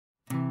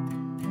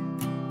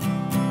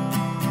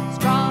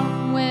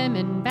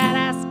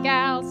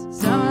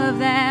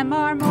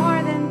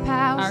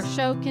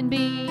show can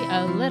be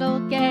a little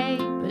gay,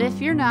 but if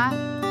you're not,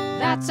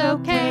 that's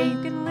okay. You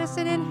can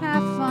listen and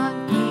have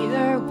fun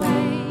either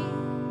way.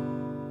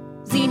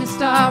 Xena,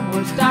 Star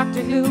Wars,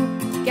 Doctor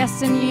Who,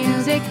 guests and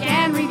music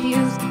and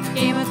reviews,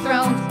 Game of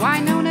Thrones,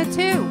 Winona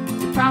too.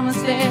 we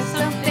promise there's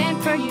something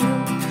for you.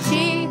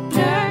 She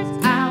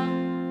nerds out.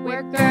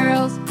 We're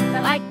girls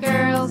that like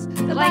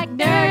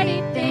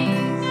nerdy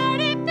things.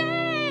 Nerdy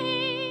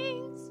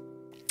things.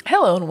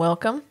 Hello and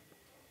welcome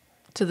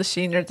to the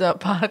She Nerds Out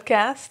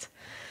podcast.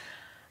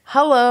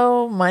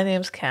 Hello, my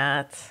name's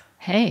Kat.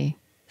 Hey,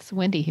 it's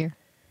Wendy here.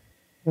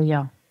 Hey,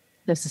 y'all.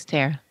 This is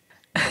Tara.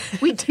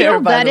 We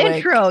killed that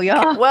intro,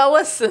 y'all. Well,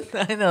 listen,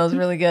 I know, it was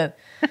really good.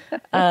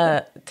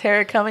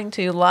 Tara coming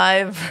to you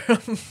live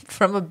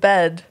from a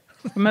bed.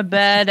 From a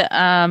bed.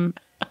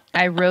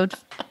 I rode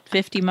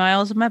 50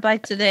 miles on my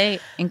bike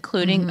today,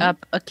 including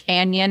up a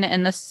canyon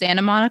in the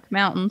Santa Monica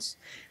Mountains.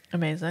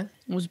 Amazing.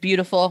 It was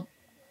beautiful,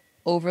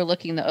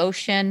 overlooking the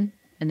ocean,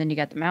 and then you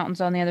got the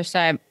mountains on the other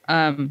side.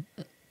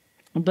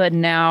 But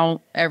now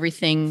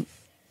everything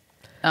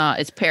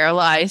is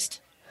paralyzed.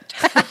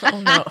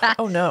 Oh no!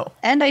 Oh no!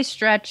 And I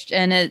stretched,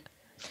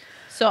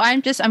 so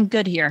I'm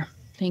good here.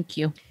 Thank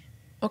you.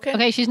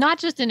 Okay, she's not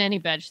just in any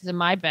bed. She's in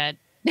my bed,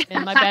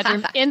 in my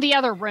bedroom, in the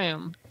other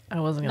room. I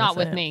wasn't gonna not say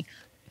with it. me.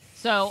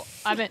 So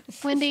I've been,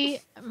 Wendy,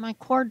 my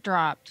cord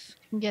dropped.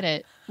 I can get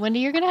it. Wendy,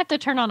 you're gonna have to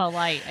turn on a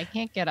light. I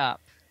can't get up.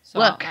 So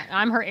Look,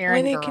 I'm her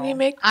errand Wendy, girl. can you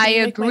make? I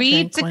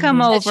agreed to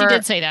come over. She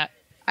did say that.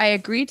 I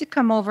agreed to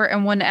come over,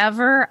 and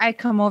whenever I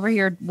come over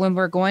here, when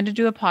we're going to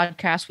do a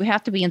podcast, we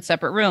have to be in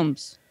separate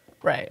rooms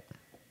Right.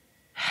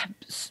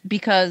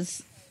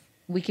 because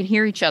we can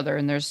hear each other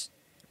and there's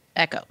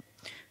echo.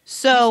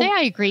 So You say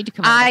I agreed to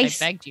come over. I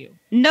begged you.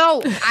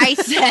 No, I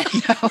said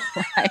no.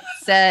 I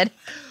said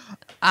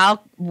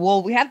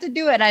we have to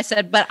do it. I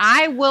said, but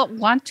I will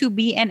want to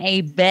be in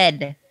a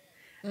bed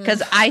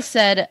because I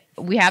said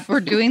we're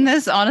doing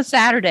this on a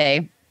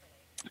Saturday.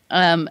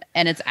 And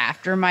it's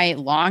after my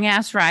long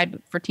ass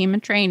ride for team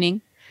and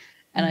training.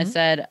 And I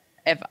said,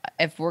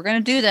 if we're going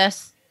to do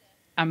this,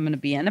 I'm going to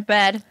be in a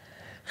bed.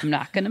 I'm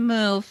not going to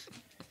move.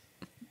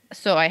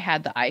 So I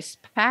had the ice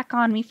pack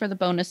on me for the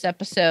bonus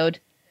episode.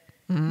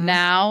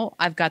 Now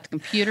I've got the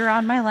computer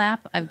on my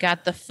lap. I've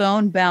got the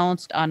phone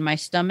balanced on my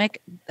stomach.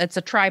 It's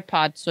a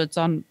tripod. So it's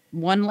on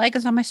one leg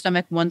is on my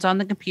stomach. One's on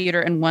the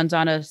computer and one's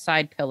on a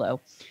side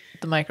pillow.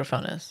 The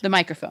microphone is. The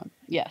microphone.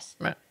 Yes.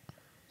 Right.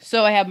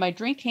 So I have my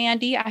drink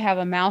handy. I have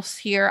a mouse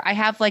here. I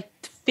have like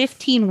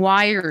 15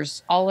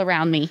 wires all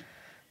around me.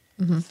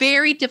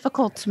 Very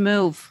difficult to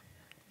move.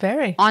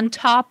 Very. On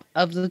top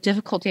of the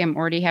difficulty I'm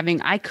already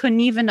having, I couldn't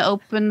even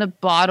open the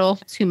bottle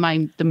to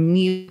the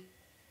meal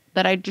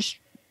that I just,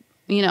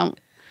 I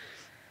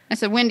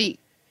said, Wendy,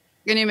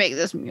 can you make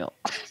this meal?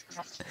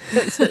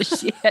 So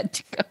she had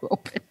to go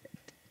open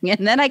it.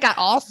 And then I got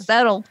all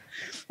settled.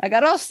 I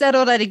had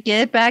to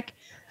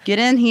get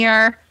in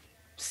here,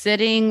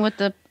 sitting with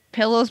the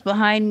pillows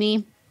behind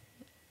me.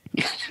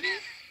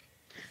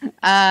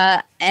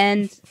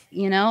 And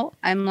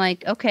I'm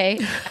like, okay,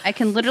 I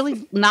can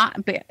literally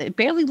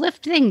barely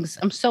lift things.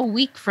 I'm so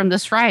weak from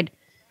this ride.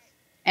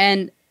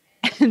 And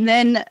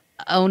then,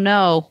 oh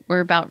no,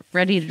 we're about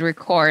ready to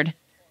record.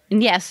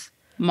 And yes,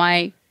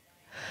 my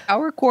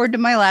power cord to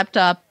my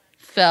laptop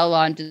fell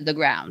onto the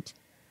ground.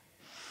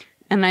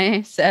 And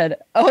I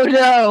said, oh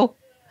no,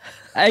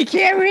 I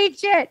can't reach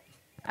it.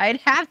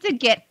 I'd have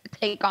to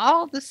take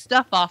all the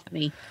stuff off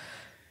me.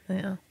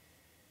 Yeah.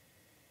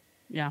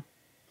 Yeah.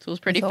 So it was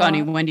pretty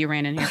funny. Wendy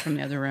ran in here from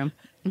the other room.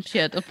 She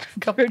had a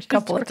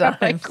couple of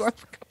times.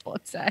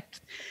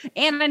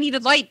 And I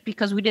needed light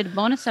because we did a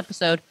bonus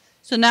episode.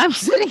 So now I'm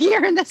sitting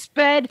here in this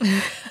bed.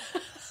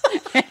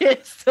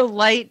 It's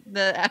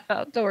the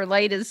outdoor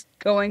light is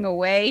going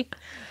away.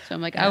 So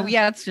I'm like, oh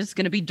yeah, it's just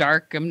going to be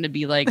dark. I'm going to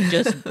be like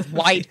just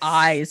white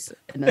eyes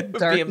in the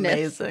darkness. It would be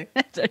amazing.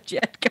 So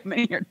Jet, come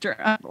in here, turn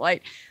on the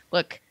light.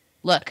 Look.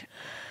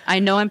 I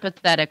know I'm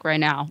pathetic right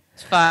now.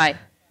 It's fine.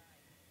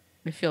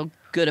 I feel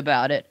good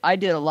about it. I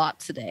did a lot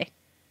today.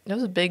 It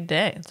was a big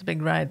day. It's a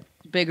big ride.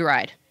 Big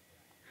ride.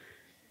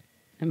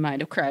 I might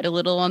have cried a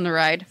little on the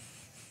ride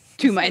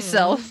to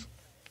myself.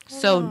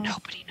 So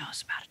nobody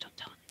knows about it. Don't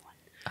tell anyone.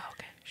 Oh,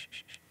 okay.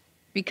 Shh.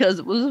 Because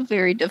it was a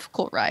very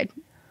difficult ride.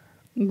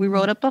 We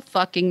rode up a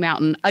fucking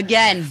mountain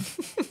again.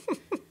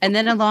 And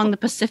then along the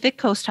Pacific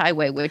Coast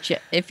Highway, which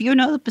if you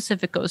know the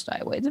Pacific Coast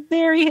Highway, it's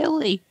very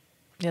hilly.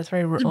 Yeah, it's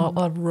very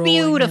rolling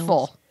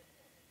beautiful.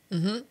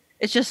 Hills.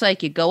 It's just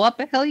like you go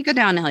up a hill, you go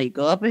down a hill, you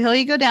go up a hill,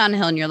 you go down a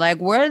hill, and you're like,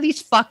 where do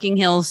these fucking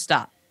hills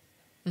stop?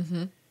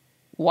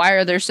 Why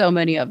are there so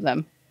many of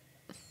them?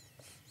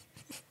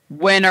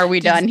 When are we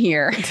done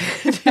here?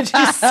 Did you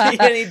see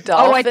any dolphins?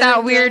 Oh, I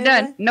thought we were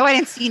done. No, I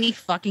didn't see any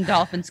fucking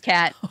dolphins,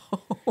 Cat.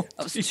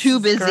 I was too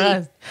busy.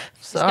 Christ.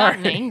 Sorry.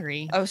 Gotten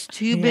angry. I was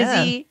too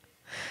busy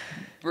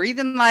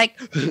breathing like...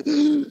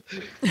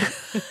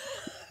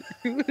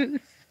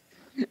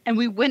 And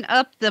we went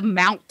up the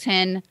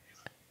mountain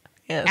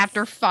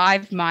after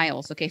 5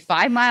 miles. Okay,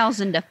 5 miles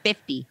into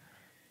 50.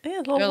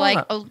 Yeah, They're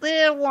like, a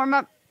little warm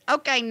up.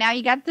 Okay, now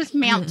you got this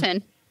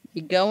mountain.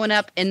 You're going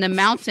up, and the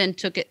mountain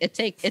took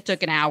it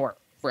took an hour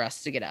for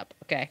us to get up.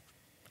 Okay.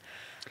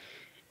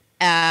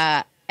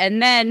 And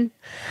then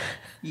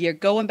you're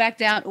going back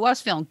down. Oh, I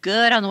was feeling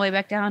good on the way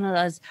back down.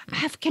 I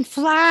can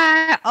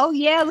fly. Oh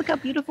yeah, look how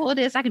beautiful it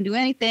is. I can do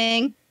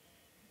anything.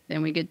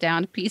 Then we get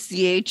down to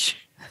PCH.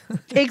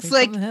 Takes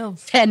like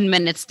 10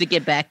 minutes to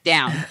get back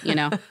down, you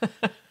know.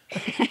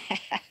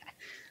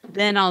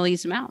 Then all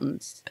these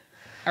mountains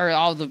or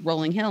all the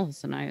rolling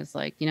hills. And I was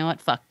like, you know what?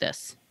 Fuck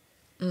this.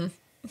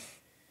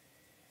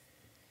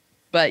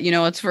 But, you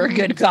know, it's for a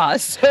good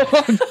cause. So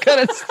I'm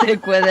going to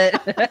stick with it.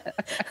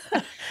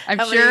 How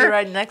many are you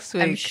riding next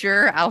week? I'm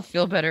sure I'll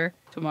feel better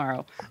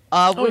tomorrow.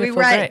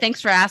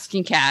 Thanks for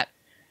asking, Kat.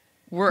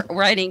 We're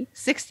riding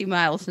 60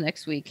 miles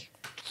next week.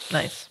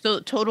 Nice. So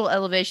total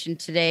elevation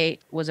today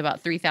was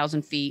about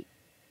 3,000 feet,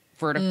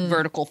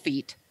 vertical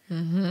feet.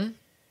 Mm-hmm.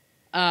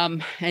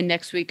 And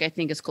next week, I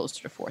think it's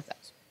closer to 4,000.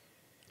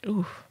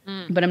 Ooh.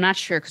 But I'm not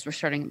sure because we're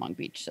starting in Long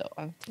Beach. So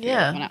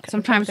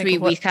sometimes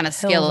we kind of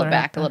scale it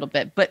back a little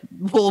bit. But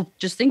we'll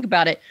just think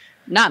about it.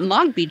 Not in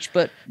Long Beach,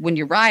 but when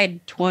you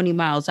ride 20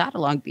 miles out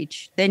of Long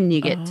Beach, then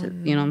you get to,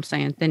 you know what I'm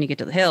saying? Then you get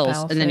to the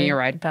hills. And then you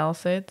ride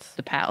Palisades.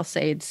 The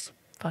Palisades.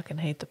 Fucking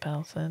hate the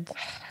Palisades.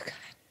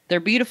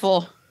 They're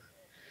beautiful.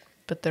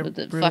 But they're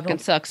it fucking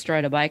sucks to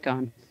ride a bike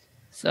on.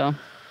 So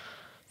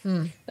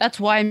that's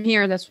why I'm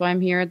here.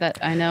 That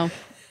I know.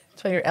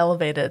 That's why you're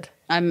elevated.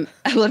 I'm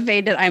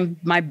elevated.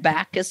 My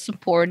back is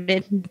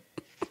supported.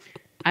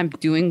 I'm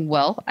doing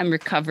well. I'm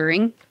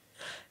recovering.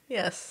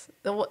 Yes.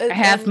 I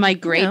have my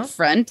great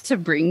friend to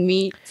bring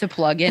me to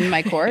plug in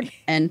my cord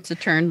and to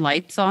turn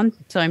lights on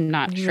so I'm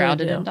not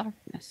shrouded in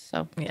darkness.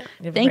 So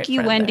thank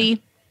you, Wendy.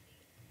 There.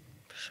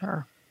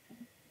 Sure.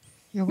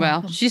 You're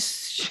welcome. Well,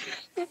 she's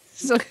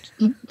so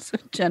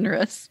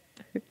generous.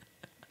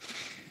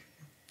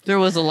 There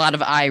was a lot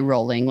of eye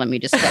rolling. Let me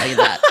just tell you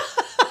that.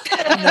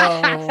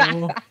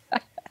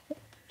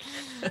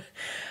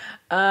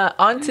 No.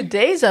 On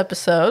today's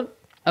episode.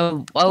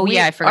 Oh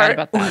yeah, I forgot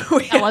about that.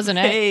 That wasn't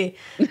it.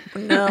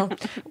 No,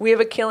 we have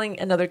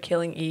another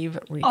Killing Eve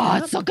recap. Oh,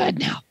 it's so good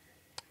now.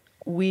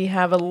 We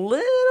have a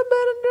little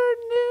bit of nerd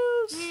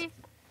news.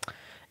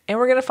 And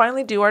we're going to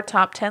finally do our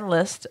top 10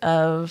 list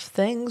of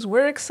things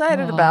we're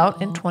excited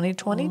about in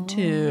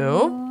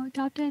 2022.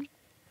 Top 10.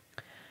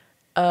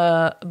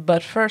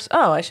 But first,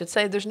 I should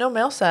say there's no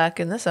mail sack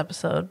in this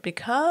episode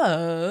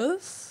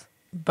because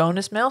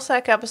bonus mail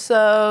sack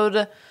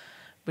episode.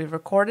 We've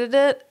recorded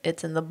it.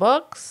 It's in the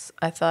books.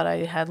 I thought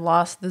I had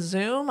lost the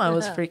Zoom. I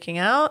was freaking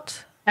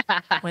out.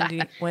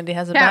 Wendy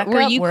has a backup.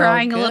 Were you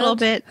crying a little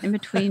bit in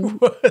between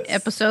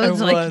episodes?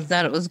 Like you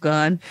thought it was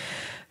gone?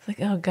 It's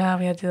like, oh God,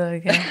 we had to do that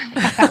again.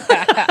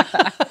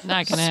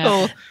 Not gonna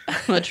happen.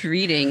 So much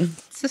reading.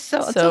 It's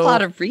a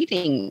lot of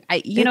reading.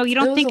 You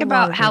don't think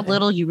about how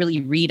little you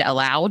really read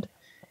aloud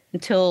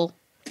until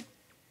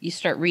you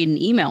start reading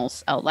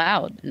emails out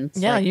loud. And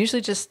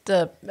usually just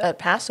at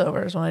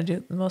Passovers when I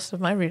do most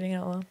of my reading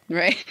out loud.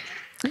 Right.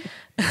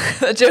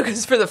 The joke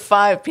is for the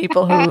 5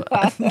 people who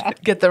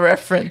get the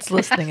reference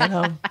listening at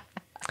home.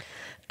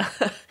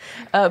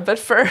 But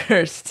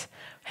first,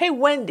 hey,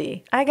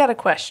 Wendy, I got a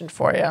question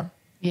for you.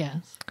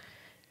 Yes.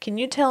 Can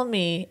you tell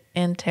me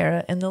and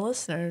Tara and the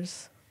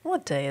listeners,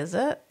 what day is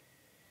it?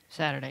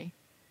 Saturday.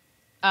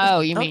 Oh,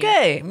 you mean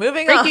okay?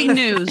 Moving on. Breaking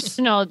news.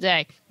 No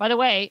day. By the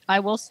way, I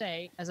will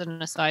say, as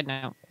an aside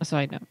note, it's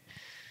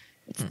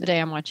the day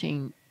I'm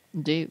watching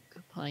Duke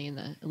play in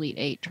the Elite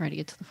Eight, trying to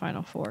get to the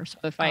Final Four. So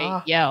if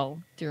I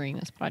yell during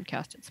this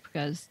podcast, it's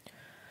because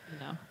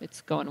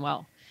it's going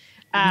well.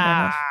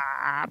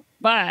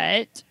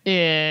 But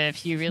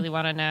if you really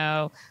want to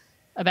know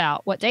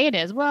about what day it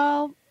is,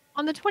 well,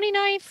 on the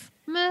 29th,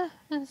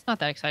 it's not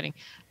that exciting.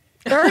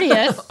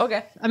 30th,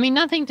 okay. I mean,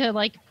 nothing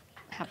to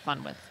have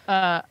fun with.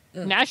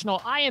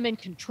 National I Am in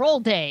Control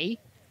Day.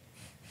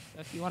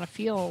 So if you want to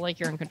feel like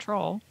you're in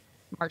control,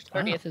 March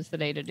 30th is the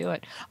day to do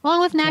it.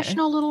 Along with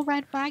National Little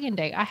Red Dragon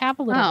Day. I have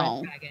a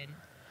little red dragon.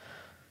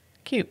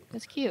 Cute.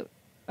 It's cute.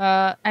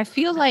 I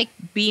feel like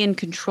being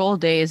control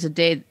day is a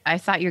day. I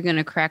thought you were going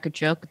to crack a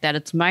joke that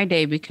it's my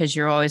day because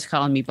you're always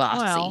calling me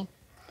bossy.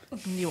 Well,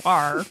 you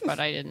are,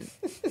 but I didn't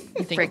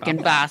think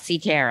freaking bossy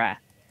Tara.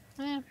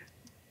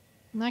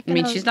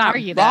 She's not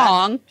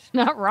wrong. She's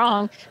not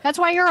wrong. That's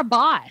why you're a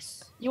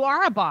boss. You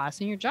are a boss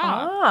in your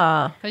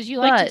job. Because you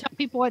like to tell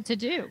people what to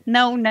do.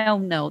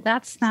 No.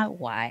 That's not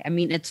why. I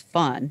mean, it's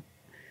fun.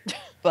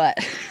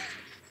 But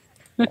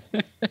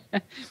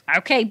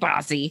okay,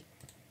 bossy.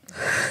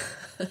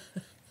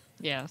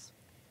 Yes.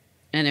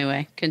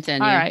 Anyway,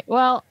 continue. All right.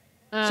 Well,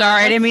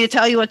 sorry, I didn't mean to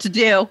tell you what to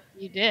do.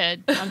 You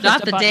did. I'm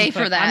not the day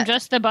for that. I'm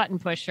just a button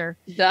pusher.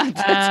 Not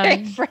the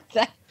day for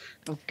that.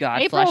 Oh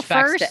God! April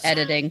Flashbacks 1st, to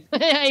editing.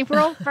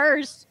 April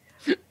 1st.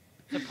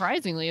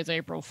 Surprisingly, it's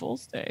April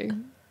Fool's Day.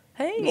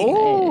 Hey.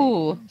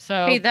 Oh.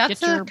 So that's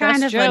get your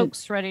kind best of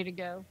jokes ready to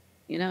go.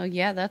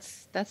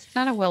 That's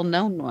not a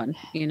well-known one.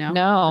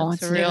 No,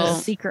 it's a real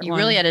secret. You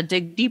really had to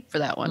dig deep for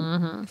that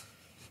one.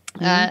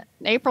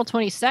 Mm-hmm. April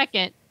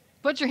 22nd.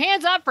 Put your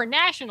hands up for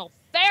National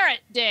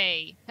Ferret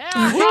Day.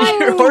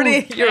 You're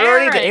already to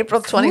Ferret.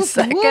 April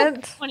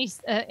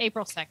 22nd?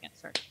 April 2nd,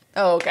 sorry.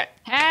 Oh, okay.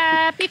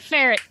 Happy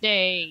Ferret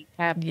Day.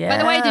 Yeah. By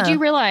the way, did you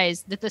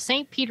realize that the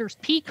St. Peter's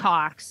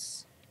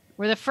Peacocks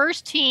were the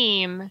first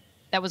team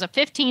that was a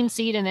 15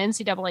 seed in the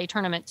NCAA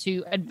tournament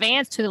to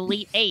advance to the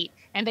Elite Eight,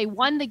 and they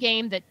won the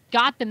game that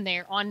got them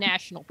there on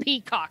National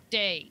Peacock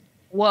Day.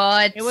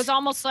 What? It was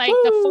almost like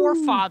the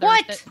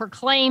forefathers that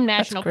proclaimed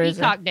National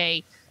Peacock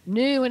Day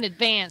knew in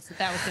advance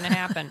that was going to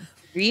happen.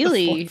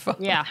 Really?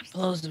 Yeah. That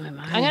blows my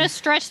mind. I'm going to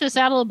stretch this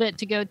out a little bit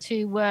to go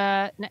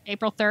to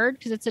April 3rd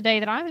because it's a day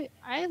that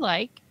I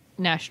like.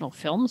 National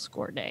Film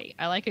Score Day.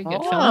 I like a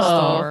good film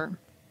score.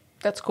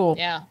 That's cool.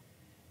 Yeah.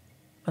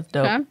 That's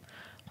dope. Okay.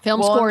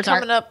 Film scores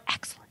coming are up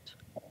excellent.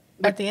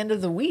 At the end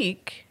of the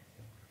week,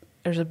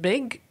 there's a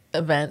big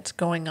event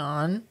going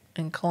on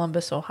in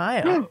Columbus,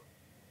 Ohio.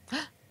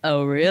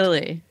 Oh,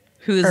 really?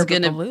 Who's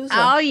going to... Herbapalooza.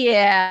 Oh,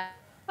 yeah.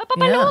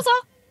 Papapalooza.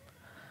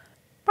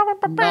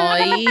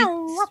 Nice.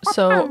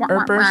 So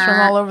Erpers from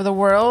all over the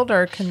world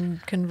are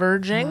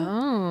converging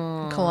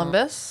in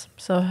Columbus.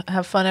 So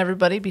have fun,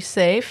 everybody. Be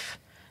safe.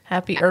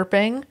 Happy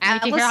Erping.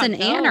 Alice and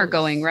Ann are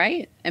going,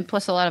 right? And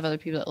plus a lot of other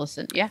people that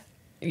listen. Yeah.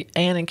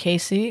 Ann and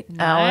Casey.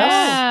 Alice.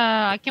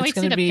 I can't wait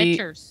to see the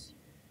pictures.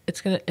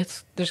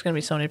 There's gonna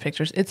be so many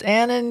pictures. It's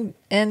Ann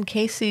and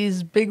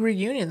Casey's big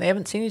reunion. They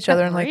haven't seen each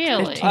other in like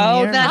 15 years.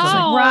 Oh, that's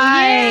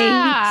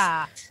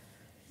right.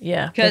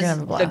 Yeah, because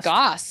the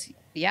Goss,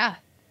 yeah,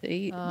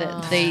 they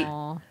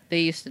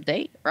used to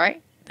date,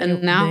 right?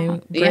 And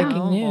now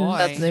breaking news.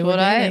 That's they what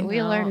dating.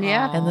 we learned.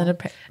 Yeah, and then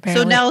apparently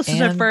so now this is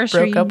her first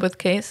broke up with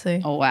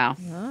Casey. Oh wow.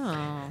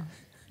 Oh.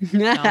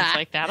 Sounds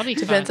like that'll be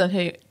depends fun.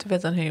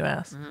 on who you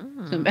ask.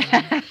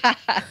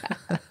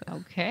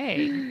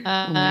 Okay.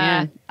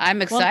 Man,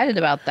 I'm excited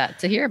about that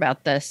to hear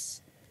about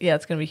this. Yeah,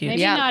 it's gonna be huge.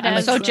 Maybe Yeah, not I'm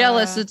as, so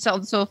jealous. It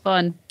sounds so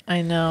fun.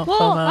 I know.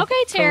 Well, FOMO,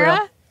 okay,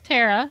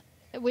 Tara.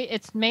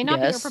 It may not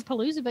Yes. be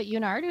Palooza, but you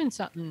and I are doing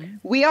something.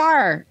 We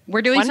are.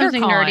 We're doing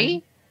something WonderCon.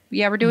 nerdy.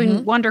 Yeah, we're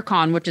doing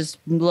WonderCon, which is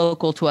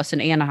local to us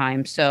in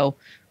Anaheim. So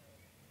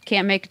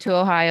can't make it to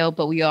Ohio,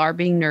 but we are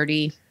being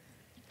nerdy.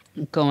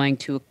 Going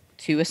to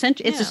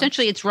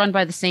essentially, it's run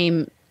by the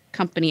same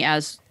company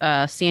as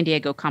San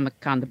Diego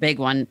Comic-Con, the big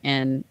one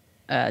in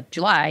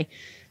July,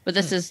 but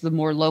this is the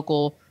more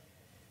local,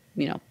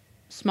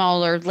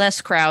 smaller,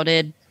 less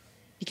crowded.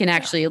 You can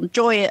actually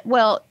enjoy it.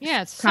 Well,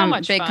 yeah, it's so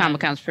much big fun.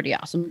 Comic-Con's pretty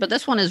awesome, but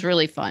this one is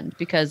really fun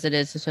because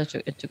it's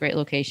a great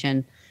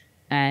location,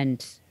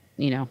 and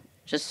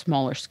just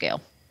smaller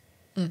scale.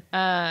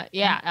 I've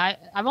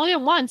only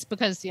been once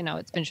because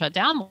it's been shut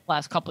down the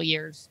last couple of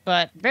years,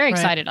 but very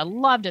excited. I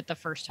loved it the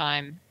first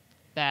time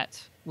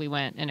that we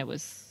went, and it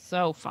was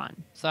so fun.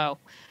 So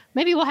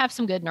maybe we'll have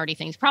some good nerdy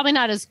things. Probably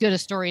not as good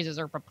as stories as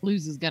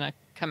Erpapalooza is gonna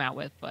come out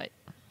with, but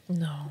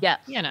yeah,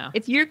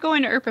 if you're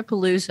going to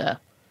Erpapalooza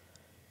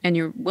and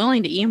you're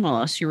willing to email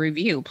us your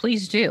review,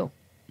 please do.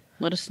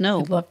 Let us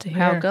know. I'd love to hear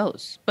how it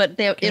goes. But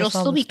it'll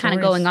still be kind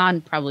of going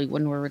on probably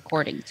when we're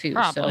recording too.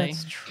 Probably.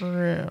 That's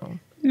true.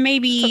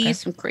 Maybe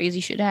some crazy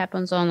shit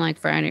happens on like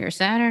Friday or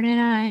Saturday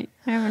night.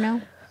 I never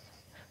know.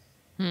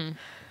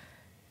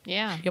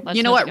 Yeah. Yep.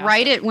 You know what?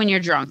 Write it when you're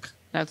drunk.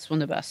 That's when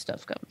the best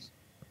stuff comes.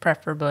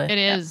 Preferably. It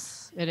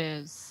is. It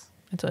is.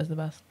 It's always the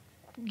best.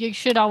 You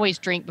should always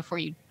drink before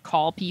you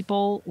call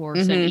people or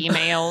send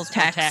emails,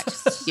 or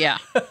texts. Yeah.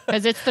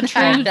 Because it's the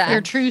truth.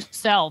 Your true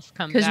self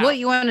comes out. Because what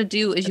you want to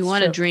do is you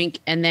want to true. drink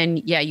and then,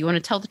 you want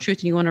to tell the truth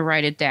and you want to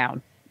write it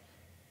down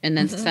and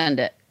then send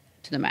it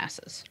to the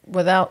masses.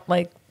 Without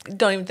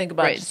don't even think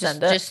about it. Just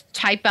send it. Just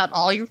type out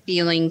all your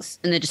feelings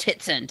and then just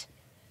hit send.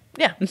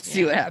 Yeah. And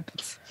see what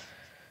happens.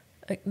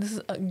 This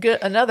is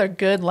another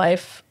good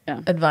life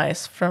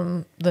advice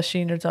from the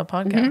She Nerds Out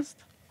podcast.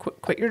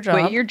 Quit your job.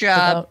 Quit your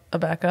job. Without a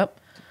backup.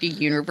 The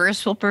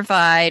universe will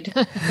provide.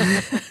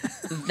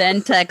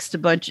 Then text a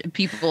bunch of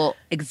people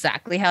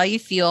exactly how you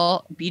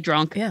feel. Be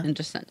drunk and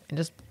just send. And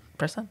just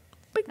press send.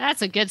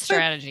 That's a good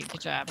strategy.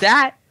 Good job.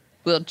 That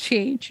will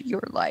change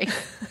your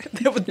life.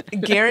 That would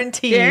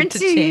guarantee to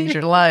change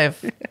your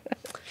life.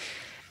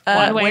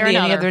 One way Wendy,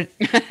 or another.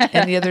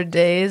 any other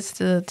days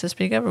to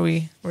speak of?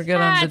 We're good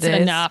on the days.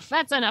 That's enough.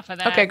 That's enough of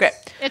that. Okay, great.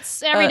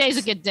 It's every day's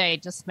a good day.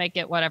 Just make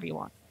it whatever you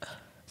want.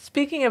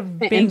 Speaking of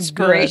being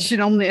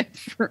Inspirational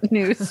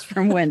news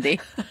from Wendy.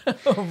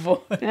 Oh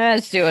boy.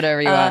 Let's do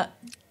whatever you want.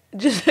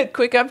 Just a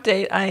quick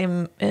update. I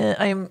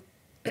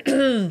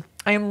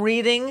am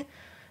reading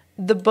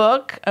the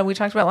book we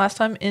talked about last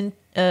time.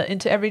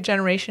 Into Every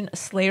Generation, A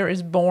Slayer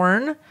is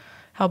Born.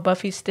 How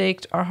Buffy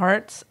Staked Our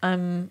Hearts.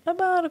 I'm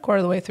about a quarter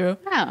of the way through.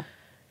 Oh.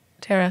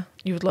 Tara,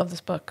 you would love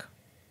this book.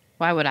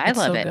 Why would I It's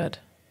love so it? good.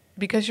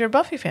 Because you're a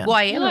Buffy fan. Well,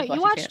 I am a You Buffy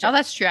watched fan. it. Oh,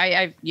 that's true.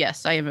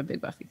 Yes, I am a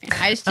big Buffy fan.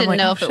 I just I'm didn't like,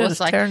 know oh, if shit, it was is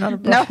like Tara not a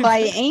no, Buffy I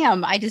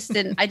am. I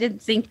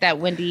didn't think that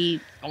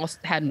Wendy almost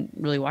hadn't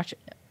really watched it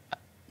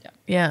yet.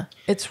 Yeah,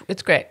 it's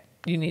great.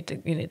 You need to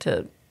get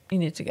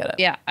it.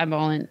 Yeah, I'm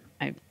all in.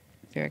 I'm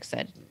very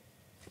excited.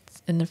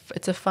 And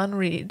it's a fun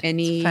read.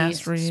 Any it's a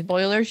fast read.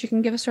 spoilers you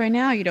can give us right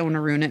now? You don't want to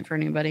ruin it for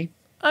anybody.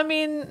 I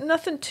mean,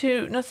 nothing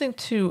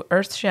too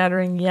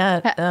earth-shattering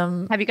yet.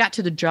 Have you got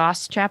to the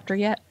Joss chapter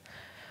yet?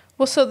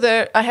 Well,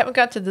 I haven't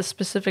got to the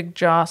specific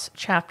Joss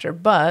chapter,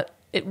 but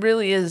it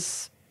really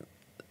is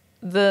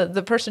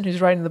the person who's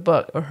writing the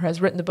book or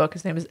has written the book.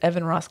 His name is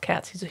Evan Ross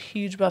Katz. He's a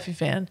huge Buffy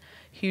fan,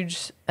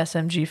 huge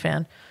SMG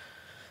fan.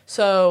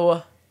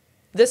 So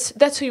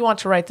that's who you want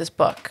to write this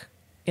book,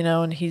 you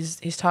know. And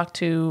he's talked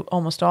to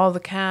almost all of the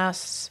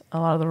casts, a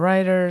lot of the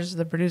writers,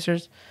 the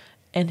producers,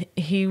 and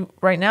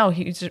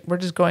we're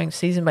just going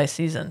season by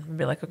season and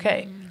be like,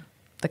 okay,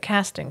 the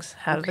castings.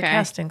 How did the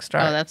casting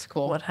start? Oh, that's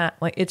cool.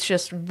 It's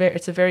just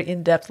it's a very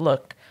in-depth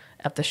look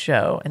at the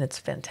show, and it's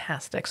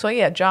fantastic. So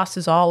yeah, Joss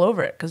is all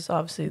over it because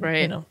obviously,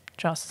 you know,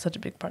 Joss is such a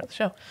big part of the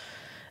show.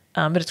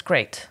 But it's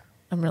great.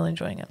 I'm really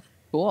enjoying it.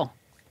 Cool.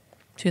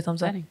 2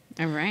 thumbs up.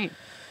 All right.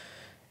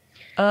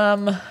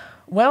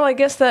 Well, I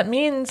guess that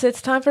means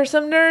it's time for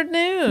some nerd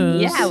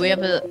news. Yeah, we have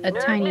a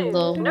tiny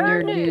little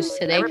nerd news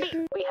today.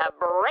 We have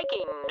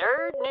breaking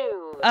nerd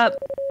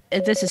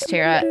news. This is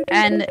Tara,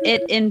 and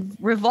it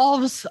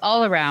revolves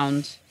all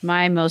around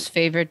my most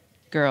favorite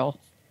girl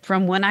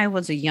from when I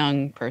was a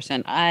young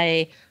person.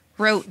 I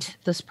wrote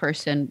this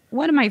person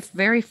one of my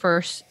very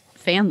first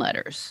fan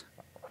letters.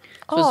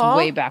 It was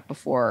way back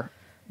before,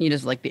 you know,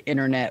 like the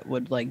internet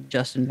would like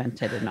just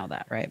invented and all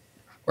that, right?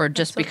 Or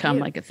just become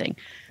like a thing.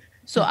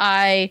 So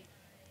I,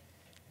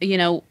 you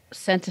know,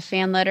 sent a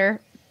fan letter.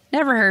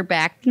 Never heard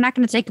back. I'm not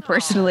going to take it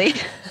personally.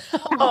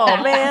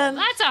 Oh, man.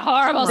 That's a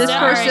horrible This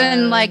story.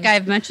 person, like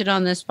I've mentioned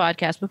on this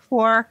podcast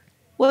before,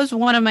 was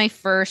one of my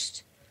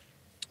first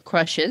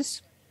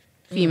crushes,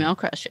 female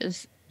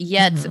crushes.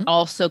 Yet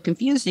also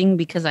confusing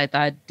because I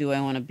thought, do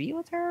I want to be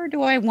with her or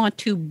do I want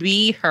to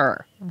be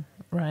her?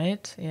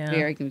 Right. Yeah.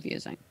 Very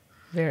confusing.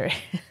 Very.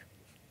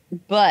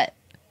 But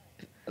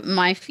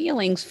my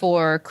feelings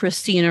for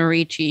Christina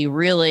Ricci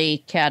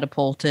really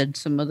catapulted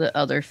some of the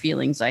other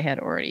feelings I had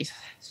already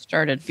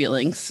started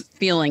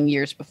feeling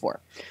years before.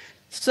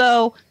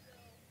 So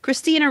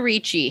Christina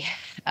Ricci,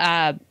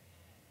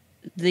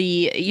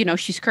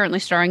 she's currently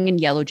starring in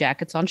Yellow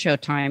Jackets on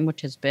Showtime,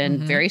 which has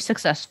been very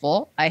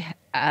successful. I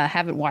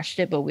haven't watched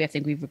it, but I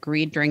think we've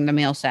agreed during the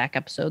Mail Sack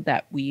episode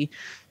that we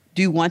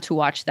do want to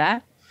watch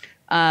that.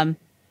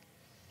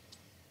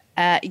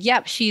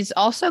 She's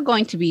also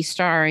going to be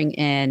starring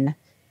in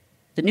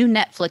the new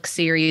Netflix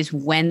series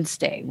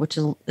Wednesday, which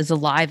is a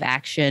live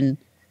action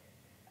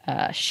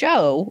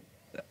show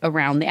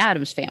around the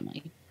Addams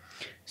family.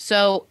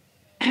 So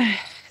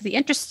the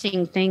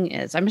interesting thing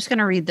is, I'm just going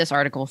to read this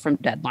article from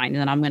Deadline, and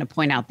then I'm going to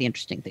point out the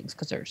interesting things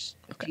because there's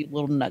a few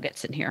little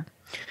nuggets in here.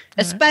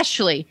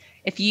 Especially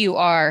if you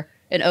are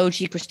an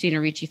OG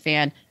Christina Ricci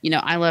fan. You know,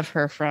 I love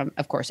her from,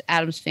 of course,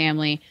 Addams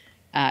Family,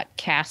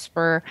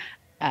 Casper,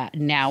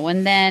 Now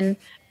and Then,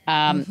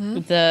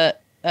 the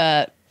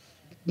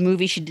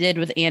movie she did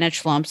with Anna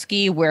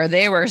Chlumsky, where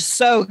they were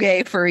so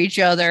gay for each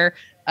other.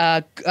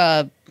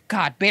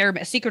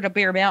 Secret of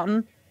Bear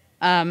Mountain.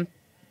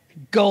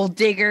 Gold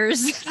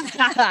Diggers.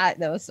 That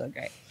was so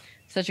great.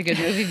 Such a good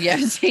movie. If you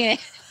haven't seen it,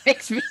 it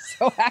makes me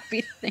so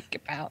happy to think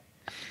about.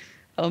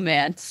 Oh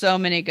man, so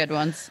many good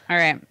ones. All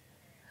right.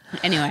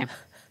 Anyway,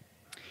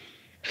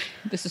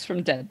 this is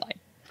from Deadline.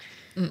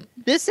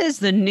 This is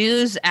the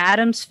news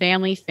Addams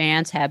Family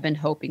fans have been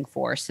hoping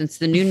for since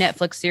the new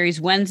Netflix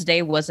series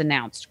Wednesday was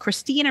announced.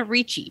 Christina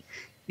Ricci,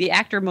 the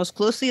actor most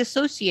closely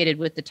associated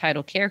with the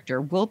title character,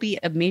 will be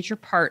a major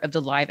part of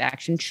the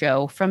live-action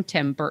show from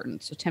Tim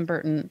Burton. So Tim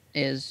Burton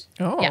is...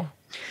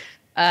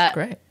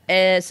 great.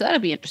 So that'll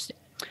be interesting.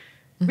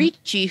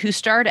 Ricci, who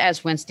starred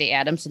as Wednesday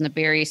Addams in the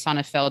Barry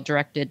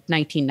Sonnenfeld-directed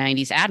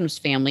 1990s Addams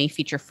Family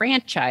feature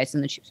franchise,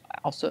 and then she was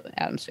also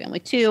Addams Family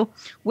 2,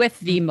 with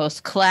the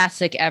most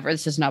classic ever,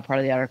 this is not part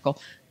of the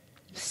article,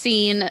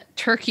 scene,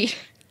 turkey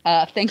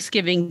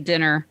Thanksgiving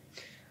dinner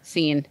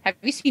scene. Have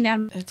you seen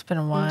Addams? It's been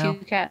a while.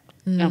 Kat?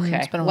 Okay.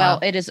 It's been a while.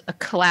 while. It is a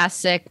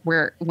classic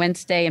where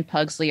Wednesday and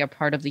Pugsley are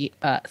part of the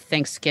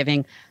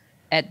Thanksgiving.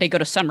 They go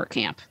to summer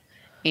camp,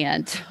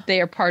 and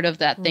they are part of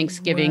that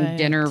Thanksgiving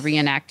dinner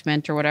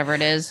reenactment or whatever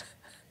it is.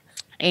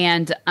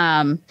 And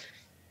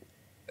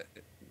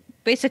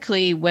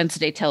basically,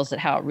 Wednesday tells it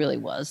how it really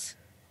was,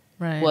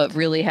 what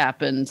really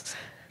happened,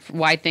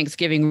 why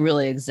Thanksgiving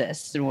really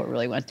exists, and what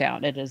really went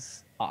down. It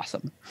is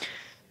awesome.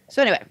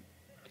 So anyway.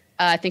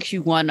 I think she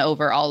won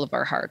over all of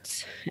our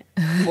hearts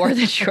more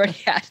than she already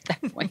had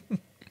at that point.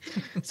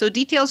 So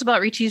details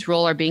about Ricci's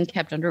role are being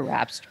kept under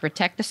wraps to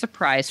protect the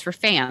surprise for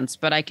fans,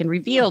 but I can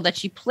reveal that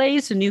she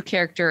plays a new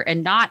character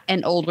and not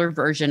an older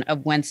version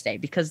of Wednesday,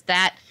 because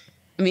that,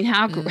 I mean,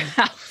 how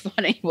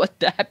funny would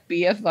that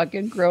be, a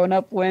fucking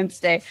grown-up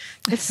Wednesday?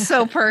 It's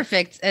so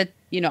perfect.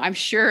 I'm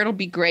sure it'll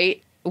be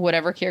great,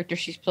 whatever character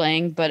she's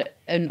playing, but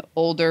an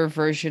older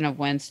version of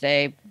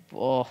Wednesday,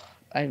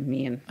 I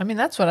mean,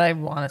 that's what I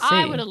want to see.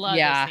 I would have loved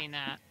to see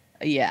that.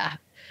 Yeah.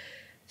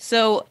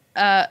 So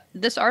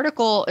this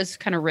article is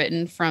kind of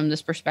written from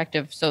this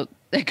perspective. So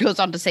it goes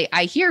on to say,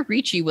 I hear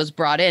Ricci was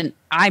brought in.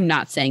 I'm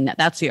not saying that.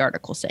 That's the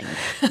article saying.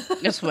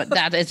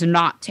 That is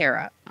not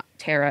Tara.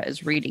 Tara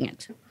is reading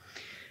it.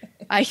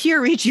 I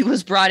hear Ricci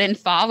was brought in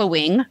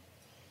following,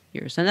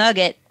 here's a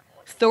nugget,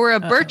 Thora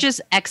Birch's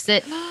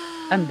exit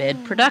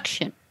amid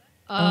production.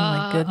 Oh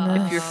my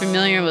goodness. If you're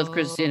familiar with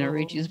Christina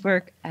Ricci's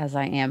work, as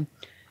I am,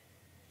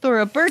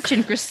 Thora Birch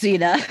and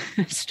Christina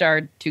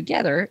starred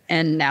together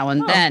in Now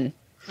and Then.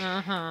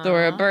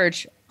 Thora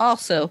Birch,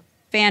 also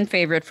fan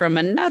favorite from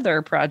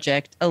another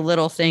project, a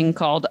little thing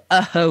called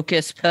A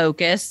Hocus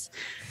Pocus,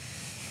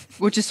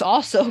 which is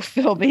also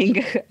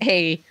filming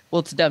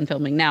it's done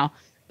filming now,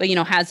 but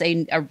has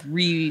I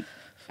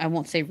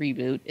won't say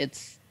reboot.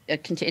 It's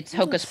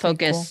Hocus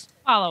Pocus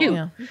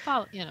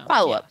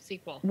follow up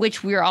sequel,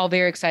 which we're all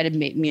very excited.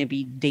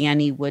 Maybe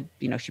Danny would,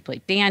 she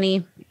played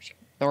Danny.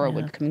 Thora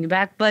would be coming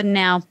back, but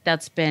now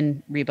that's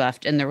been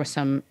rebuffed, and there was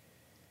some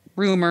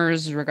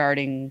rumors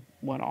regarding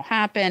what all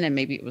happened, and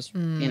maybe it was, I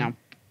don't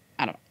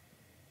know,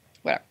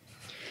 whatever.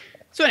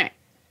 So anyway,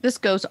 this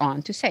goes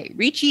on to say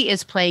Ricci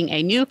is playing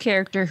a new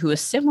character who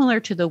is similar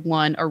to the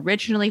one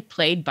originally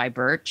played by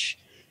Birch,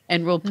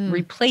 and will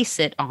replace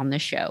it on the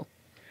show.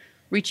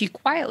 Ricci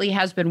quietly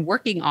has been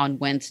working on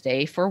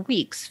Wednesday for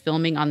weeks.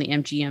 Filming on the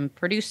MGM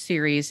produced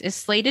series is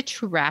slated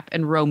to wrap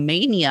in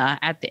Romania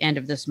at the end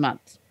of this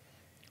month.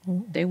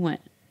 Ooh. They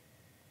went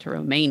to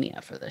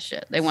Romania for this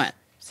shit. They went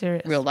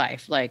serious real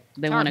life. Like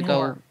they want to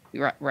go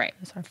right.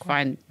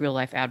 Find real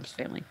life Addams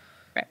Family.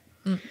 Right.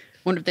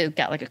 Wonder if they've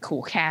got like a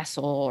cool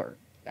castle or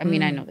I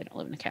know they don't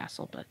live in a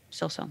castle, but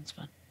still sounds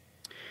fun.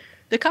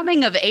 The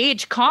coming of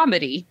age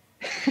comedy.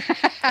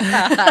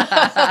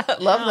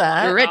 Love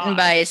that. Written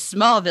by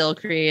Smallville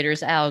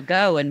creators Al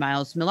Gough and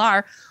Miles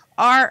Millar,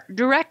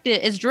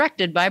 is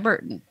directed by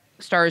Burton.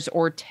 Stars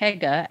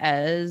Ortega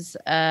as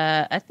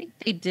I think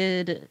they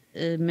did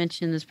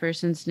mention this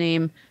person's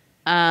name.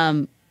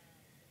 It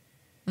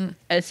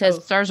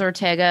says stars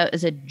Ortega.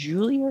 Is it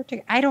Julie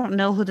Ortega? I don't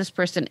know who this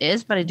person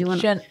is, but I do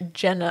want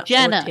Jenna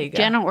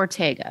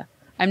Ortega.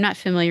 I'm not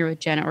familiar with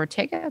Jenna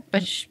Ortega,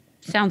 but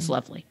sounds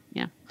lovely.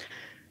 Yeah.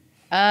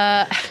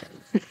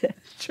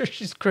 Sure,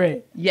 she's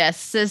great. Yes,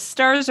 says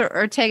stars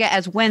Ortega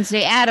as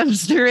Wednesday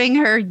Addams during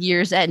her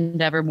years at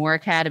Nevermore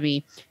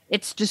Academy.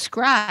 It's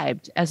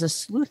described as a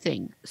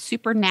sleuthing,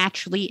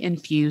 supernaturally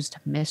infused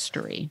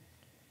mystery.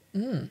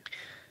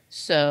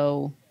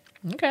 So,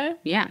 okay,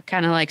 yeah,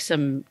 kind of like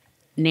some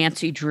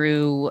Nancy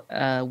Drew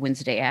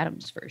Wednesday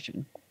Addams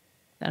version.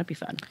 That'd be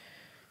fun.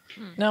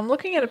 Now I'm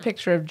looking at a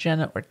picture of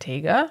Jenna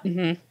Ortega.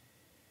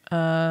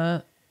 Mm-hmm.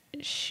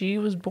 She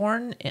was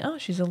born. Oh,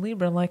 she's a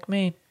Libra like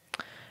me.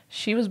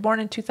 She was born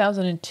in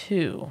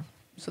 2002,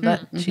 so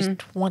that she's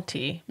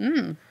 20.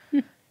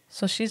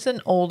 So she's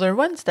an older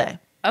Wednesday.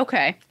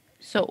 Okay,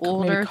 so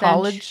older maybe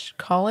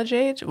college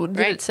age. Did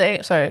it say?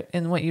 Sorry,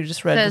 in what you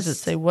just read, does it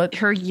say what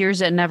her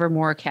years at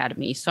Nevermore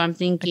Academy? So I'm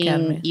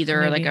thinking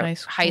either maybe like a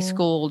high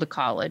school to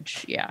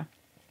college. Yeah,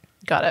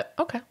 got it.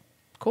 Okay,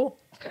 cool.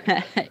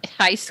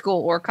 High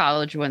school or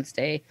college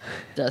Wednesday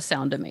does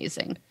sound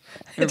amazing.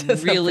 I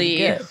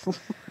really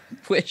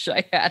wish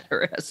I had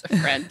her as a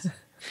friend.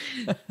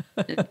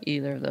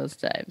 Either of those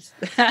times.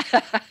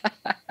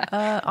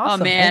 Awesome. Oh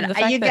man,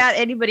 you got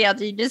anybody out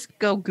there? You just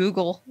go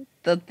Google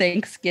the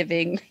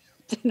Thanksgiving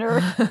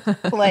dinner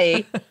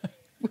play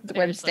with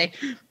Wednesday.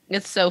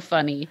 It's so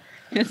funny.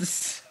 It's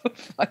so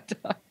fucked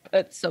up,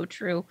 but it's so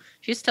true.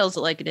 She just tells it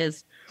like it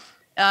is.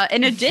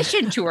 In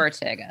addition to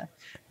Ortega,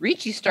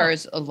 Ricci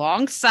stars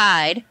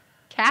alongside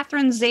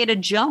Catherine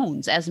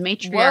Zeta-Jones as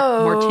matriarch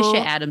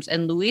Morticia Adams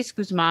and Luis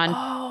Guzman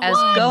as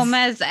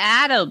Gomez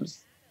Adams.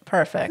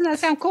 Perfect. Doesn't that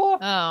sound cool?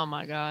 Oh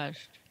my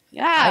gosh.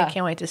 Yeah. I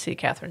can't wait to see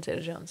Catherine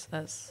Zeta-Jones.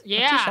 That's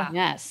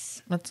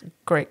Yes. That's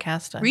great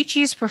casting.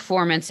 Ricci's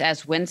performance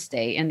as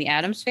Wednesday in the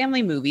Addams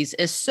Family movies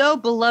is so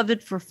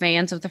beloved for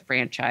fans of the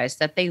franchise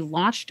that they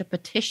launched a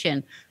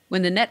petition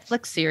when the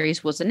Netflix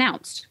series was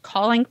announced,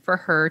 calling for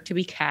her to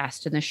be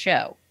cast in the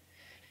show.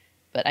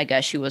 But I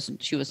guess she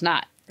was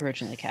not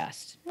originally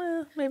cast.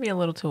 Well, maybe a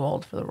little too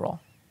old for the role.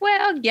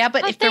 Well, yeah,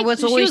 but if there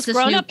was always this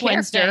new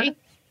character,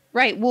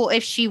 right? Well,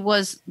 if she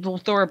was,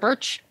 Thora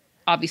Birch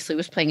obviously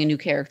was playing a new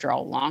character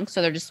all along,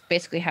 so they're just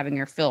basically having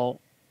her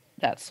fill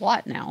that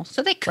slot now.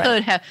 So they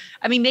could have.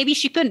 I mean, maybe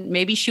she couldn't.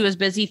 Maybe she was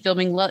busy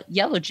filming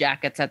Yellow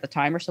Jackets at the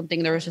time or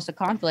something. There was just a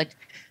conflict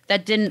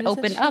that didn't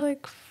open up.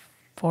 Like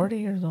 40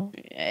 years old.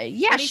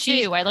 Yeah,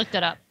 I looked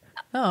it up.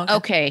 Oh,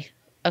 okay,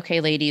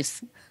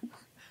 ladies.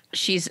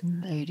 She's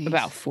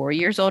about 4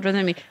 years older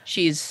than me.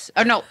 She's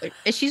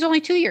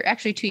only 2 years.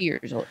 Actually, 2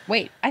 years old.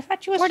 Wait, I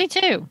thought she was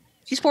 42.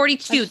 She's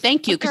 42.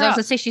 Thank you, because I was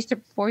gonna say she's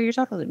 4 years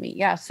older than me.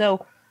 Yeah,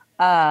 so,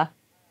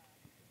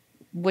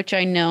 which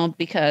I know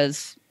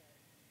because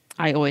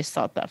I always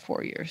thought that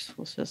 4 years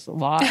was just a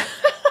lot,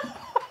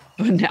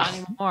 but now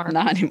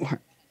not anymore.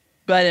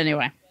 But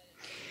anyway,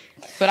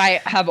 I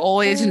have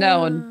always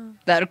known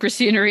that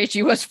Christina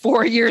Ricci was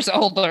 4 years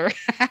older.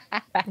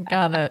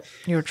 Got it.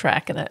 You were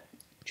tracking it.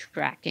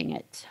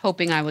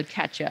 Hoping I would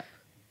catch up.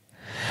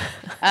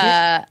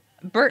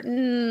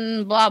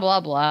 Burton, blah blah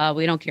blah.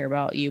 We don't care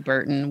about you,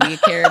 Burton. We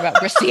care about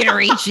Christina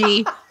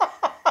Ricci.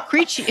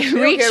 We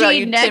don't care about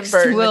you, next Tim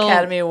Burton, will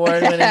Academy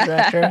Award winning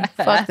director.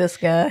 Fuck this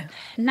guy.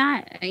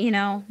 not,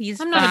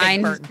 he's I'm not a big fine.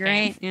 He's Burton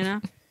great,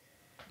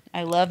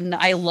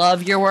 I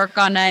love your work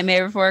on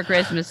Nightmare Before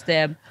Christmas,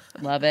 Deb.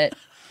 Love it.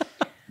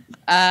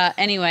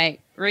 Anyway,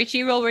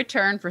 Ricci will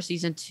return for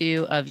season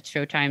 2 of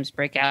Showtime's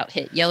breakout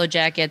hit Yellow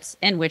Jackets,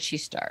 in which she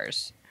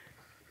stars.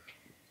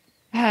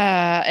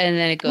 And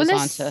then it goes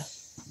on to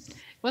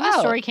when the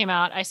story came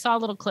out. I saw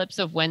little clips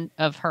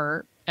of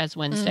her as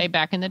Wednesday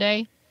back in the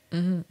day,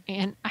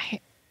 and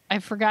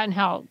I've forgotten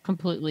how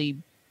completely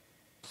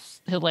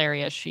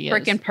hilarious she is.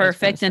 Freaking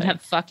perfect and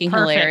fucking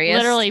hilarious,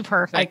 literally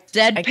perfect,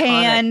 deadpan.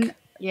 Iconic.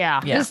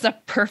 Yeah, just the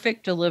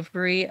perfect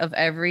delivery of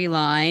every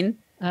line.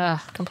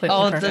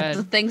 Completely perfect.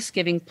 The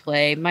Thanksgiving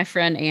play. My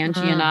friend Angie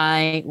and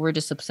I were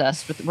just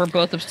obsessed with. We're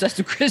both obsessed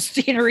with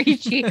Christina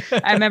Ricci.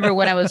 I remember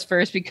when I was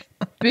first,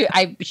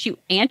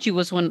 Angie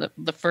was one of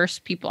the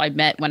first people I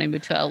met when I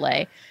moved to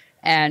LA,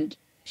 and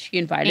she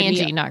invited me.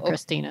 Angie, not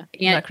Christina.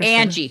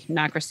 Angie,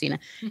 not Christina.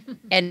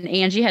 And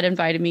Angie had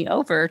invited me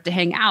over to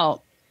hang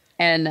out.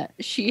 And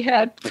she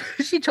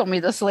told me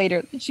this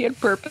later, that she had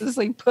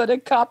purposely put a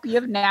copy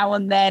of Now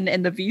and Then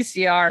in the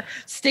VCR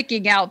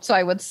sticking out so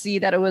I would see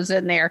that it was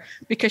in there,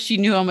 because she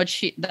knew how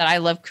much that I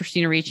love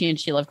Christina Ricci and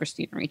she loved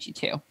Christina Ricci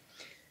too.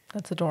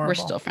 That's adorable. We're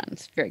still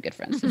friends, very good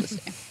friends to this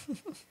day.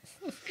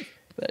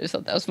 But I just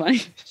thought that was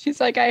funny. She's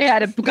like, I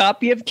had a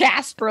copy of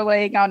Casper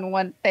laying on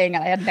one thing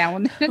and I had Now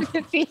and Then in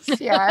the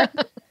VCR.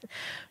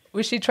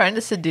 Was she trying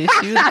to seduce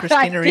you with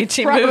Christina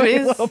Ricci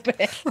movies? A little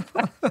bit.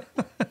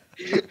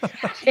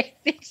 I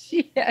think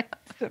she had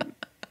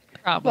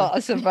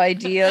some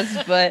ideas,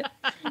 but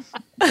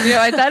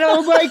I thought,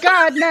 oh my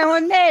God, Now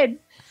and Then.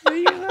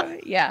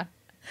 Yeah.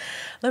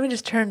 Let me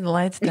just turn the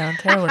lights down.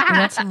 Taylor, you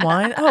want some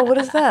wine? Oh, what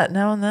is that?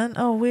 Now and Then?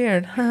 Oh,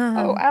 weird.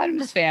 Oh,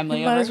 Adam's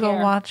Family. Might as well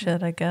watch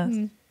it, I guess.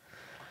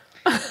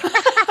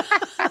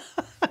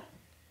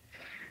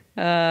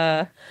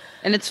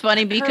 And it's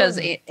funny because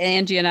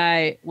Angie and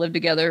I lived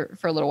together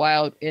for a little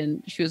while,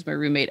 and she was my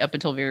roommate up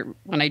until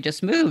when I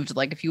just moved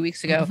like a few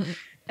weeks ago.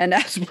 And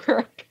as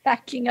we're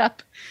packing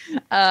up,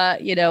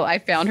 I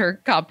found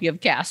her copy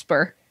of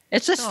Casper.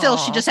 It's just still,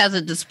 she just has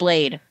it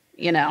displayed,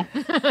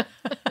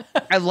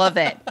 I love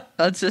it.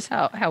 That's just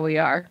how we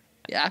are.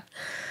 Yeah.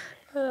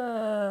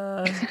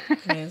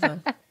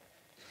 Amazing.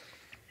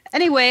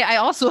 Anyway, I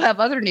also have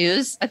other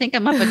news. I think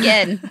I'm up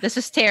again. This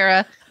is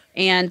Tara.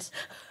 And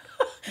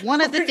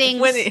one of the things...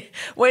 Wendy,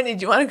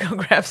 do you want to go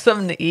grab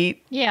something to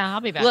eat? Yeah,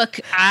 I'll be back. Look,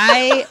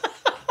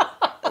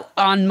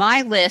 on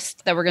my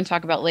list that we're going to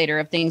talk about later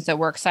of things that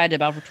we're excited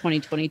about for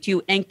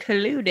 2022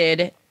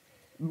 included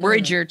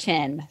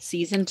Bridgerton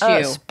season 2.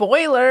 Oh,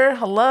 spoiler.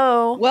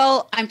 Hello.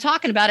 Well, I'm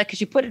talking about it because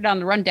you put it on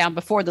the rundown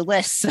before the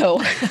list.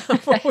 So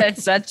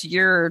that's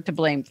you're to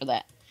blame for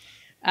that.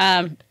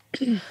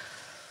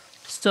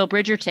 So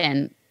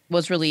Bridgerton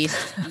was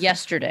released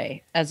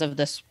yesterday as of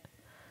this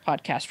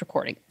podcast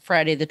recording,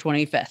 Friday the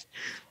 25th.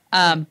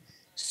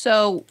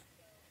 So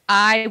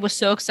I was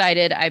so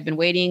excited. I've been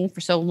waiting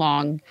for so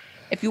long.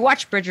 If you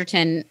watch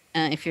Bridgerton,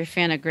 if you're a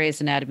fan of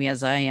Grey's Anatomy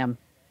as I am,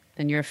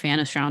 then you're a fan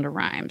of Shonda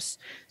Rhimes.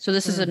 So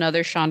this is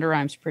another Shonda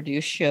Rhimes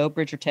produced show,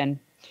 Bridgerton.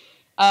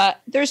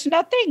 There's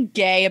nothing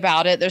gay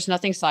about it. There's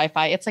nothing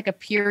sci-fi. It's like a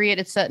period.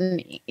 It's set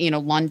in,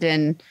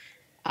 London,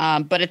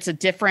 but it's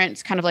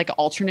it's kind of like an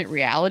alternate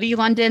reality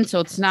London. So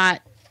it's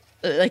not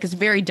it's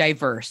very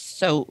diverse.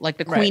 So like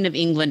the Queen of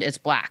England is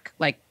black,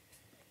 so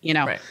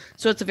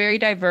it's a very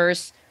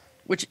diverse,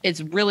 which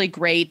is really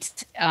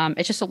great.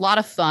 It's just a lot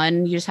of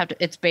fun. You just have to,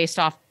 it's based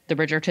off the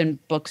Bridgerton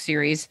book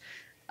series.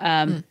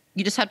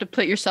 You just have to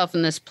put yourself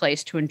in this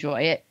place to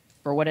enjoy it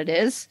for what it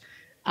is.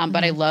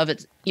 But I love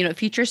it. It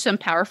features some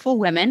powerful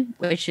women,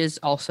 which is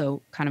also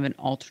kind of an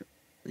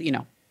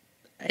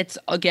it's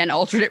again,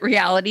 alternate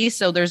reality.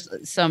 So there's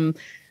some,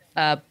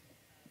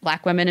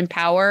 Black women in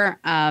power.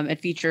 It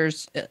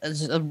features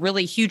a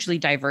really hugely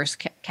diverse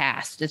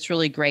cast. It's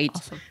really great.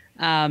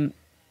 Awesome.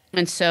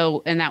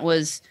 And that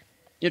was,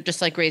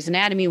 just like Grey's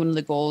Anatomy, one of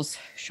the goals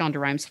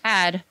Shonda Rhimes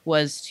had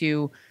was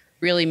to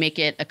really make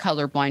it a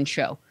colorblind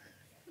show.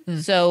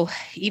 So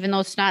even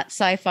though it's not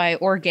sci-fi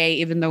or gay,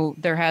 even though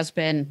there has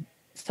been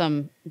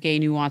some gay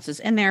nuances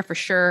in there for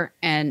sure,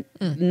 and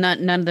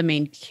none of the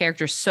main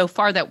characters so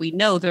far that we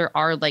know, there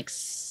are like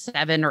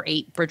 7 or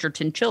 8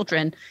 Bridgerton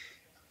children.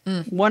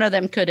 One of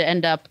them could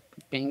end up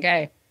being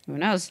gay. Who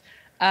knows?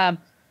 It's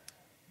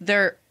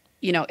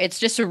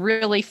just a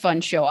really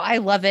fun show. I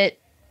love it.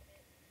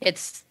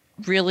 It's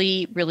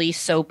really, really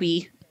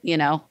soapy,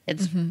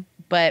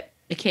 but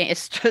it can't,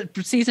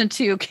 season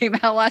 2 came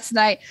out last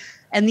night.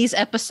 And these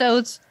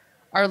episodes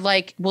are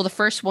like, well, the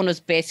first one was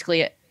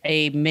basically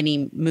a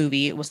mini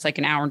movie. It was like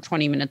an hour and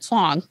 20 minutes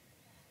long.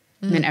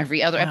 And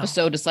every other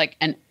episode is like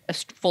a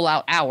full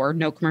out hour,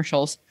 no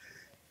commercials.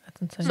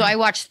 That's insane. So I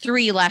watched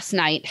 3 last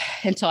night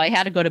until I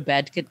had to go to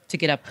bed to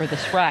get up for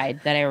this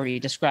ride that I already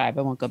described.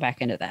 I won't go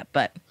back into that.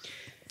 But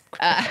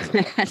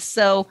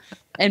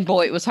and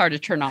boy, it was hard to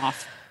turn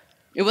off.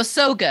 It was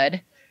so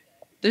good.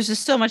 There's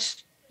just so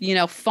much,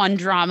 fun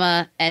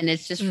drama. And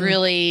it's just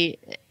really,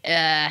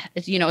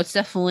 it's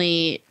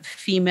definitely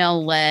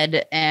female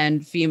led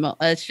and female.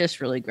 It's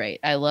just really great.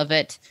 I love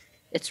it.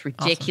 It's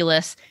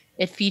ridiculous. Awesome.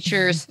 It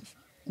features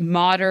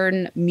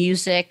modern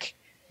music,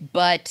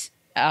 but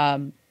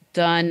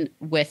done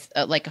with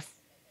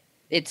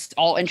it's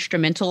all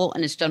instrumental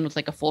and it's done with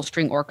like a full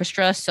string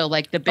orchestra. So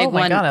like the big one. Oh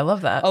my God, I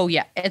love that. Oh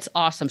yeah, it's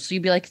awesome. So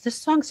you'd be like, this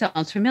song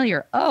sounds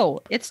familiar.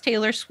 Oh, it's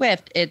Taylor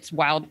Swift. It's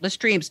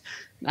Wildest Dreams.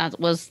 That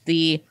was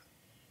the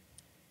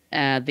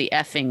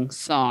effing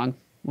song.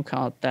 We'll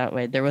call it that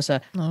way. There was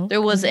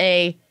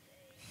a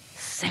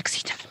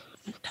sexy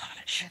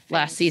montage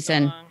last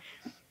season.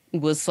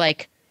 It was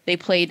like they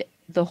played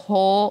the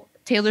whole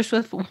Taylor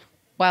Swift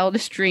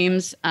Wildest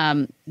Dreams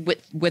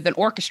with an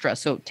orchestra.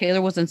 So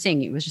Taylor wasn't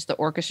singing. It was just the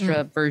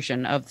orchestra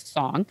version of the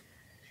song. Okay.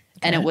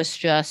 And it was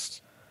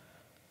just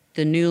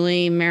the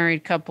newly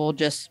married couple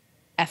just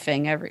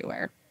effing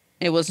everywhere.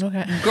 It was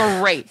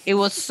great. It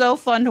was so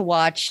fun to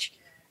watch.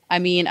 I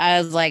mean,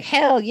 I was like,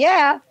 hell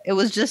yeah. It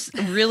was just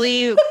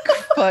really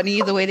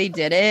funny the way they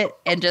did it.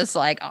 And just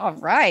like, all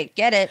right,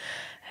 get it.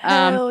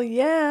 Hell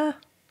yeah.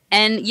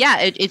 And yeah,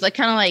 it's like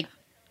kind of like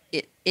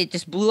it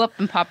just blew up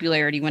in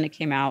popularity when it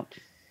came out.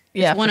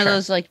 It's one of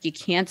those like you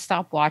can't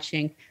stop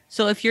watching.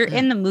 So if you're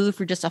in the mood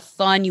for just a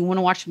fun, you want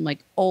to watch some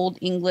like old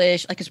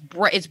English, like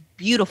it's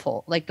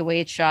beautiful, like the way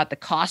it's shot, the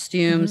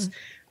costumes.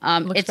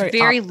 It's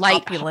very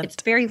light.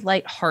 It's very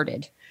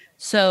lighthearted.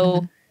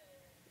 So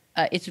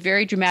it's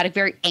very dramatic,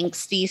 very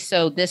angsty.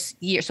 So this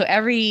year, so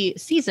every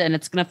season,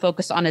 it's going to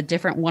focus on a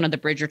different one of the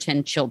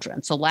Bridgerton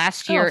children. So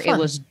last year it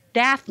was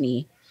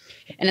Daphne,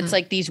 and it's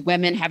like these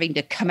women having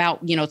to come out.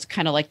 It's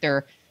kind of like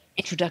their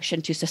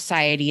introduction to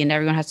society, and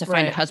everyone has to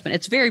find a husband.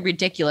 It's very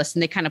ridiculous,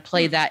 and they kind of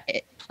play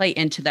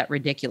into that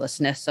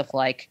ridiculousness of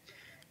like,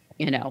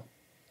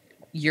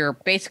 you're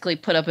basically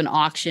put up an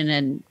auction,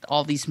 and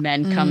all these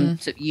men come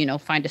to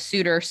find a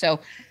suitor. So,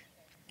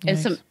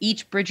 and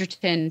each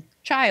Bridgerton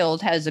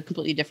child has a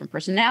completely different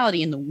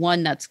personality, and the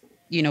one that's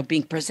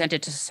being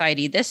presented to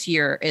society this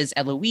year is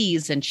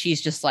Eloise, and she's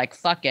just like,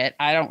 fuck it,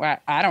 I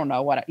don't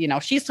know what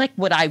she's like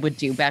what I would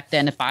do back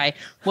then if I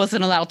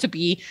wasn't allowed to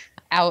be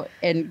out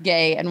and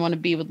gay and want to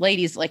be with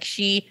ladies. Like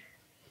she's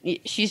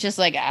just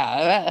like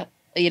I'm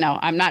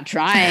not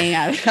trying.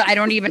 I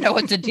don't even know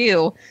what to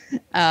do.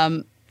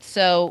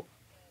 So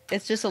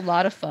it's just a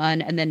lot of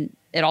fun. And then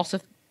it also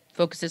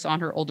focuses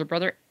on her older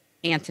brother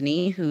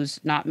Anthony, who's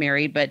not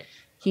married, but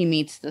he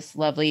meets this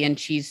lovely, and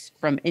she's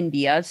from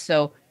India.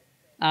 So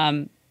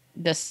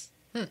this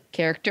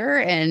character,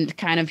 and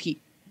kind of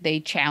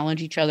they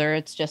challenge each other.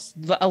 It's just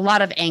a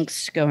lot of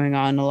angst going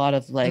on, a lot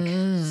of like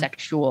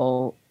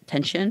sexual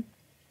tension.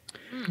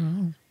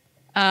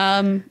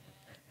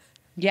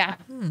 Yeah.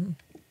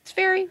 It's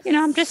very,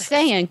 I'm just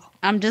saying.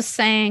 I'm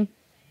trying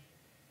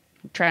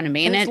to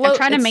manage. I'm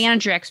trying to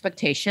manage your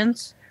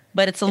expectations,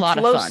 but it's a lot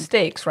of fun. Low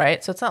stakes,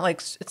 right? So it's not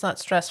like it's not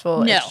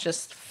stressful. No. It's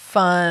just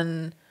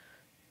fun,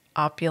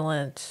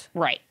 opulent,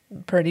 right?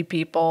 Pretty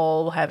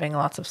people having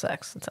lots of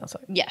sex. It sounds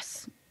like.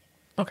 Yes.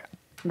 Okay.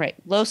 Right.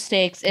 Low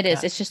stakes. It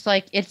is. It's just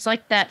like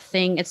that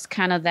thing. It's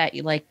kind of that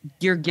like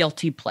your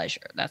guilty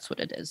pleasure. That's what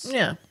it is.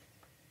 Yeah.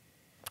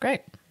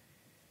 Great.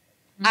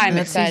 I'm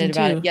excited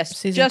about it. Yes.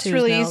 Season just 2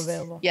 released. is now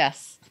available.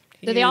 Yes.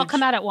 Do they all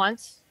come out at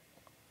once?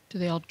 Do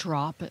they all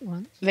drop at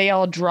once? They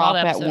all drop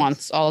at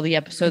once. All the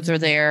episodes are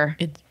there.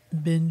 It's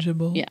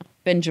bingeable. Yeah.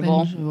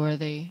 Bingeable.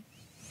 Binge-worthy.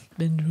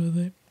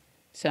 Binge-worthy.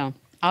 So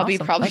I'll be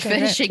probably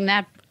finishing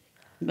that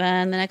in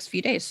the next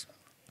few days.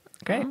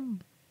 Great.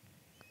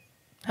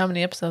 How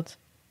many episodes?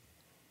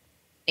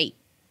 8.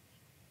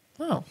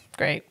 Oh,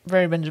 great.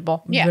 Very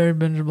bingeable. Yeah. Very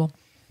bingeable.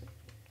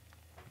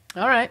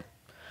 All right.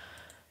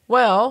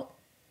 Well,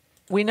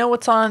 we know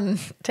what's on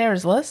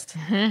Tara's list.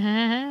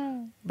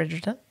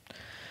 Bridgerton.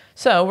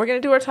 So we're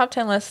going to do our top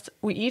 10 list.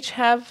 We each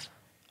have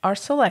our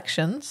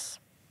selections.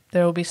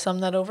 There will be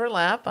some that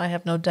overlap, I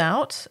have no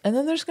doubt. And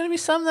then there's going to be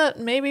some that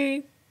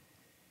maybe...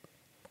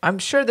 I'm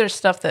sure there's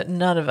stuff that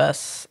none of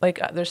us... Like,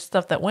 there's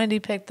stuff that Wendy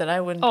picked that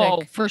I wouldn't pick.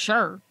 Oh, for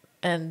sure.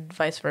 And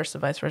vice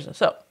versa.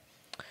 So,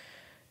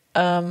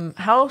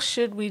 how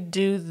should we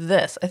do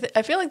this?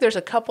 I feel like there's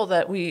a couple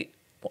that we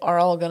are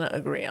all going to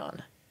agree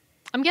on.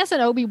 I'm guessing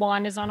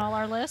Obi-Wan is on all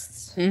our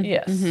lists.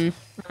 Yes.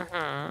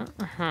 All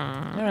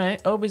right.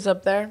 Obi's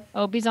up there.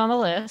 Obi's on the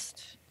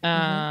list.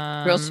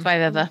 Real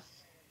Survivor.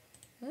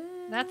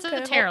 That's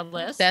a Tara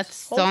list.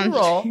 That's on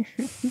roll.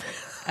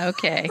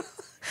 Okay.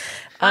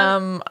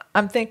 I'm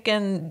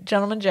thinking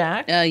Gentleman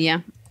Jack.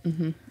 Yeah.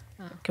 Can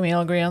we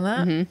all agree on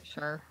that?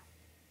 Sure.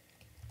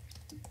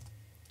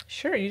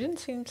 Sure. You didn't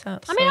seem so...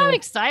 I mean, I'm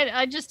excited.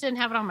 I just didn't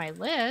have it on my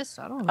list.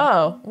 I don't know.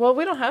 Oh, well,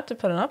 we don't have to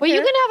put it up Well, here.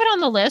 you can have it on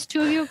the list.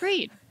 2 of you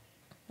agreed.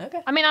 Okay.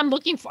 I mean, I'm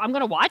going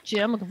to watch it.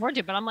 I'm looking forward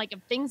to it. But I'm like, if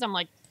things I'm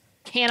like,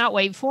 cannot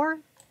wait for.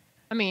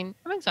 I mean,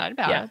 I'm excited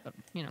about it. But,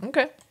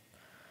 Okay.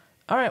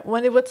 All right.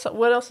 Wendy, what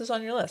else is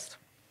on your list?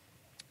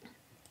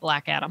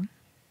 Black Adam.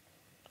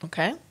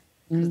 Okay.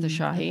 Because the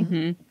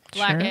Shahi.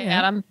 Black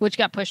Adam, which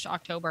got pushed to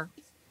October.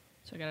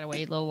 So I got to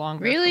wait a little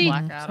longer. Really? For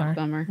Black Adam. Sorry.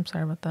 Bummer. I'm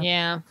sorry about that.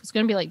 Yeah. It's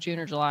going to be like June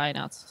or July.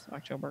 Now it's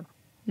October.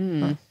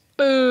 Mm.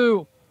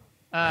 Boo.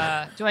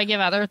 Do I give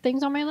other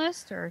things on my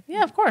list or?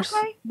 Yeah, of course.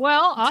 Okay.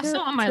 Well, also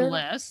on my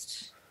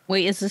list.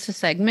 Wait, is this a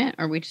segment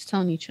or are we just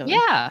telling each other?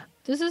 Yeah,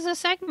 this is a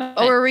segment.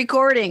 Oh, we're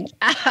recording.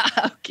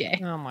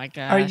 Okay. Oh my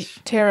gosh. Are you,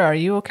 Tara, are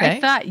you okay?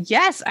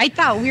 I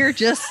thought we were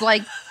just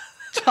like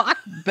talk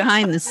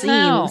behind the scenes.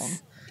 No.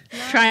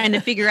 Trying to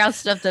figure out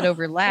stuff that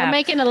overlap. We're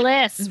making a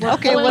list. We're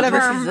Okay, whatever.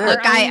 Look,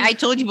 I I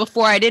told you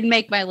before I didn't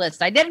make my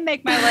list. I didn't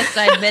make my list,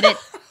 I admit it.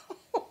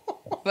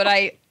 But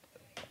I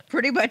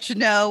pretty much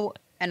know,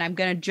 and I'm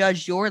going to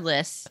judge your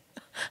list.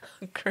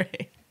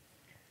 Great.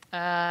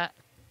 Well,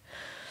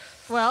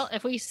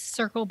 if we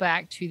circle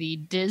back to the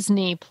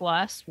Disney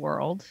Plus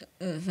world,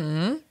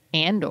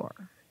 Andor,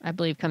 I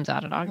believe, comes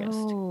out in August.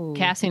 Oh,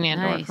 Cassian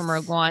Andor nice. from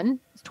Rogue One.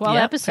 It's 12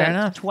 Yep, episodes. fair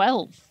enough.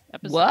 12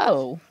 episodes.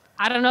 Whoa.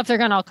 I don't know if they're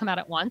going to all come out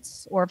at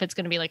once or if it's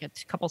going to be like a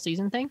couple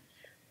season thing.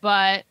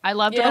 But I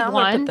loved Rogue I'm gonna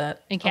One put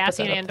that. and I'll put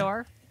Cassian that up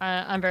Andor.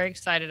 I'm very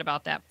excited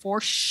about that for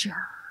sure.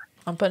 there.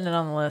 I'm putting it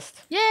on the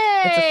list. Yay!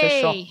 It's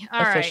official. All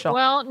right. Official.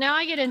 Well, now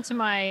I get into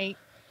my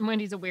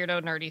Wendy's a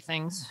weirdo nerdy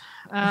things.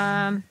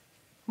 One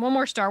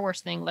more Star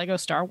Wars thing. Lego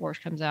Star Wars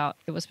comes out.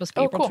 It was supposed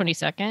to be April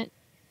 22nd.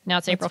 Now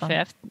it's April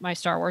 5th. My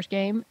Star Wars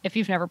game. If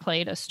you've never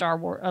played a Star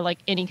Wars or like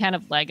any kind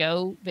of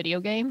Lego video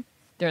game,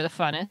 they're the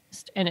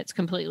funnest. And it's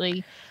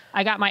completely.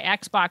 I got my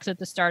Xbox at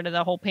the start of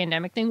the whole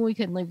pandemic thing. We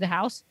couldn't leave the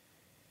house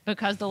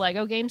because the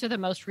Lego games are the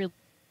most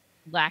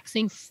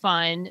relaxing,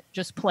 fun.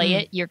 Just play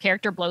it. Your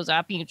character blows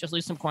up. You can just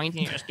lose some coins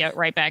and you just get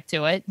right back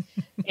to it.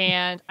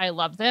 And I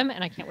love them.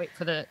 And I can't wait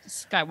for the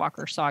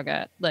Skywalker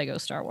Saga Lego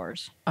Star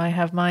Wars. I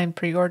have mine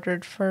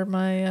pre-ordered for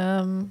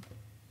my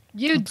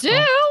You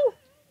do?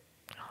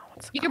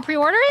 You can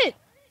pre-order it?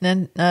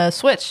 then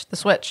Switch. The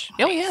Switch.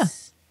 Oh yeah.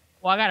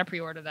 Well, I got to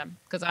pre-order them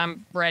because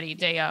I'm ready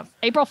day of.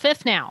 April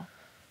 5th now,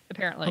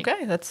 apparently.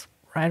 Okay, that's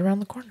right around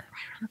the corner.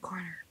 Right around the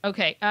corner.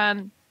 Okay.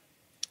 And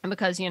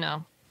because, you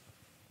know,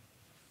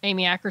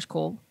 Amy Acker's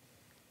cool.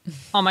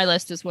 On my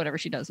list is whatever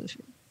she does this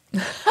year.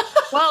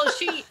 Well,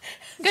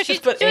 because she's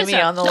put Amy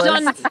on the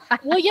list.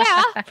 Well,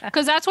 yeah,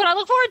 because that's what I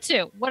look forward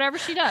to. Whatever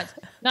she does.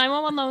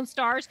 911 Lone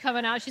Star's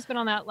coming out. She's been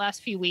on that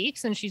last few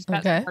weeks, and she's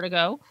got more to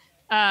go.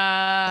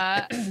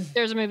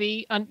 There's a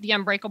movie, The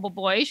Unbreakable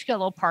Boy. She got a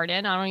little part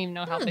in. I don't even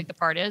know how big the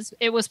part is.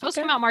 It was supposed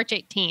to come out March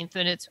 18th,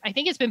 and I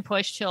think it's been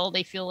pushed till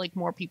they feel like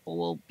more people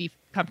will be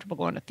comfortable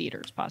going to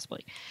theaters,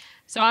 possibly.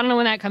 So I don't know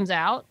when that comes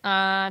out.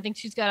 I think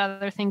she's got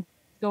other things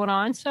going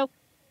on. So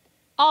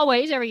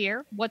always, every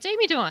year, what's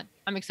Amy doing?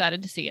 I'm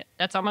excited to see it.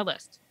 That's on my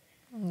list.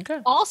 Okay.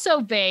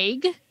 Also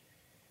vague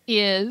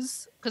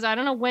is, because I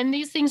don't know when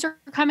these things are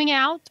coming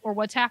out or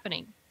what's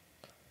happening,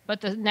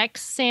 but the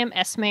next Sam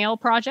Esmail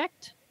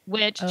project,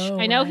 which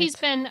I know he's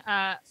been,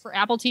 for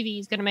Apple TV,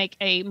 he's going to make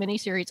a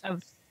miniseries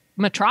of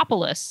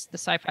Metropolis, the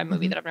sci-fi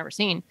movie that I've never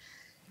seen.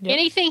 Yep.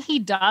 Anything he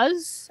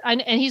does,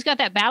 and he's got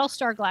that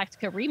Battlestar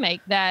Galactica remake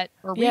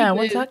or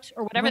reboot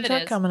or whatever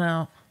that is coming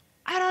out.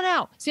 I don't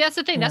know. See, that's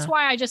the thing. Yeah. That's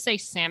why I just say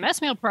Sam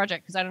Esmail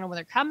project, because I don't know when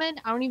they're coming.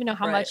 I don't even know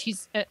how much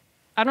he's.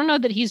 I don't know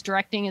that he's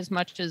directing as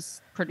much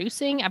as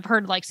producing. I've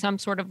heard like some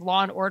sort of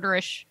Law and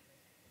Order-ish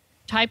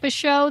type of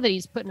show that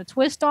he's putting a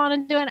twist on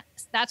and doing.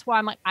 That's why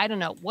I'm like, I don't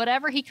know.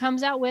 Whatever he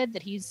comes out with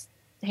that he's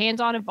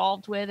hands-on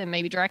involved with and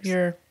maybe directs.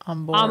 You're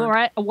on board. I'm all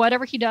right.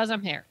 Whatever he does,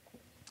 I'm here.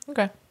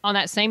 Okay. On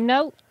that same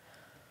note,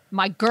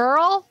 my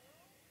girl,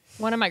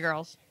 one of my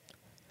girls,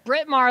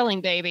 Britt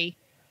Marling, baby.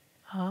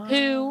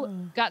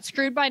 Who got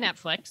screwed by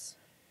Netflix.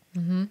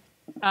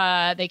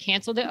 They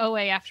canceled the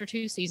OA after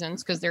 2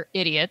 seasons because they're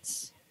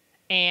idiots.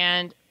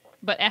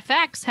 But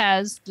FX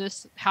has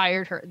just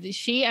hired her.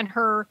 She and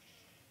her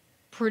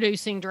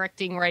producing,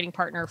 directing, writing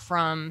partner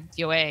from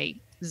the OA,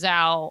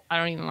 Zal, I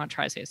don't even want to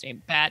try to say his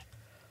name,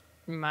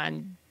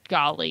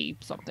 Mangali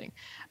something,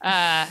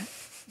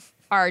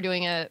 are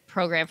doing a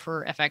program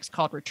for FX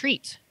called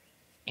Retreat.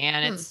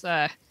 And it's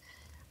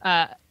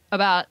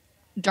about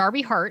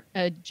Darby Hart,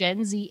 a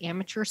Gen Z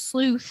amateur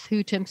sleuth who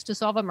attempts to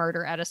solve a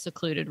murder at a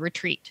secluded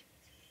retreat.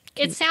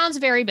 It sounds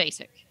very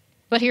basic,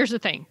 but here's the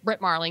thing.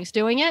 Britt Marling's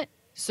doing it,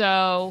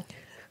 so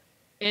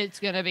it's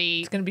going to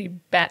be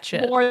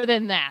batshit. More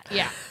than that,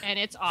 yeah, and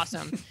it's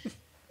awesome.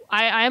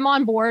 I am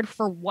on board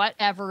for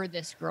whatever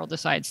this girl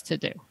decides to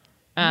do.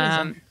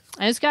 And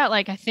it's got,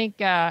 like, I think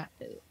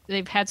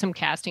they've had some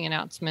casting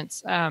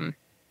announcements. Now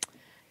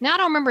I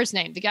don't remember his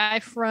name. The guy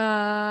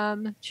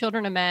from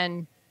Children of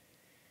Men,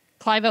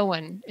 Clive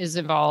Owen, is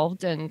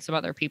involved, and some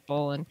other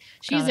people, and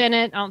she's in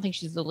it. I don't think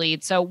she's the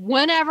lead. So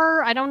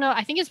whenever, I don't know.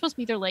 I think it's supposed to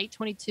be either late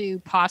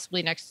 22,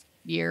 possibly next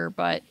year,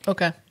 but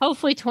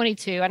hopefully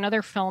 22. I know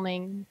they're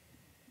filming,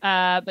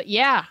 but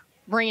yeah,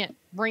 bring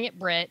it,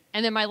 Britt.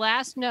 And then my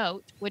last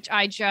note, which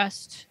I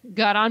just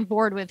got on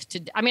board with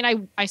today. I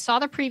mean, I saw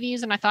the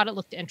previews and I thought it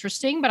looked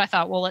interesting, but I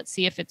thought, well, let's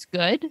see if it's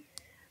good.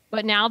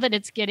 But now that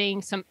it's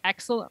getting some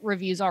excellent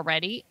reviews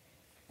already,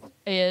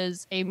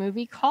 is a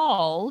movie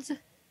called.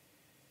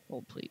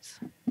 Hold, please.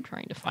 I'm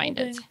trying to find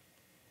it.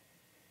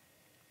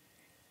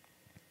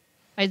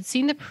 I'd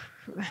seen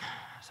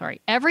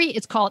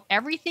It's called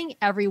Everything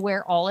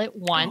Everywhere All at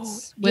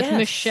Once with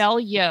Michelle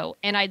Yeoh.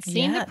 And I'd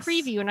seen the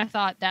preview and I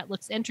thought that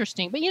looks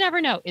interesting, but you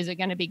never know. Is it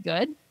going to be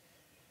good?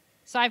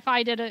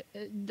 Sci-Fi did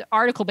the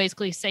article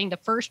basically saying the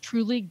first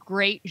truly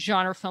great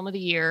genre film of the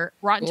year.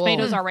 Rotten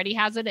Tomatoes already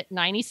has it at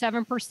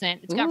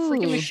 97%. It's got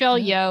freaking Michelle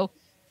Yeoh.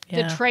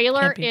 The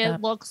trailer,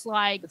 it looks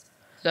like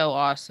so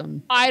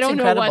awesome. I don't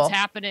know what's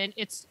happening.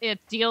 It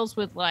deals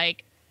with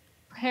like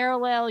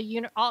parallel,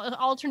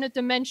 alternate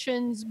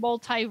dimensions,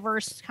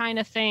 multiverse kind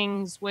of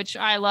things, which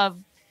I love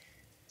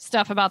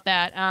stuff about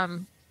that.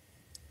 And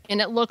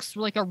it looks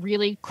like a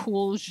really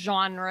cool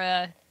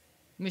genre.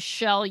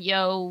 Michelle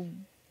Yeoh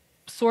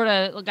sort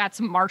of got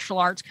some martial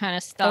arts kind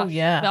of stuff. Oh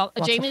yeah,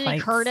 Jamie Lee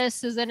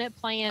Curtis is in it,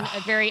 playing a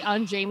very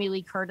un-Jamie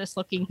Lee Curtis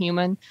looking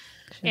human.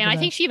 And I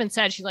think she even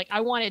said, she's like,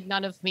 I wanted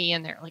none of me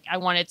in there. Like, I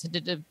wanted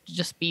to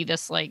just be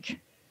this, like,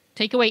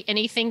 take away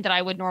anything that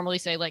I would normally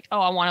say, like, oh,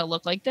 I want to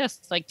look like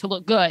this, like, to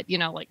look good. You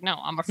know, like, no,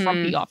 I'm a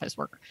frumpy office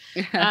worker.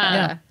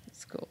 Yeah,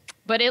 that's cool.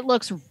 But it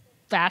looks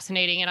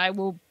fascinating, and I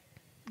will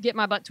get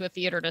my butt to a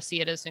theater to see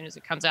it as soon as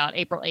it comes out,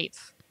 April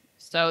 8th.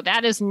 So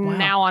that is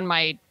now on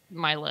my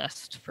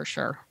list for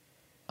sure.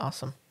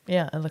 Awesome.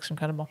 Yeah, it looks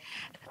incredible.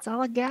 That's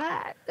all I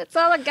got.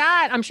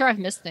 I'm sure I've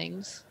missed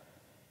things.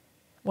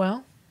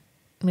 Well,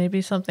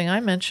 maybe something I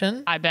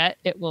mention. I bet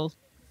it will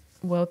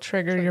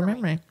trigger your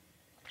memory.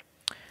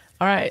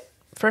 All right.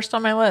 First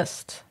on my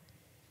list,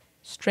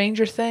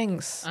 Stranger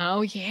Things.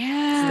 Oh,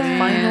 yeah. It's the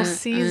final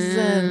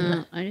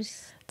season.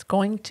 It's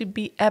going to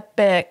be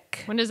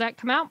epic. When does that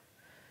come out?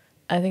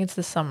 I think it's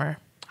this summer.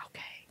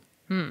 Okay.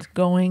 It's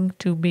going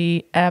to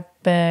be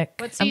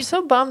epic. I'm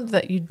so bummed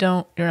that you're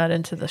not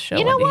into the show.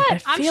 You know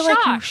what? I feel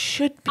like you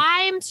should be.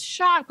 I'm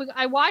shocked.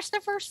 I watched the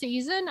first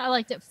season. I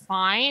liked it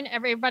fine.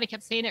 Everybody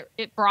kept saying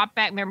it brought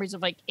back memories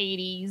of like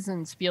 80s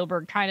and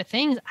Spielberg kind of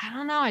things. I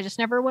don't know. I just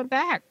never went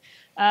back.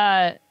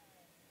 And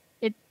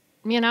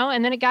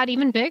then it got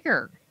even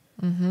bigger.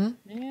 Mm-hmm.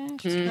 Yeah,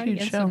 just try again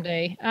show.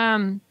 someday.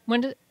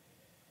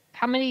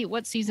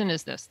 What season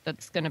is this?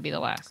 That's going to be the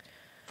last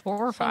 4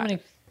 or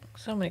 5?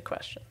 So many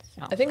questions.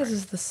 Oh, I think this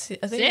is this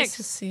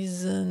is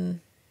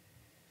season.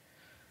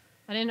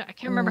 I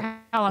can't remember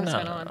how long it's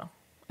been on. No.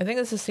 I think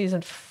this is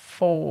season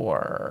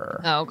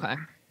 4. Oh, okay.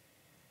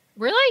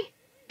 Really?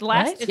 The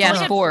last? Right? It's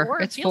only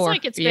 4. It feels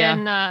like it's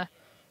been.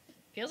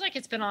 Feels like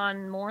it's been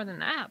on more than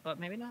that, but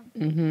maybe not.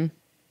 Mm-hmm.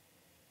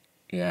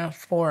 Yeah,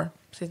 4.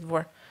 Season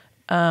 4.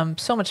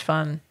 So much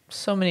fun.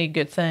 So many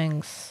good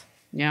things.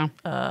 Yeah.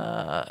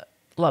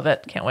 Love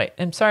it. Can't wait.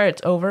 I'm sorry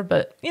it's over,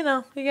 but they're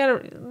gonna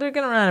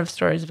run out of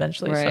stories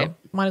eventually, so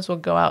might as well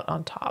go out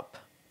on top.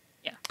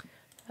 Yeah.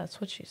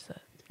 That's what she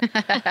said.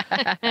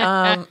 The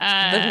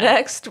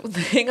next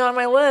thing on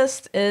my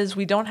list is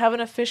we don't have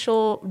an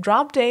official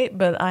drop date,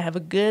 but I have a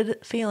good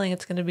feeling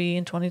it's gonna be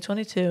in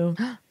 2022.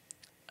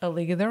 A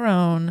League of Their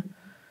Own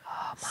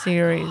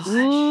series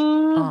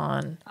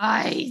on.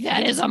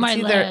 That is on my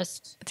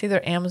list. It's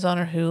either Amazon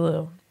or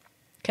Hulu.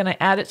 Can I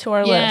add it to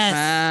our list?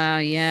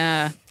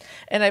 Yeah.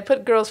 And I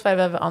put Girls 5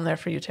 Eva on there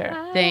for you,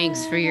 Tara.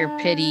 Thanks for your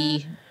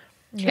pity.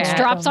 It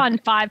drops on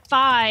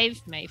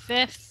 5/5, May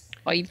 5th.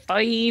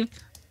 5/5.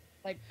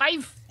 Like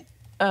 5.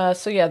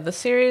 So yeah, the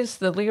series,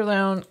 The League of Their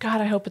Own.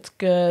 God, I hope it's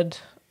good.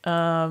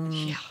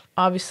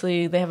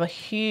 Obviously, they have a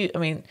huge. I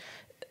mean,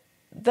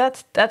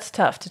 that's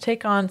tough to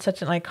take on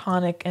such an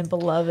iconic and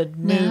beloved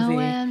movie. Now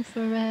and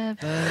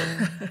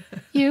forever,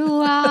 you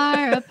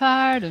are a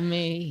part of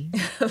me.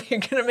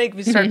 You're gonna make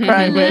me start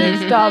crying, Whitney.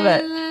 Stop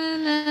it.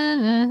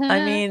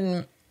 I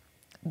mean,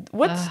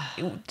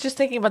 just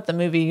thinking about the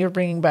movie, you're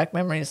bringing back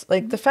memories.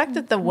 Like the fact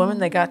that the woman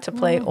that got to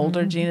play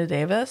older Gina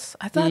Davis,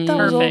 I thought that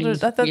was older. I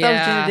thought that was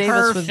Gina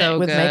Davis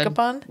with makeup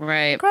on.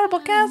 Right. Incredible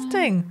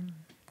casting.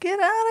 Get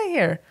out of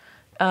here.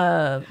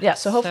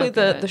 So hopefully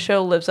the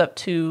show lives up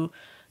to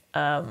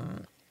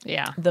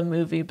the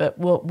movie, but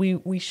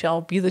we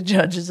shall be the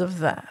judges of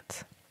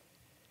that.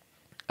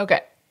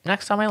 Okay,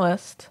 next on my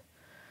list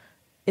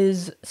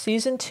is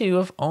season 2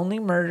 of Only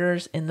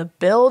Murders in the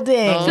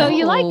Building. So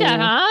you like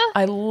that, huh?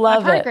 I love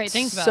I've heard it. great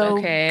things about so it.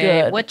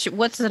 Okay. Good.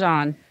 What's it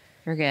on?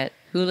 Forget.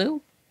 Hulu?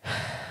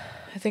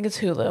 I think it's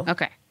Hulu.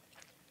 Okay.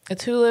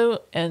 It's Hulu,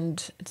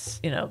 and it's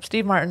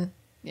Steve Martin,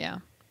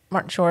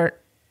 Martin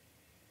Short,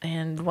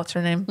 and what's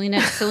her name?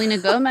 Selena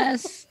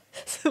Gomez.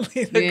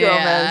 Selena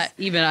Gomez.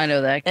 Even I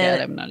know that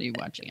cat. I'm not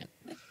even watching it.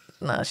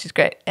 No, she's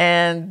great.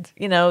 And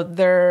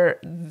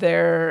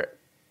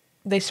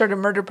they started a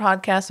murder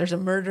podcast. There's a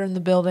murder in the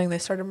building. They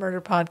started a murder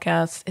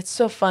podcast. It's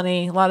so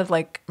funny. A lot of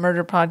like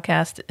murder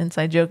podcast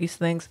inside jokey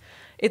things.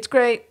 It's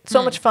great.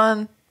 So much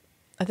fun.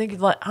 I think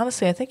you'd like.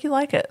 Honestly, I think you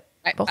like it.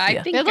 I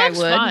think It I looks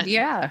would. fun.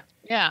 Yeah.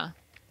 Yeah.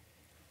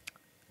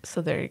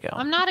 So there you go.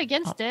 I'm not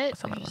against it.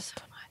 It's on my There's list.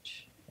 so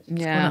much. It's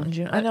going out in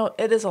June. I know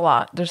it is a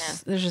lot.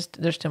 There's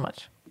too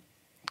much.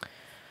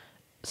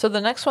 So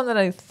the next one that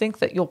I think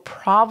that you'll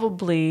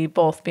probably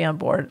both be on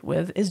board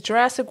with is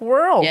Jurassic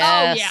World.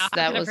 Yes, yeah,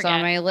 that was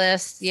on my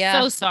list. Yeah.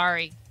 So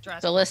sorry.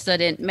 The list I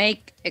didn't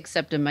make,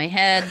 except in my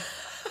head,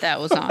 that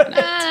was on it.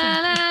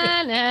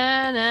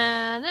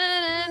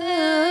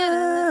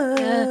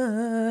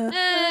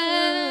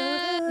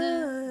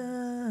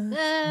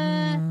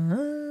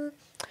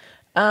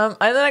 And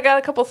then I got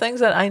a couple things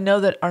that I know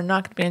that are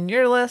not going to be on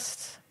your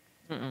list.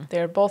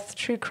 They're both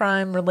true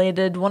crime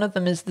related. One of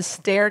them is The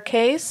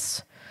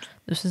Staircase.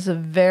 This is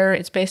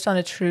it's based on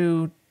a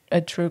true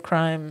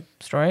crime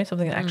story,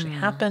 something that actually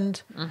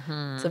happened.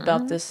 It's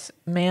about this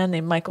man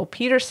named Michael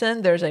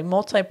Peterson. There's a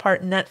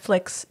multi-part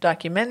Netflix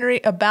documentary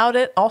about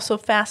it, also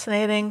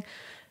fascinating.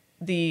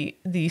 The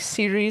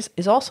series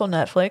is also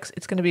Netflix.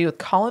 It's going to be with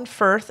Colin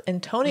Firth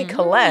and Toni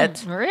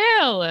Collette.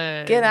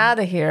 Really? Get out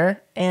of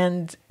here!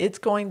 And it's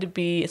going to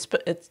be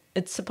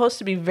it's supposed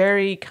to be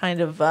very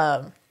kind of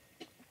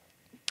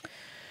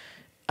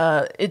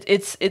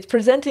it's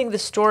presenting the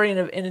story in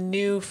a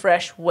new,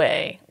 fresh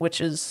way,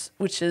 which is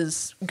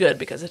good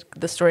because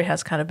the story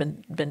has kind of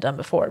been done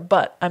before.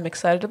 But I'm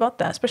excited about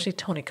that, especially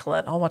Toni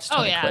Collette. I'll watch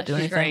Toni Collette do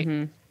anything. Great.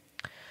 Mm-hmm.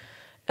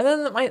 And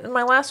then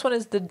my last one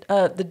is the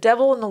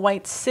Devil in the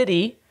White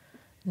City,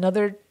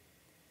 another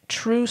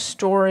true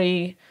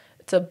story.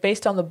 It's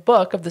based on the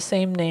book of the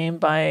same name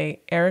by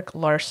Eric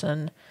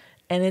Larson,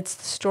 and it's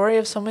the story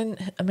of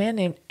a man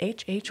named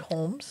H.H.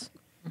 Holmes.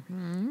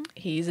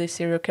 He's a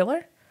serial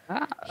killer.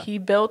 He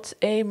built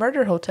a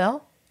murder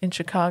hotel in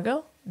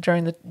Chicago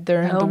during the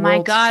Oh my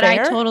World's God,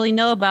 Fair. I totally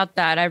know about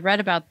that. I read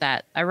about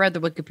that. I read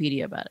the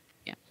Wikipedia about it.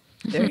 Yeah.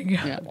 There you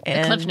go. Yeah.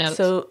 And Cliff Notes.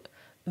 so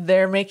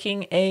they're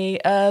making a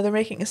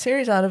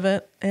series out of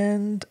it,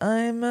 and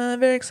I'm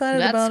very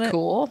excited about That's it.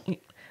 cool.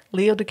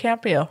 Leo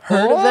DiCaprio,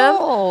 heard of them?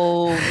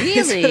 Oh,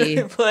 He's gonna really?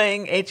 be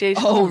playing H.H.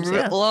 Oh, Holmes.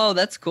 Yeah. whoa,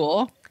 that's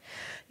cool.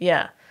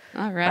 Yeah.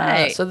 All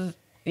right. So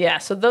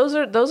those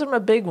are my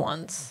big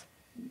ones.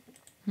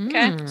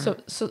 Okay.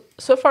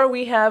 So far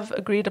we have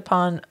agreed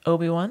upon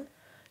Obi-Wan,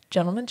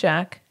 Gentleman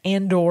Jack,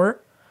 Andor,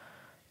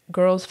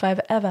 Girls Five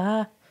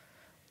Eva,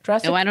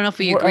 Jurassic. No, I don't know if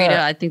we agreed.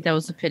 I think that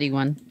was a pity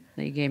one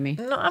that you gave me.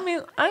 No, I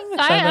mean I'm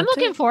excited. I'm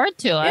looking forward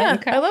to it. Yeah,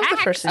 I love the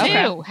Hacks first too.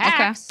 season.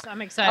 Hacks.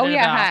 I'm excited Oh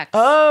yeah, about. hacks.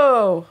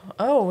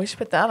 Oh, we should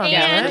put that on there.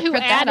 And Right? who Put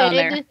that on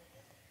added,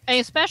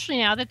 especially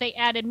now that they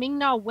added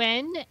Ming-Na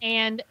Wen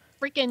and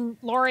freaking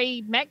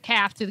Laurie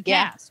Metcalf to the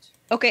Yeah. cast.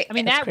 Okay. I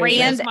mean, That's that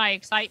crazy. raises my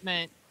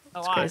excitement a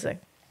It's lot. crazy.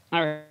 All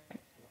right.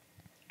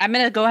 I'm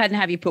gonna go ahead and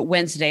have you put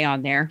Wednesday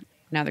on there.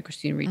 Now that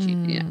Christina Ricci,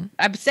 yeah.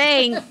 I'm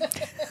saying,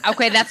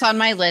 okay, that's on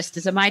my list.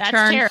 Is it my That's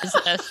turn? Tara's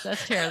list.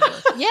 That's Tara's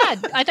list. Yeah,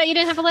 I thought you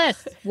didn't have a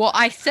list. Well,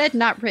 I said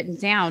not written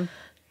down,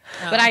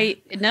 but I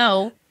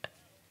know.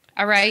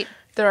 All right.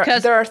 There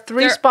Because are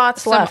three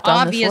spots some left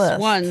on this obvious list.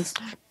 ones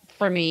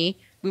for me.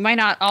 We might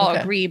not all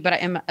Okay. agree, but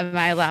am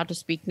I allowed to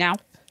speak now?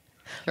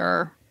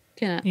 Sure.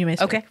 Can I? You may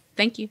speak. Okay.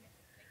 Thank you.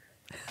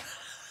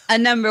 A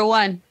number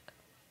one.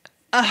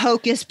 A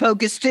Hocus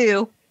Pocus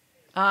 2.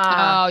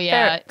 Oh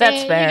yeah,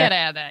 that's fair. You gotta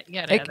add that. You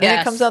gotta add And that.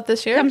 it comes out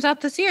this year. Comes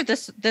out this year,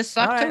 this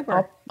All right,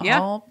 October.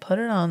 Yeah. I'll put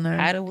it on there.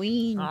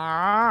 Halloween.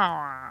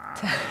 Ah.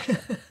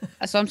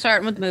 So I'm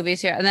starting with movies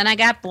here. And then I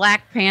got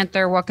Black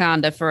Panther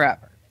Wakanda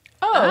Forever.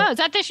 Oh, is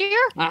that this year?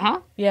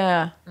 Uh-huh.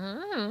 Yeah,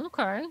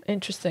 Okay.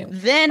 interesting.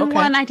 Then Okay.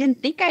 one I didn't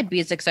think I'd be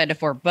as excited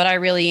for, but I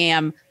really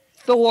am.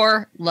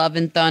 Thor, Love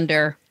and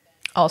Thunder.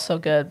 Also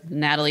good.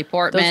 Natalie Those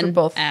Portman are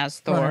both as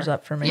Thor. runners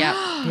up for me.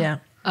 Yeah. Yeah.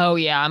 Oh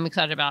yeah, I'm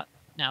excited about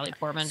Natalie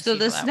Portman. So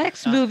this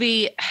next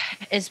movie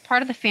is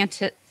part of the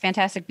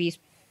Fantastic Beasts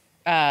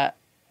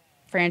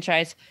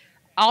franchise.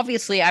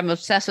 Obviously, I'm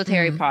obsessed with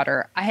Harry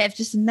Potter. I have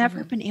just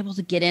never been able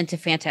to get into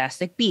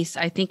Fantastic Beasts.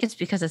 I think it's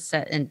because it's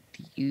set in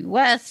the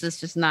U.S. It's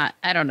just not,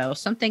 I don't know,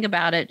 something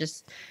about it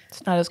just...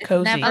 It's not as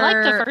cozy. never- I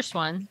like the first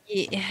one.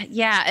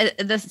 Yeah,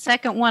 the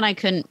second one I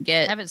couldn't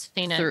get I haven't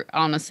seen it. through.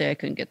 Honestly, I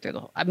couldn't get through the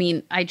whole... I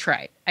mean, I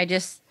tried.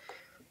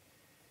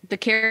 The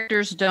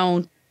characters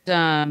don't...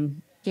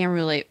 can't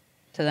relate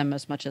to them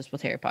as much as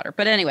with Harry Potter.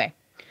 But anyway,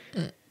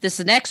 this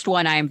next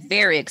one I'm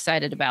very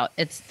excited about.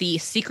 It's The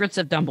Secrets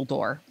of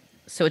Dumbledore.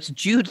 So it's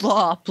Jude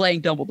Law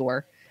playing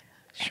Dumbledore.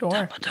 Sure.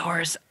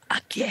 Dumbledore's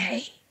a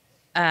gay.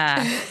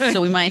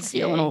 So we might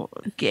see a little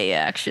gay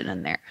action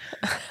in there.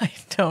 I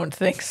don't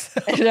think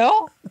so. You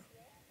know?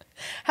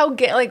 How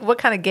gay? Like, what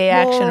kind of gay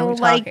action are we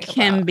talking like about?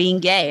 him being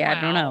gay. I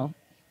don't Wow.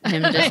 know.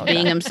 Him just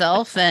being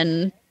himself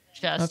and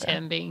Just Okay.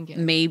 him being gay.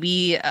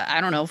 maybe,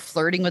 I don't know,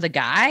 flirting with a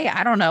guy.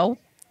 I don't know.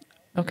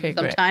 Okay,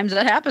 great. Sometimes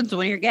that happens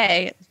when you're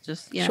gay. It's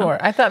just, you know. Sure.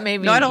 I thought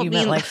maybe No, I don't you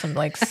meant mean- like some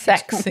like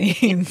sex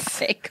scenes,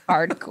 Fake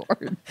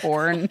hardcore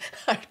porn.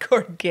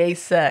 hardcore gay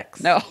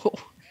sex. No.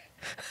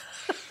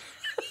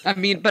 I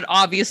mean, but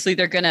obviously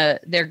they're gonna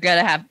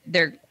have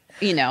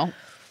you know,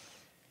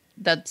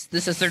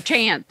 this is their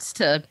chance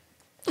to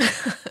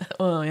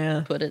Oh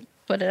yeah. put it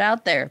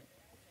out there.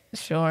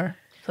 Sure.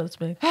 So to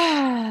speak.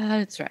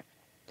 That's right.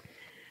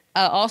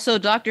 Also,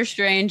 Doctor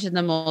Strange and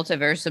the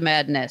Multiverse of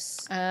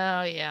Madness.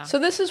 Oh yeah. So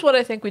this is what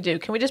I think we do.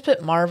 Can we just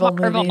put Marvel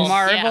Marvel. movies?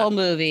 Marvel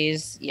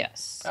movies,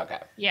 yes. Okay.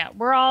 Yeah,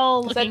 we're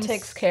all 'Cause that looking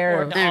takes care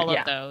forward of- to all yeah.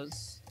 of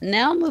those.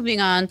 Now moving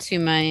on to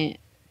my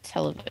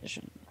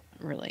television.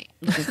 Really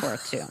looking forward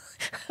to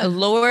A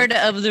Lord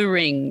of the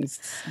Rings,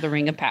 The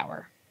Ring of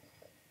Power.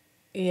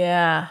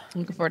 Yeah.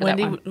 Looking forward to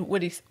Wendy, that one.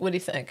 what do you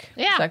think?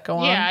 Yeah. Does that go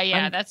on? Yeah,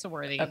 I'm- that's a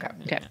worthy. Okay.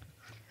 Okay.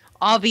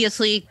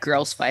 Obviously,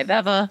 Girls Five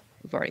Eva.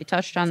 We've already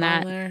touched on It's on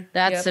that. there.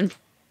 That's Yep. in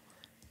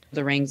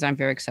the Rings. I'm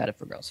very excited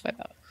for Girls Five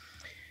Out.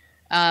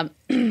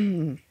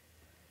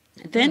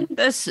 Then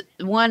this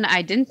one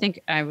I didn't think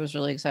I was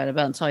really excited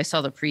about until I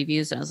saw the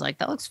previews and I was like,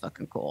 that looks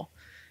fucking cool.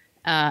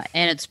 And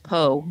it's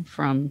Poe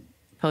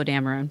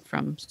Dameron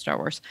from Star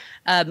Wars.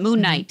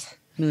 Moon Knight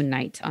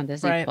on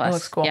Disney Plus. It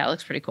looks cool. Yeah, it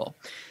looks pretty cool.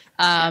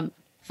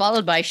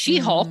 Followed by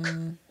She-Hulk.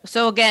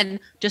 So again,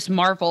 just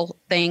Marvel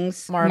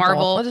things.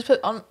 Marvel. I'll just put.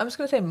 I'm just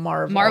gonna say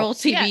Marvel. Marvel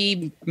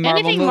TV, Marvel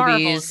Anything Marvel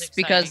is movies, exciting.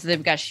 because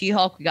they've got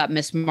She-Hulk, we got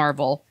Miss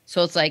Marvel.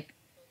 So it's like,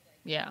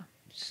 Yeah.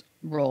 just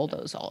roll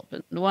those all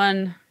up in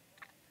one.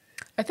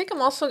 I think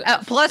I'm also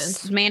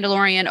Plus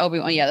Mandalorian,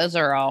 Obi-Wan. Yeah, those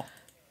are all.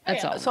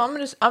 That's all. So I'm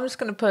just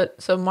gonna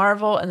put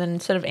Marvel, and then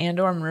instead of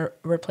Andor, I'm gonna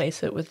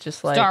replace it with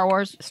just like Star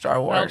Wars.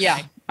 Star Wars. Okay. Yeah.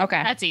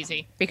 Okay. That's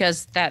easy.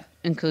 Because that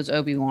includes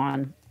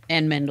Obi-Wan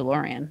and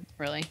Mandalorian,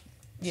 really.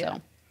 Yeah.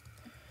 So.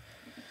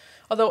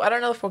 Although I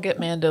don't know if we'll get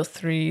Mando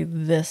 3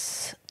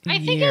 this I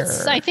think year.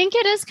 I think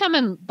it is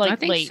coming I like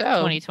think late so.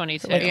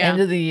 2022. like Yeah.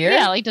 end of the year.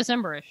 Yeah, like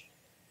December-ish.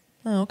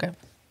 Oh, okay.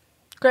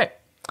 Great.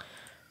 Do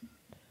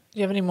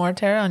you have any more,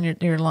 Tara, on your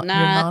Not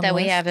that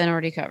we non-list? haven't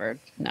already covered.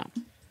 No.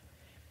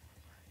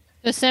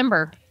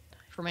 December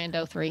for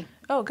Mando 3.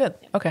 Oh, good.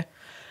 Okay.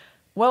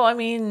 Well, I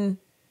mean,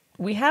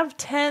 we have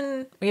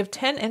 10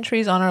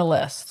 entries on our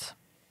list.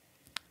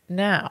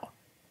 Now,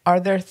 are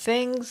there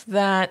things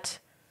that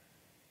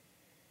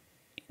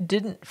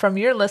from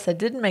your list that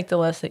didn't make the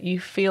list that you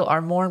feel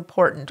are more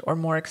important or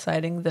more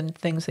exciting than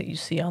things that you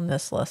see on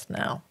this list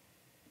now?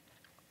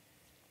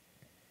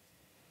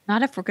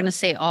 Not if we're going to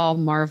say all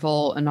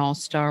Marvel and all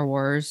Star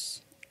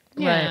Wars.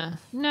 Yeah.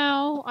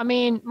 No, I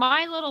mean,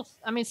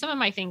 some of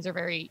my things are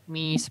very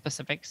me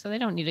specific, so they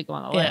don't need to go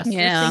on the Yeah. list. There's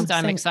Yeah. things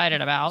I'm Same-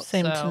 excited about.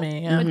 Same to so-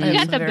 me. Yeah. But I you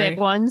have got the very- big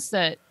ones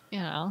that,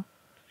 I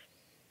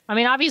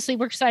mean, obviously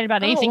we're excited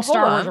about Oh, anything hold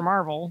Star Wars on. or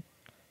Marvel.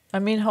 I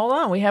mean, hold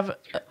on. We have.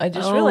 I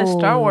just realized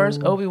Star Wars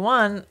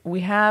Obi-Wan. We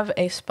have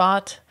a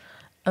spot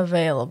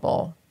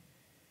available.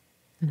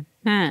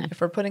 Huh. If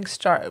we're putting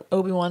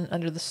Obi-Wan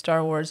under the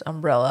Star Wars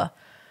umbrella,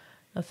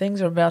 now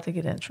things are about to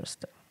get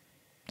interesting.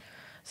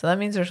 So that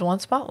means there's one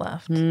spot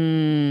left.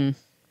 I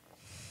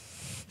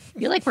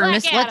feel like we're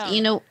Black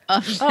Adam.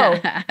 Oh,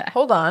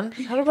 hold on.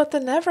 How about the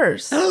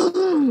Nevers? Oh,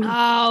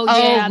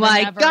 Oh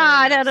my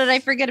God! How did I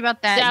forget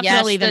about that?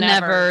 Definitely yes, the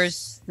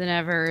The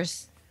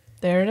Nevers.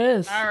 There it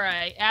is. All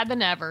right, add the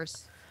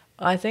Nevers.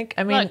 I mean,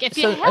 Look, if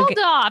you held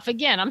off,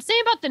 again, I'm saying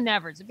about the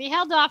Nevers, if you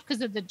held off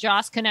because of the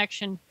Joss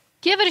connection,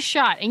 give it a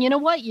shot. And you know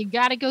what? You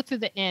got to go through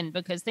the end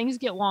because things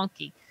get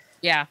wonky.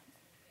 Yeah.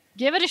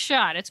 Give it a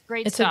shot. It's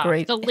great It's a stuff.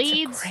 great- the it's a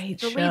leads, great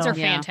the leads show. are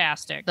Yeah.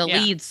 fantastic. The Yeah.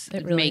 leads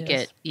It really make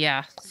is. it.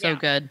 Yeah. So Yeah.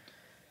 good.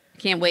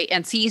 Can't wait.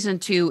 And season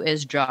 2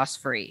 is Joss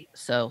free.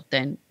 So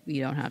then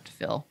you don't have to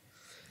fill.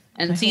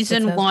 And I hope it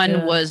season sounds 1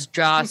 good. was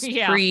Joss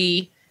Yeah.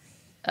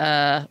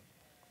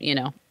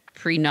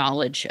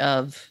 pre-knowledge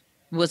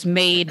was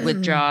made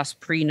with Joss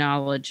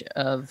pre-knowledge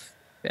of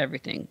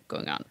everything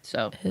going on.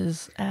 So,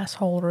 his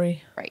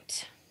assholery.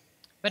 right.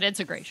 But it's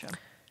a great show.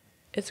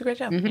 It's a great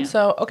job. Mhm.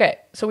 So, okay.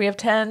 So we have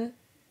 10.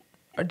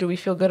 Or do we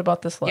feel good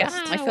about this list?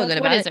 Yeah, I feel good What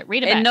about is it?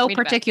 Read it In back, no read it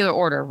back. particular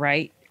order,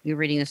 right? You're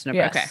reading this in a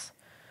Yes. Okay.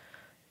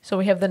 So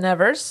we have the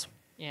Nevers.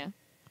 Yeah.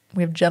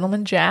 We have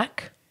Gentleman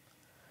Jack.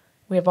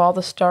 We have all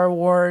the Star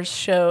Wars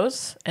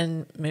shows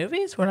and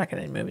movies. We're not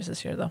getting any movies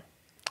this year, though.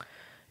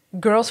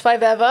 Girls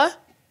Five Eva.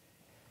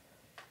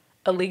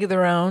 A League of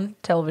Their Own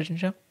television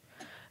show.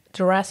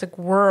 Jurassic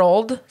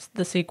World,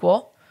 the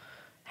sequel.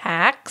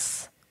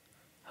 Hacks.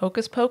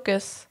 Hocus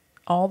Pocus.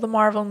 All the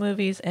Marvel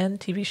movies and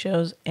TV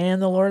shows.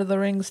 And the Lord of the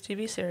Rings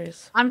TV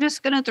series. I'm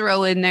just going to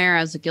throw in there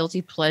as a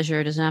guilty pleasure.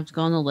 It doesn't have to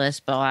go on the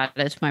list, but I'll add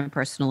it to my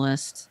personal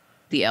list.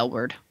 The L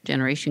Word,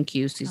 Generation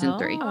Q, season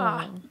 3. Oh,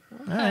 All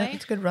right.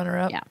 It's a good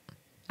runner-up. Yeah.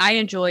 I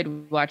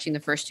enjoyed watching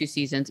the first 2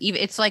 seasons.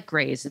 It's like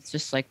Grey's. It's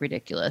just like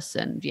ridiculous,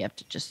 and you have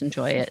to just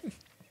enjoy it. And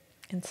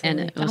And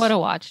silly. it I was, would have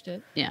watched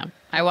it. yeah,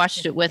 I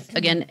watched it with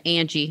again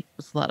Angie. It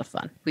was a lot of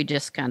fun. We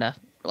just kind of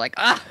were like,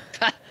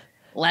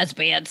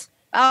 lesbians.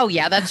 Oh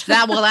yeah, that's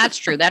that. Well, that's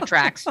true. That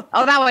tracks.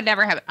 Oh, that would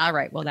never happen. All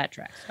right, well that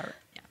tracks. All right,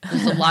 yeah.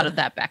 There's a lot of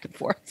that back and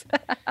forth.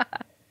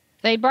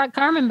 They brought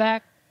Carmen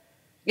back.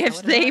 If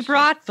would've they watched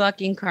brought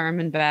fucking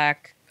Carmen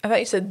back, I thought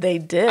you said they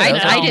did. I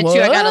was did like,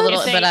 too. I got a what? little,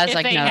 If they- but I was if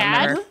like, they no,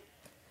 had, never.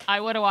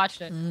 I would have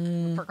watched it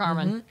for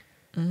Carmen.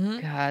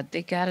 God,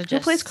 they gotta Who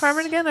just. plays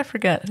Carmen again? I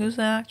forget. Who's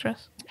the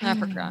actress? I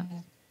forgot.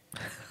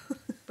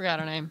 Forgot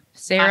her name.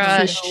 Sarah.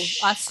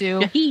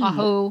 Asu. Shaheen.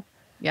 Ahu.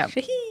 Yep.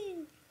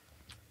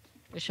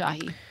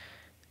 Shahi.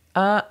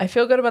 I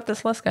feel good about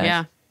this list, guys.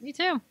 Yeah. Me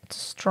too. It's a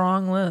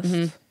strong list.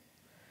 Mhm.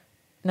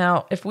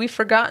 Now, if we've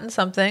forgotten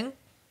something,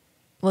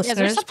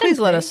 listeners, something please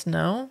let big? us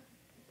know.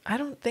 I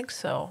don't think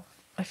so.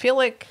 I feel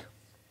like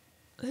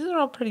these are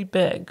all pretty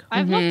big.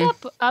 I've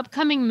looked up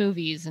upcoming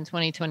movies in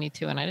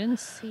 2022, and I didn't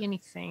see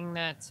anything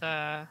that,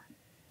 I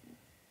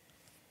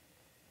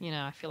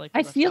feel like.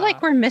 I feel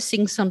like we're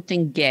missing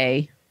something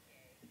gay.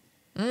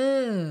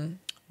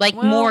 Like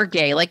Well- more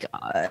gay. Like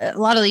a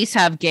lot of these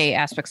have gay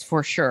aspects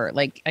for sure.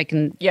 Like I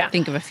can Yeah.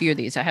 think of a few of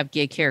these. I have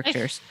gay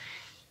characters,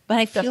 but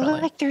I feel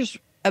Definitely. like there's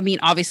I mean,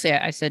 obviously,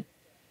 I said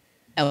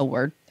L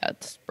word.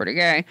 That's pretty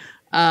gay.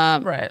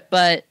 Right.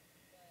 But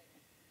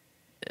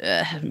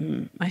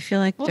I feel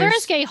like there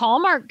is gay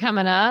Hallmark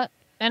coming up.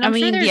 And I'm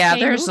sure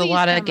there's a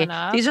lot of gay.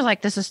 Up. These are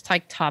like, this is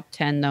like top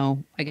 10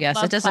 though, I guess.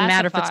 Love it doesn't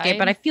matter if it's gay, Classified.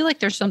 but I feel like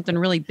there's something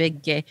really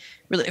big gay,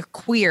 really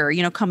queer,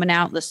 coming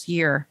out this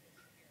year.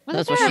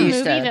 Wasn't That's there what a she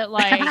movie said. that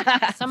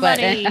like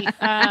somebody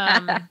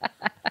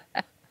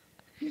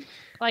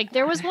like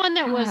there was one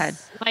that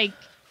was like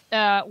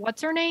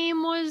what's her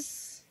name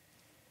was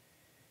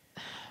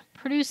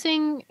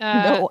producing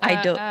No,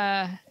 I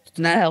don't. It's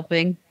not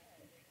helping.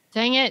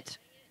 Dang it.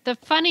 The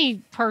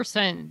funny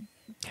person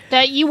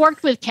that you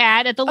worked with,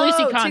 Kat, at the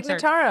Lucy concert.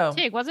 Tig Notaro.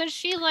 Tig, wasn't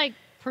she like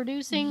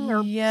producing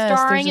or Yes,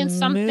 starring there's in a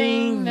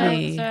something?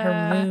 movie. That's,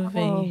 Her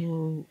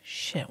movie.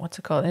 Shit, what's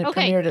it called? It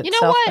okay, premiered you know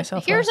itself by what?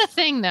 Southwest. Here's a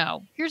thing,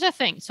 though. Here's a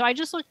thing. So I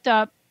just looked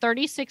up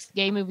 36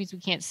 gay movies we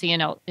can't see in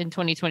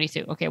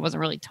 2022. Okay, it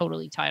wasn't really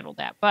totally titled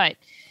that, but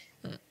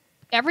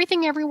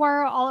Everything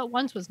Everywhere All at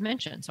Once was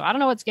mentioned. So I don't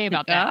know what's gay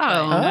about that.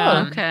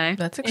 Oh, okay.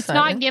 That's exciting. It's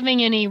not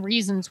giving any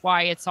reasons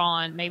why it's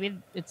on. Maybe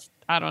it's,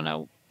 I don't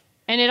know.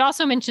 And it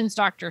also mentions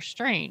Doctor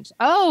Strange.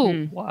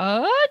 Oh,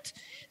 what?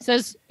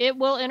 Says it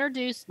will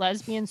introduce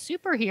lesbian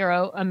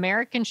superhero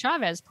American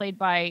Chavez, played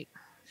by,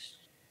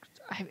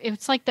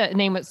 it's like the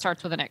name that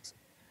starts with an X.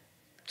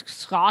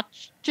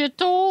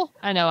 Scotchital?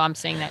 I know I'm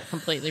saying that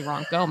completely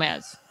wrong.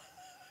 Gomez.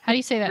 How do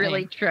you say that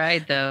Really name?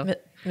 tried though.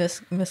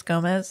 Miss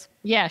Gomez.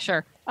 Yeah,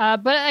 sure.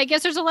 But I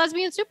guess there's a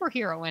lesbian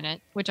superhero in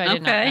it, which I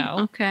did not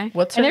know. Okay.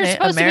 What's her And there's name?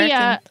 supposed to be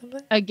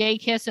American. a gay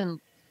kiss in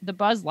the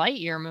Buzz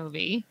Lightyear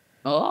movie.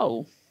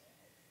 Oh.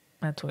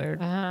 That's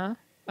weird. Uh-huh.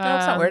 No,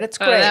 it's not weird. It's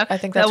great. I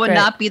think that's that would great.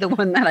 not be the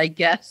one that I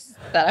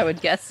would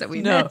guess that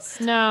we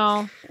missed.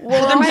 No.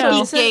 Well, there might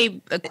no.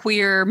 be gay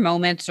queer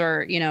moments,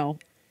 or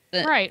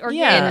Right. Or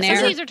Yeah. gay. In Some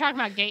there. of these are talking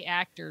about gay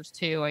actors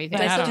too. I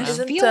think. I don't know.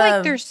 Isn't, feel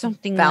like there's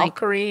something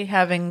Valkyrie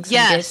having some gay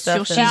yes,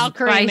 stuff. she's in-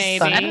 Valkyrie,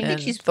 maybe. I don't think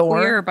she's Thor.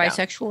 queer or Yeah.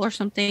 bisexual or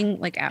something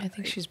like. I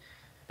think she's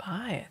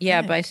bi.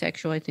 Yeah,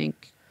 bisexual. I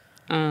think.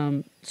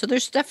 So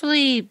there's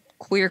definitely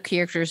queer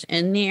characters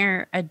in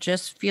there. I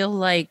just feel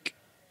like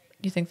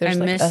You think there's I'm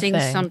like missing a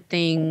thing?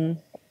 something.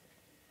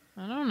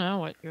 I don't know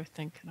what you're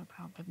thinking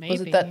about, but maybe.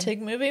 Was it that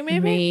Tig movie?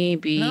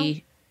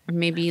 Maybe. Or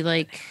maybe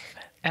like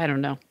I don't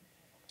know.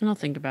 I'll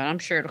think about it. I'm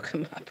sure it'll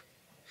come up.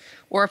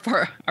 Or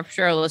I'm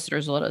sure our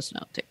listeners will let us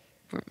know too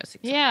if we're missing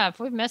something. Yeah, if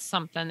we missed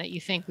something that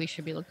you think we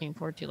should be looking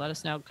forward to, let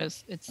us know,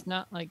 because it's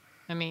not like,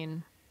 I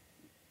mean,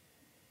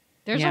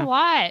 there's a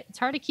lot. It's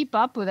hard to keep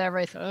up with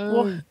everything.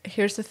 Well,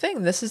 here's the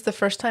thing. This is the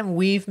first time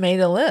we've made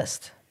a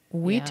list.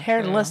 We Yeah,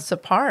 tear true. lists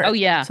apart. Oh,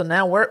 yeah. So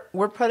now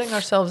we're putting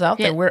ourselves out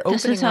there. We're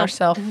this is opening how-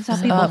 ourselves this is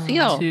how people up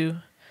feel. to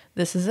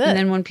this is it. And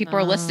then when people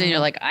are listening, you're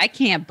like, I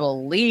can't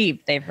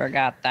believe they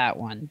forgot that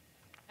one.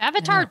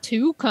 Avatar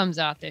 2 comes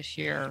out this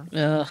year.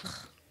 Ugh.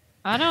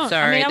 I don't.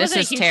 Sorry, I mean, I this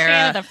wasn't is a huge Tara.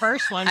 fan of the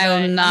first one. But I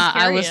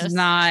I'm was curious.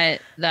 not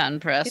that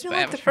impressed. You didn't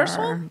by like the first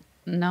Avatar. one?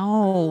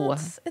 No.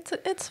 it's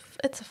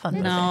a fun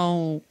movie.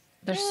 No.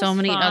 There's It so was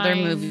many other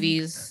fine.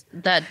 movies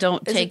that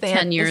don't Is it take the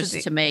 10 is years it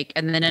the- to make,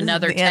 and then is it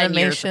another the 10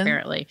 years animation?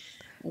 apparently.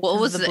 What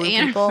Is was it the the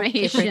blue people? They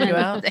freak animation? you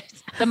out?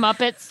 The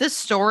Muppets. The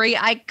story,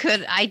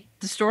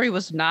 the story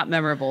was not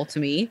memorable to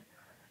me.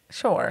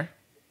 Sure.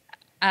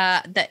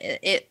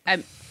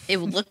 It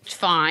looked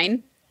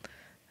fine.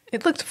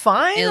 It looked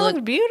fine. It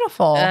looked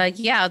beautiful.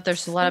 Yeah,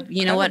 there's a lot of,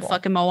 you know what? Incredible.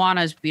 Fucking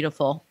Moana is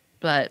beautiful,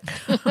 but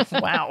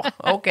Wow.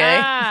 Okay.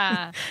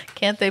 Ah,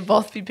 Can't they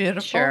both be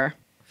beautiful? sure.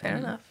 Fair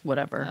enough.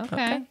 Whatever.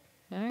 okay.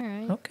 All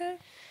right. Okay.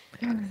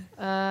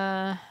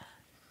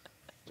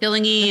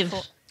 Killing Eve.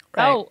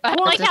 Right. Oh, I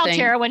like the how thing.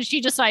 Tara, when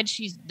she decides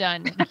she's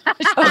done,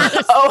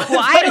 Oh, Well,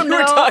 I don't we're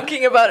know.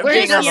 talking about it we're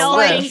being on just the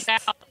yelling list.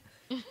 out.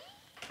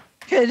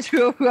 Because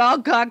we all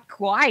got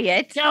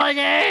quiet. Killing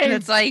And Eve.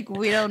 it's like,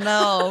 we don't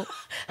know.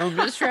 I'm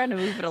just trying to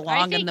move it I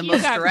along think in the you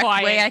most got direct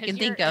quiet way I 'cause can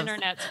your think of.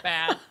 Internet's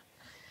bad.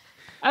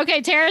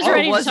 Okay, Tara's Or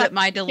ready. was to it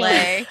my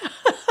delay?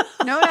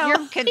 No, You're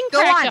go getting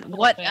cracked up a on. little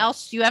What bit.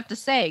 else do you have to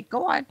say?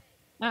 Go on.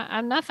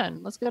 I'm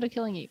nothing. Let's go to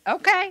Killing Eve.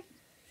 Okay.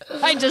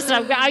 I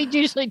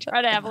usually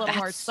try to have a little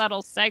more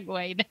subtle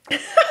segue.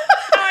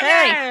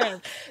 Hey.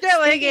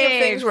 Speaking of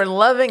things we're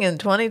loving in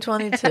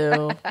 2022.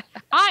 I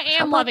How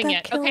am about loving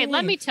that it. Okay, Killing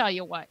let me Eve? tell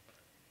you what.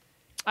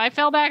 I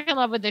fell back in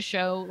love with the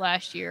show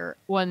last year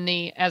when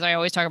as I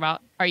always talk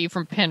about, Are You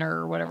From Pinner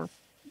or whatever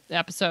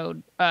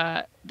episode,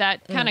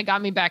 that kind of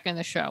got me back in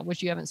the show,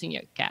 which you haven't seen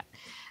yet, Kat.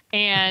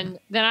 And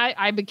then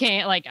I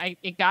became like,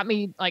 it got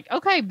me like,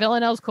 okay,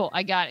 Villanelle's cool.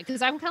 I got it.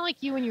 Cause I'm kind of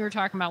like you when you were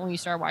talking about when you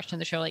started watching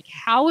the show, like,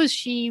 how is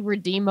she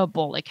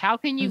redeemable? Like, how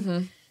can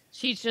you,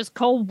 she's just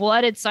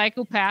cold-blooded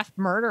psychopath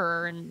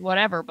murderer and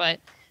whatever. But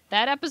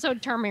that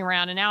episode turned me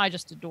around and now I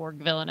just adore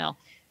Villanelle.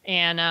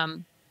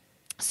 And,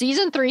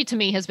 season 3 to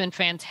me has been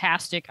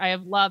fantastic. I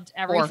have loved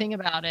everything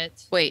about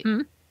it. Wait.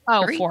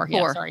 Oh, Three? 4. Yeah,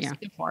 Four, sorry. yeah.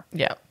 Skip 4.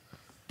 Yeah.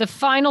 The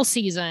final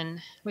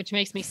season, which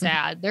makes me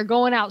sad. They're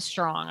going out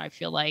strong, I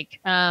feel like.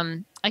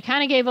 I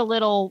kind of gave a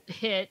little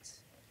hit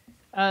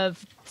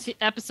of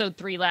episode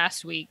 3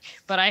 last week,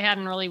 but I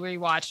hadn't really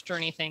rewatched or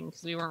anything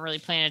because we weren't really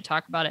planning to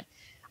talk about it.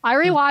 I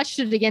rewatched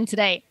it again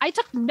today. I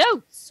took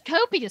notes,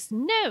 copious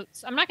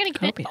notes. I'm not going to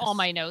get into all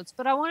my notes,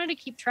 but I wanted to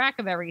keep track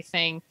of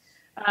everything.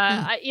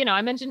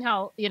 I mentioned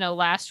how,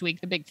 last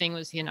week the big thing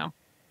was,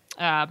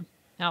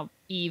 how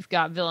Eve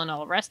got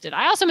Villanelle arrested.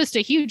 I also missed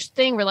a huge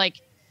thing where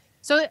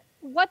so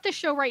what the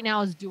show right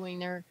now is doing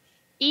there,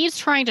 Eve's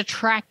trying to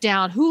track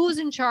down who's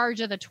in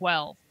charge of the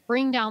 12,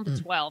 bring down the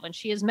 12. And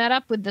she has met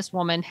up with this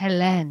woman,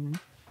 Helene.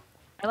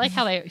 I like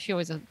how she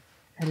always says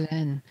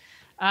Helene,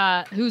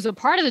 who's a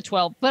part of the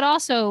 12, but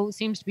also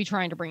seems to be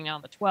trying to bring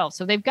down the 12.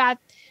 So they've got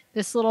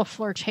this little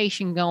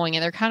flirtation going,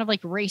 and they're kind of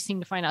like racing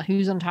to find out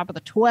who's on top of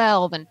the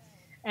 12. And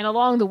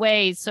along the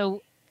way,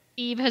 so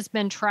Eve has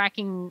been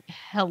tracking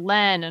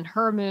Helene and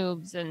her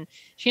moves, and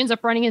she ends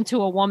up running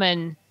into a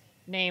woman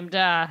named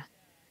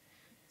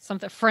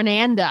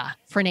Fernanda,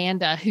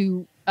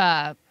 who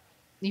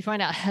you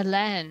find out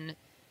Helene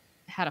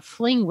had a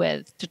fling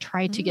with to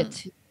try to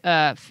get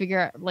to figure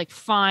out,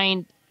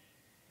 find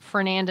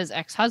Fernanda's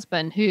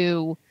ex-husband,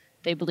 who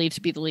they believe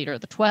to be the leader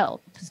of the 12.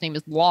 His name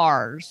is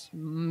Lars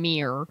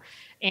Mir.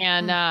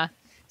 And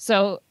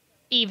so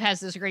Eve has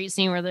this great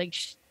scene where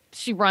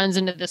she runs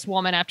into this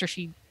woman after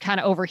she kind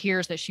of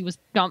overhears that she was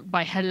dumped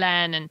by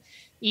Helene, and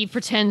Eve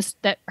pretends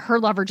that her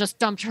lover just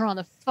dumped her on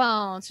the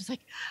phone. She's like,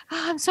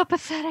 I'm so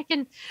pathetic,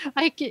 and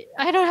I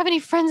don't have any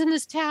friends in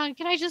this town.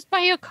 Can I just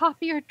buy you a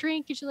coffee or a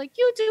drink? And she's like,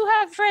 you do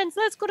have friends.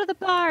 Let's go to the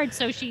bar. And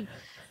so she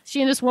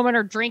and this woman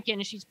are drinking,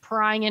 and she's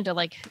prying into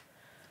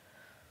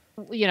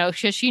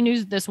she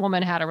knew this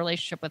woman had a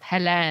relationship with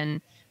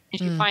Helene, and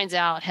she finds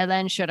out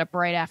Helene showed up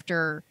right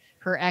after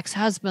her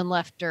ex-husband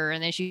left her,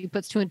 and then she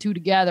puts 2 and 2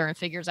 together and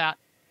figures out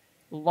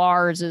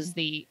Lars is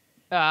the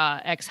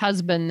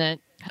ex-husband that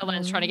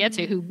Helene's trying to get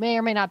to, who may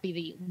or may not be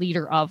the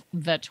leader of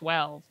the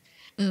 12.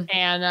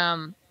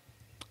 And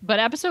but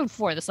episode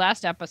 4, this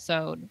last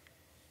episode,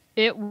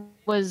 it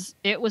was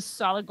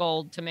solid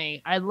gold to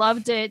me. I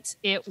loved it.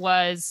 It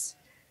was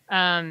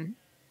Helene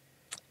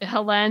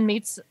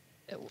meets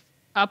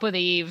up with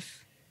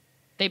Eve.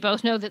 They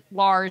both know that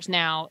Lars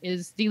now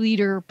is the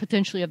leader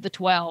potentially of the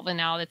 12, and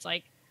now it's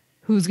like,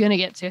 who's going to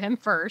get to him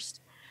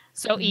first?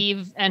 So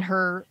Eve and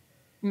her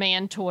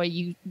man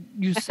toy,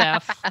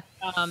 Yusef,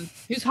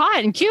 who's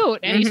hot and cute,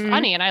 and he's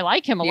funny, and I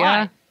like him a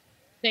lot.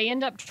 They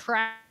end up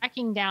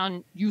tracking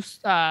down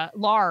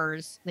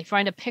Lars. They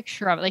find a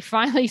picture of it. They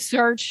finally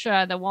search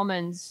the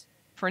woman's,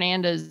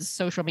 Fernanda's,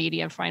 social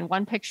media and find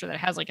one picture that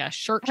has a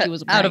shirt she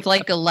was wearing. Out of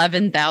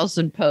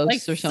 11,000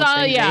 posts or something.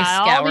 So, yeah, they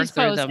scour all these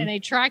through posts, them. and they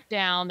track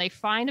down. They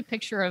find a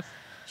picture of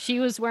she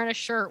was wearing a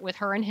shirt with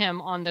her and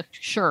him on the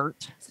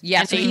shirt.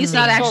 Yeah, so he's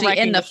not actually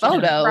in the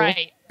photo,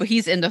 right? But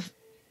he's in a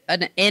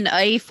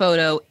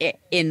photo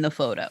in the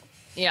photo.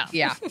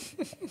 Yeah.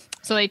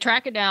 So they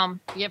track it down.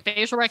 You get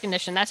facial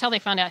recognition. That's how they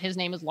found out his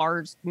name is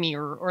Lars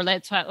Mir, or they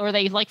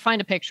find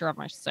a picture of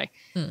him, I should say.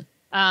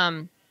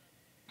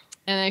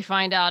 And they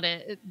find out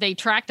they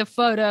track the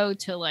photo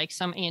to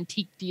some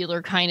antique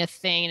dealer kind of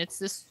thing. It's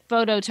this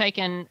photo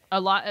taken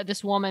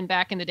this woman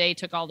back in the day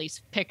took all these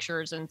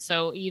pictures. And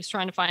so Eve's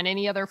trying to find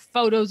any other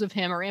photos of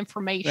him or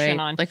information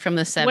on from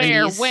the 70s.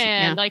 Where,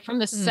 when, from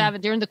the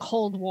 70s, during the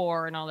Cold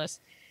War and all this.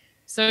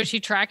 So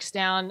she tracks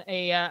down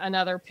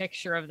another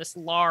picture of this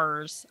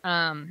Lars.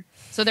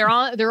 So they're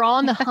all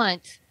on the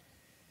hunt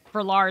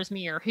for Lars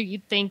Mir, who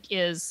you'd think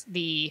is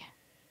the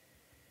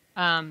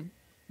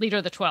leader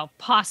of the 12,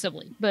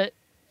 possibly, but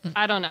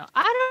I don't know.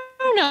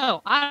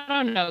 I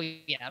don't know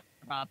yet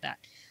about that.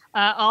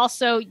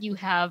 Also, you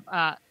have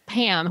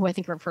Pam, who I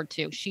think referred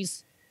to.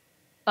 She's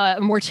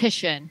a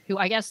mortician who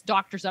I guess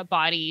doctors up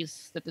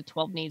bodies that the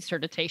 12 needs her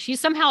to take.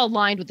 She's somehow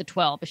aligned with the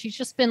 12, but she's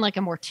just been like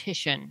a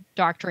mortician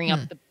doctoring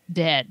up the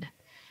dead.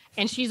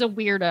 And she's a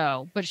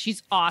weirdo, but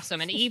she's awesome.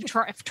 And Eve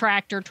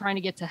tracked her trying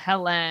to get to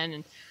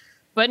Helene.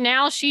 But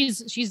now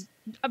she's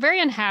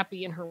very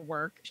unhappy in her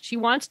work. She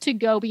wants to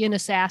go be an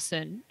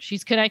assassin.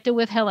 She's connected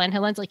with Helene.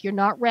 Helene's like, you're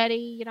not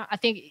ready. I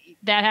think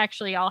that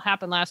actually all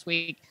happened last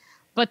week.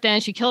 But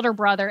then she killed her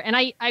brother. And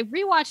I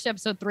rewatched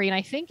episode 3, and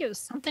I think it was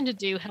something to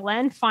do.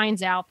 Helene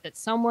finds out that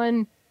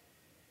someone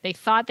they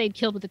thought they'd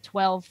killed with the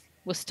 12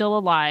 was still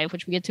alive,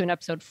 which we get to in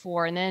episode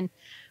 4. And then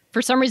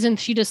for some reason,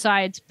 she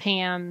decides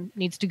Pam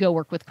needs to go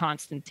work with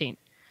Constantine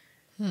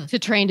to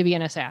train to be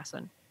an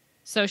assassin.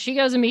 So she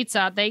goes and meets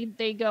up.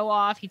 They go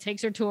off. He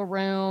takes her to a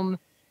room.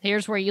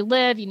 Here's where you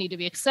live. You need to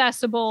be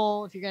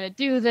accessible if you're going to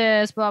do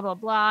this, blah, blah,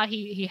 blah.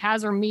 He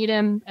has her meet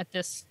him at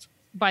this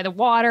by the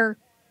water.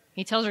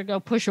 He tells her to go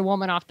push a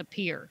woman off the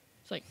pier.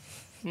 It's like,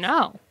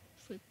 no.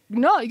 It's like,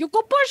 no, you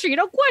go push her. You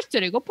don't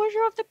question it. Go push her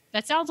off the...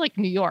 That sounds like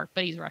New York,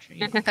 but he's Russian.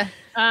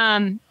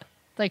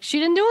 She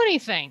didn't do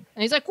anything.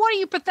 And he's like, what are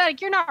you pathetic?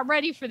 You're not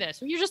ready for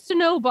this. You're just a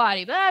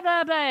nobody. Blah,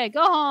 blah, blah.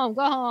 Go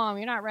home.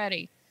 You're not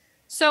ready.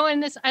 So in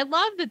this, I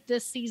love that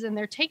this season,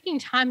 they're taking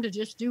time to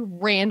just do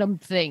random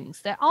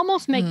things that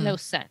almost make no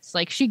sense.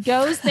 She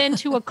goes then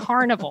to a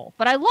carnival,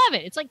 but I love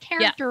it. It's like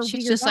character. Yeah,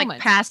 she's just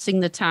moments. passing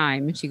the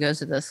time. She goes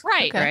to this.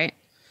 Right.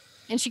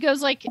 And she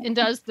goes and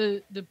does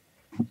the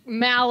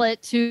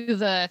mallet to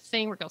the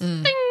thing where it goes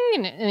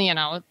ding, and you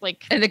know,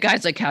 like. And the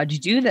guy's like, "How'd you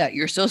do that?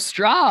 You're so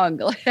strong."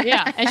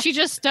 Yeah, and she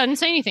just doesn't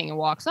say anything and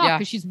walks off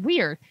because she's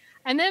weird.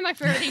 And then my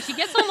favorite thing, she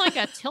gets on like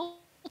a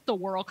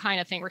tilt-a-whirl kind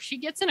of thing where she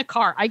gets in a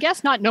car, I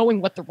guess not knowing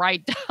what the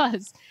ride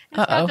does. It's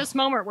got this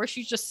moment where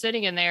she's just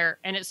sitting in there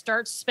and it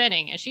starts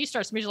spinning and she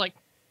starts to be like,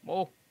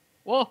 whoa,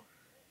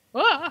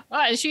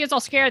 and she gets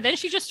all scared. Then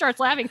she just starts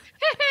laughing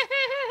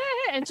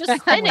and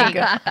just spinning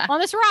on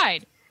this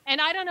ride. And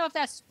I don't know if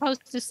that's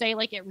supposed to say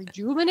like it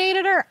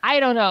rejuvenated her.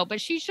 I don't know,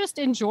 but she's just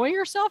enjoying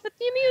herself at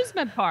the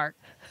amusement park.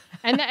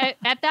 And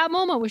at that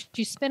moment when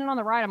she's spinning on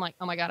the ride, I'm like,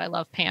 oh my God, I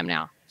love Pam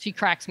now. She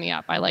cracks me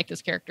up. I like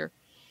this character.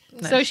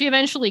 Nice. So she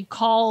eventually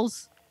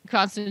calls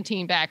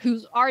Constantine back,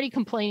 who's already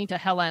complaining to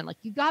Helen, like,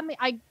 you got me.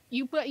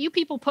 You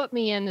people put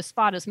me in the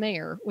spot as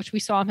mayor, which we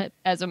saw him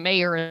as a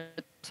mayor in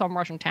some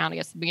Russian town, I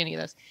guess, at the beginning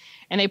of this.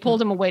 And they pulled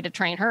him away to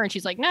train her. And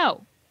she's like,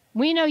 no,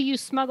 we know you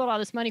smuggled all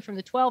this money from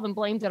the 12 and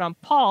blamed it on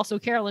Paul. So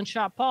Carolyn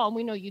shot Paul and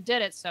we know you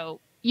did it. So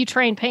you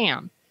trained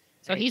Pam.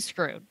 So he's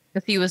screwed.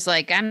 Because he was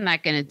like, I'm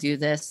not going to do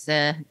this,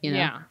 you know.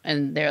 Yeah.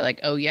 And they're like,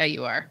 oh, yeah,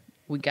 you are.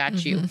 We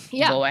got you.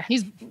 Yeah. Boy.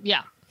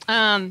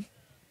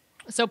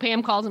 So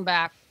Pam calls him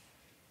back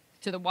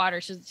to the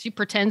water. She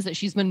pretends that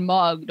she's been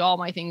mugged. All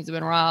my things have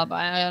been robbed.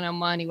 I don't know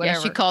money, whatever.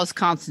 Yeah, she calls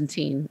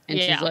Constantine and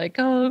she's like,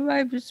 oh,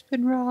 I've just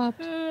been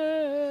robbed.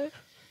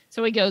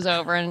 So he goes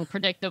over and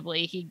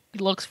predictably he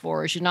looks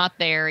for her. She's not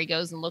there. He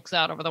goes and looks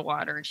out over the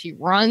water and she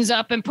runs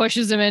up and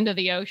pushes him into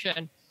the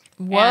ocean.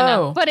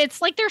 Whoa. And, but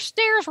it's like there's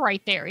stairs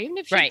right there. Even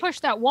if she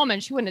pushed that woman,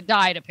 she wouldn't have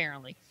died,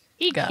 apparently.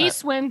 He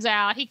swims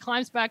out. He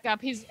climbs back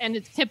up. And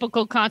it's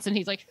typical Constant.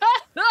 He's like,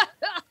 that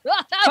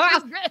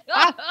was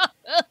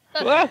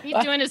great.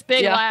 He's doing his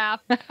big laugh.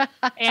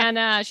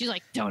 And she's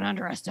like, don't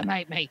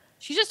underestimate me.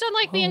 She just doesn't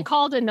like being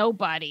called a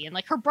nobody. And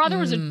like her brother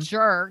was a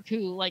jerk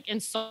who like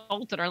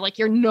insulted her. Like,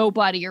 you're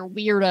nobody, you're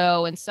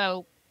weirdo. And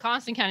so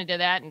Constant kind of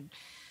did that. And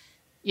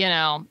you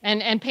know,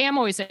 and Pam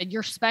always said,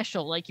 you're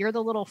special. Like, you're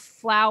the little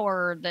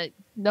flower that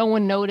no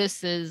one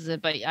notices,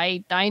 but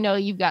I know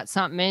you've got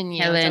something in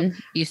you. Helen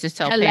used to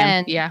tell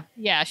Pam. Yeah.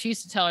 Yeah, she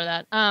used to tell her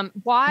that.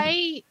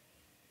 Why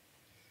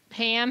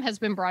Pam has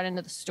been brought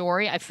into the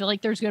story, I feel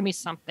like there's going to be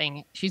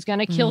something. She's going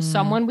to kill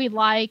someone we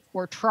like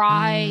or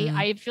try.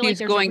 I feel like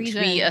there's going to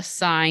be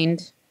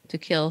assigned to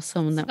kill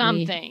someone that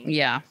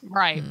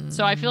right.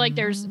 So I feel like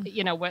there's,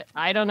 you know, what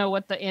I don't know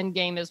what the end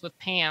game is with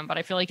Pam, but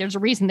I feel like there's a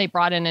reason they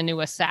brought in a new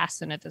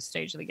assassin at this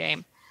stage of the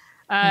game.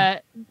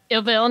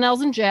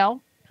 Villanelle's in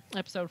jail,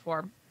 episode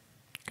 4,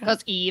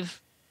 because Eve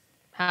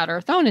had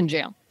her thrown in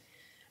jail.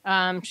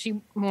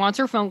 She wants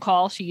her phone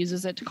call. She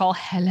uses it to call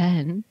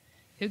Helen,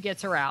 who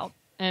gets her out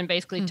and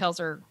basically tells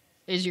her,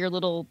 "Is your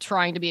little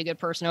trying to be a good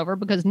person over?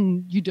 Because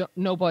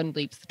no one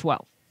leaves the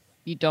 12.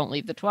 You don't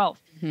leave the 12."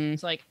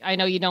 It's like, I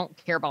know you don't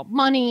care about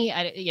money.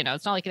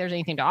 It's not like there's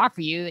anything to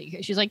offer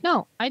you. She's like,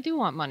 no, I do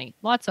want money.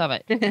 Lots of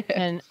it.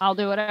 And I'll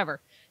do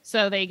whatever.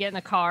 So they get in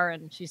the car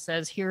and she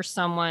says, here's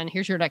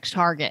your next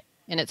target.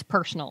 And it's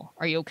personal.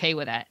 Are you okay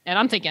with that? And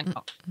I'm thinking,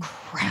 oh,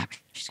 crap.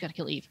 She's got to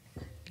kill Eve.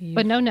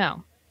 But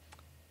no.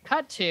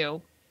 Cut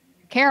to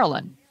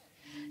Carolyn.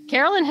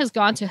 Carolyn has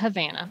gone to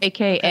Havana.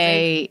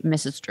 AKA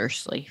Mrs.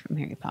 Dursley from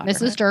Harry Potter.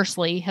 Mrs.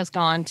 Dursley has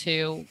gone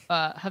to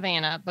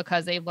Havana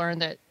because they've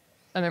learned that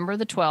a member of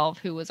the 12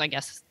 who was, I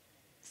guess,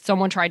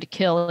 someone tried to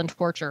kill and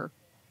torture,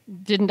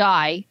 didn't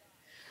die,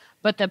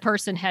 but the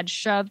person had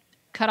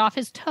cut off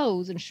his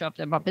toes and shoved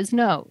them up his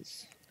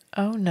nose.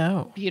 Oh,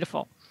 no.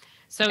 Beautiful.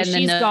 So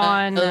she's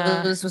gone.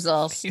 This was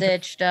all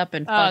stitched up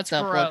and fucked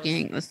up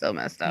looking. It was so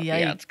messed up. Yikes.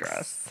 Yeah, it's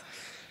gross.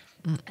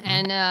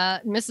 And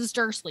Mrs.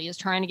 Dursley is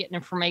trying to get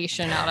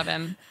information out of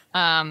him.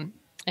 And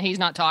he's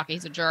not talking.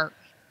 He's a jerk.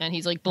 And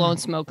he's like blowing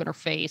smoke in her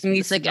face. And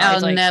he's like,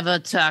 I'll never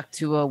talk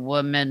to a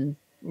woman.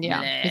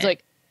 Yeah. Bleh. He's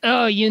like,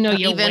 oh,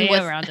 your way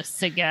around a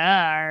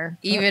cigar.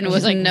 Even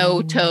with like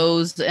no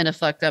toes and a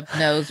fucked up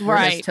nose where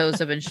his toes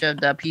have been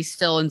shoved up, he's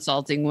still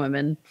insulting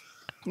women.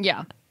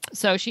 Yeah.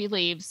 So she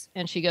leaves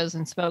and she goes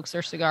and smokes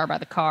her cigar by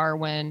the car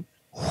when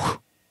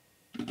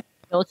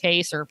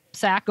pillowcase or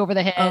sack over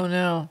the head. Oh,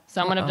 no.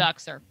 Someone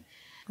abducts her.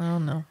 Oh,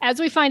 no.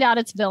 As we find out,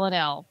 it's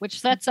Villanelle, which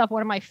sets up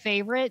one of my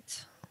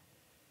favorite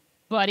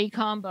buddy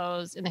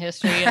combos in the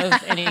history of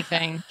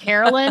anything.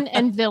 Carolyn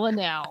and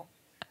Villanelle.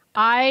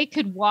 I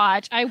could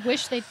watch. I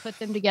wish they'd put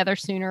them together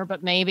sooner,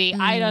 but maybe.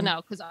 I don't know,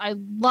 because I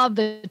love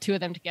the two of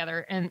them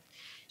together. And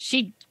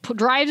she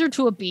drives her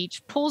to a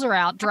beach, pulls her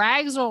out,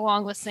 drags her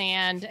along the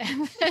sand,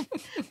 and then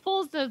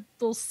pulls the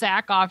little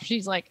sack off.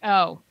 She's like,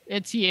 oh,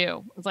 it's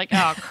you. It's like,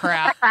 oh,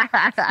 crap.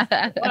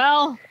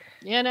 Well,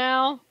 if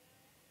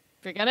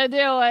you're going to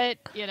do it,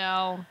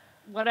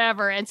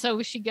 whatever. And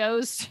so she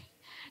goes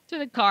to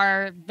the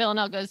car.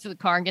 Villanelle goes to the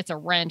car and gets a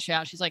wrench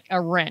out. She's like,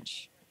 a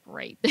wrench.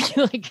 Great.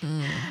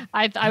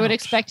 I would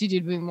expect you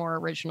to be more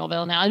original,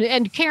 Villanelle.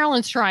 And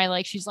Carolyn's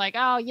trying, she's like,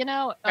 oh,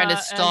 trying to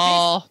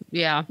stall.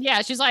 Yeah.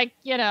 She's like,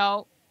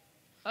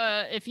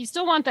 if you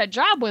still want that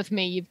job with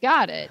me, you've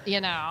got it,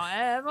 you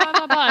know, blah,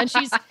 blah, blah.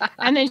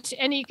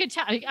 And you could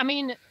tell, I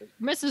mean,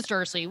 Mrs.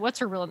 Dursley, what's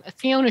her real name?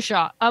 Fiona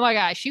Shaw. Oh my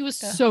gosh. She was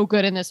so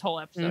good in this whole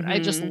episode. I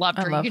just loved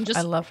her. You can just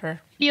I love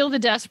her. feel the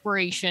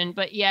desperation,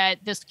 but yet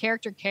this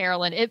character,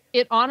 Carolyn,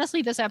 it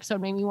honestly, this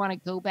episode made me want to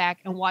go back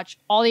and watch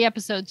all the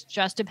episodes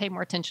just to pay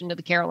more attention to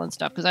the Carolyn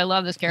stuff. Cause I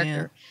love this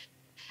character.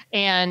 Yeah.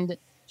 And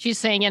she's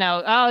saying, you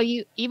know,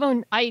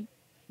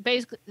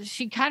 basically,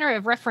 she kind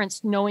of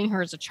referenced knowing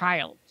her as a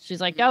child.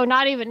 She's like, oh,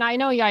 not even, I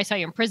know I saw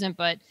you in prison,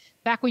 but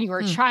back when you were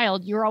a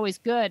child, you were always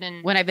good.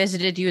 And when I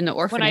visited you in the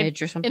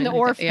orphanage or something. In the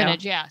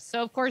orphanage, yeah.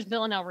 So, of course,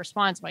 Villanelle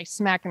responds by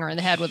smacking her in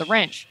the head with a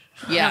wrench.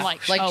 Yeah. And I'm like,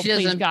 oh, she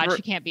please, doesn't, God,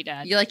 she can't be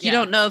dead. You're like, you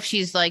don't know if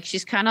she's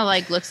kind of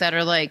like, looks at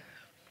her like,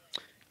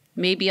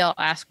 maybe I'll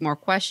ask more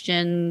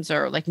questions,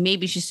 or like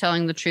maybe she's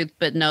telling the truth,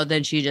 but no,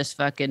 then she just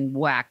fucking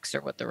whacks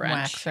her with the wrench.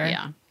 Whacks her.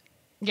 Yeah.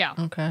 Yeah.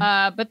 Okay.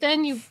 But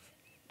then you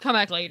come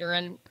back later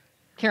and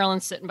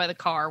Carolyn's sitting by the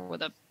car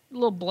with a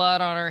little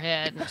blood on her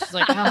head. And she's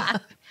like, oh.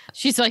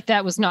 She's like,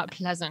 that was not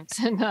pleasant.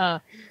 And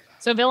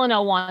so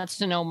Villanelle wants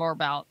to know more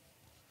about,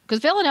 because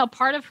Villanelle,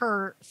 part of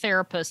her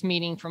therapist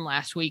meeting from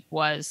last week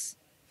was,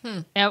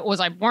 was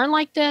I born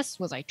like this?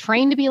 Was I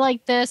trained to be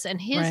like this? And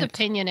his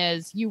opinion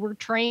is you were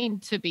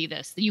trained to be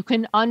this. You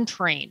can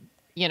untrain,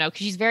 you know,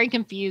 because she's very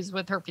confused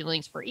with her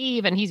feelings for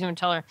Eve. And he's going to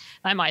tell her,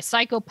 am I a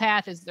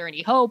psychopath? Is there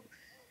any hope?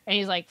 And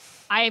he's like,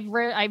 I've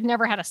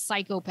never had a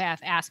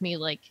psychopath ask me,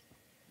 like,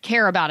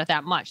 care about it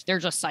that much. They're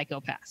just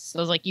psychopaths. So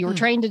I was like, you were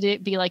trained to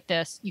be like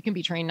this. You can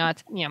be trained not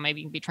to, you know,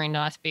 maybe you can be trained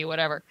not to be,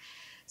 whatever.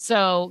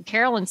 So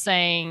Carolyn's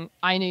saying,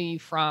 I knew you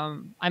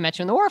from, I met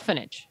you in the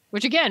orphanage,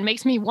 which again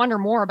makes me wonder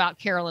more about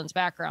Carolyn's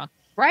background.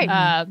 Right.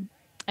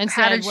 And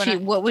how did she,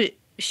 what would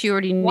she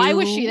already knew? Why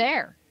was she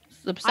there?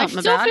 I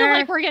still feel her?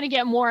 like we're going to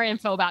get more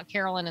info about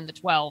Carolyn in the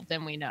 12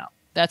 than we know.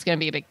 That's going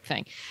to be a big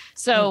thing.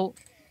 So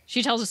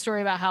she tells a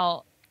story about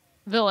how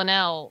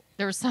Villanelle,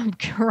 there was some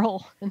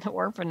girl in the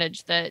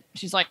orphanage that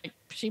she's like,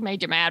 she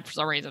made you mad for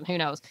some reason, who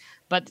knows,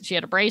 but she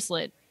had a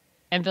bracelet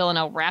and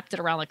Villanelle wrapped it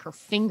around like her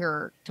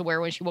finger to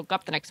where when she woke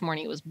up the next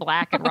morning it was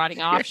black and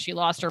rotting off. She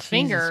lost her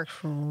finger.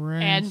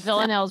 Christ. And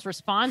Villanelle's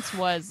response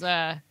was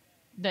that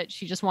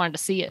she just wanted to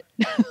see it.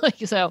 Like,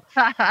 so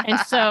and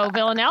so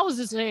Villanelle was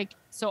just like,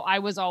 so I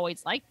was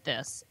always like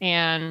this.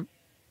 And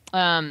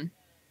Carol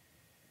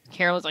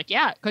was like,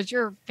 yeah, because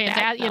you're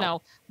fantastic. You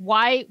know,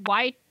 why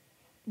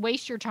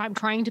waste your time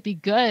trying to be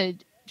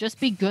good? Just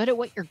be good at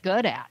what you're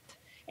good at.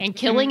 And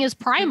killing is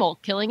primal.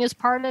 Killing is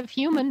part of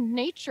human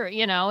nature.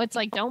 You know, it's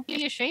like, don't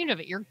be ashamed of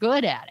it. You're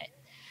good at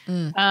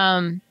it.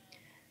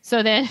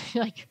 So then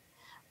like,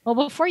 well,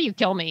 before you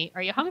kill me,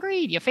 are you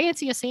hungry? Do you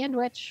fancy a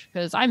sandwich?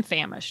 Because I'm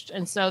famished.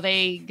 And so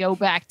they go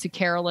back to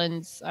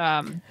Carolyn's.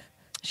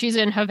 She's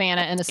in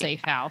Havana in a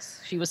safe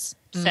house. She was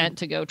sent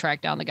to go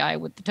track down the guy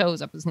with the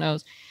toes up his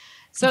nose.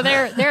 So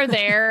they're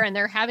there and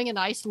they're having a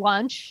nice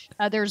lunch.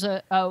 There's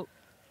a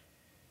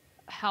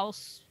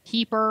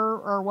housekeeper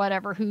or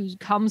whatever who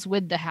comes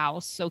with the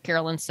house, so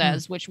Carolyn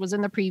says, which was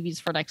in the previews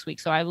for next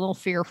week. So I'm a little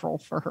fearful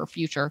for her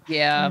future.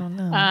 Yeah. Oh,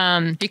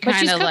 no. She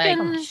kind of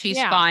like,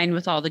 she's fine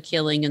with all the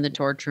killing and the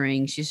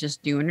torturing. She's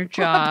just doing her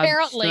job.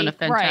 Apparently, she's doing a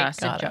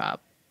fantastic job.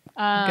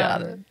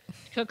 Got it.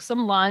 Cook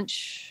some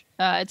lunch.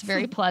 It's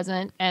very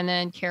pleasant. And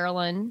then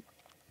Carolyn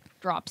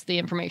drops the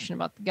information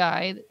about the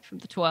guy from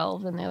the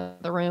 12 in the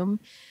other room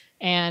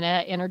and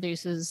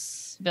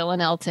introduces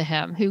Villanelle to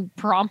him, who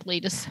promptly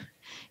just...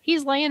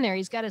 He's laying there.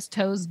 He's got his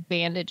toes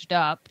bandaged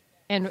up.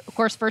 And of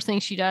course, first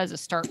thing she does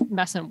is start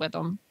messing with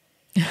them.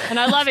 And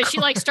I love it. She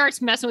like starts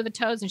messing with the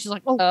toes and she's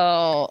like,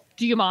 oh,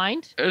 do you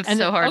mind? It's and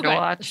so then, hard to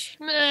watch.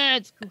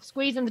 It's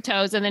squeezing the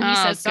toes. And then he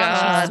says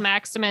something. She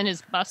smacks him in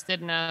his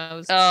busted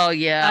nose. Oh,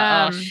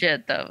 yeah.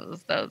 Shit. That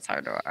was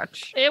hard to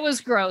watch. It was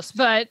gross.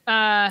 But,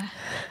 and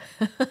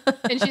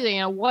she's like, you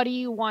know, what do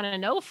you want to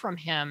know from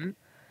him?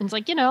 And it's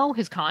like, you know,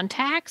 his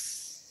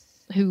contacts,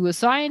 who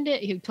assigned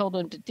it, who told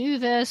him to do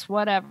this,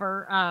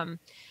 whatever.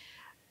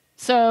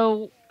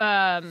 So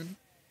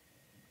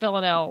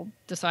Villanelle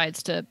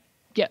decides to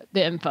get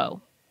the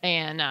info,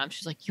 and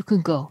she's like, you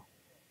can go.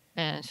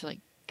 And she's like,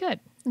 good.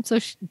 And so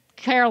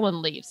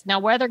Carolyn leaves. Now,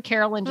 whether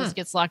Carolyn just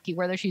gets lucky,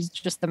 whether she's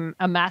just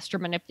a master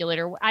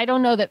manipulator, I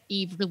don't know that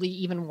Eve really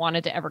even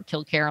wanted to ever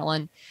kill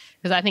Carolyn,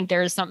 because I think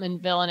there is something in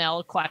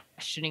Villanelle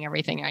questioning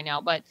everything right now.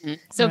 But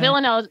so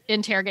Villanelle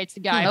interrogates the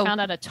guy. I found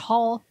out a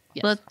tall...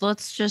 Yes.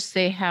 Let's just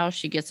say how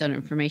she gets that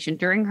information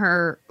during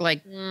her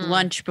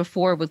lunch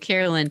before with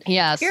Carolyn.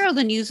 Yes,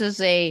 Carolyn uses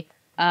a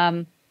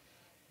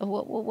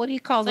what do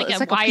you call it? It's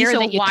like a wire piece of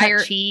that you wire,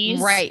 cut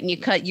cheese, right?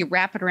 And you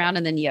wrap it around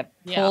and then you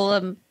pull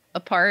them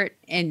apart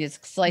and it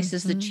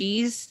slices the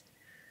cheese.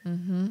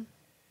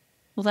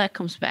 Well, that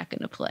comes back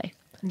into play.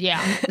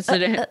 Yeah, it's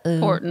an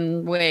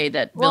important way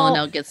that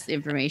Villanelle gets the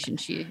information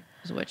she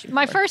is watching.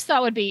 My first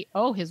thought would be,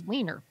 oh, his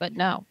wiener, but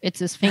no, it's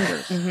his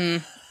fingers.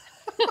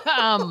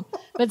 But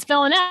it's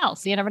Villanelle,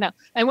 so you never know.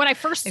 And when I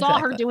first saw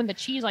her doing the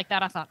cheese like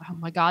that, I thought, oh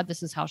my God,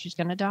 this is how she's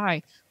going to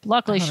die. But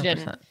luckily 100%. She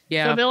didn't.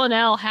 Yeah. So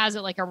Villanelle has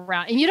it like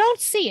around, and you don't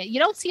see it. You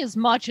don't see as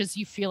much as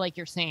you feel like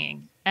you're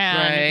seeing.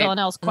 And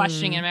Villanelle's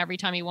questioning him every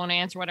time he won't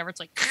answer, whatever. It's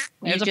like,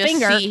 there's a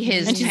finger. See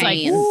his and she's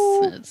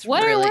hands.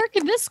 like, where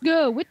can this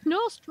go? With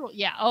nostril?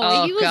 Yeah.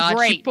 Oh, he was God.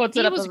 great. She puts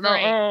he it was up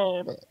great.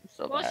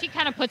 So well, she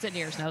kind of puts it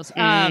near his nose.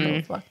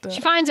 She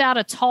finds out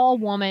a tall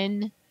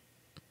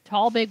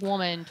big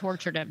woman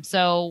tortured him.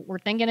 So we're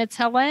thinking it's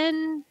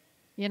Helen.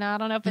 You know, I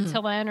don't know if it's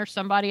Helen or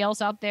somebody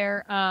else out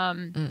there.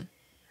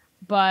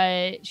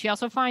 But she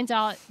also finds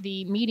out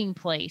the meeting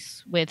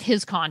place with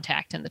his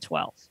contact in the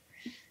 12.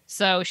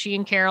 So she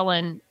and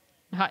Carolyn,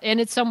 and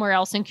it's somewhere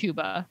else in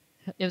Cuba.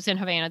 It was in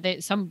Havana.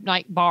 Some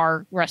night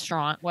bar,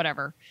 restaurant,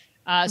 whatever.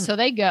 So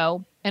they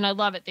go, and I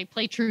love it. They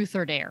play Truth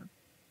or Dare.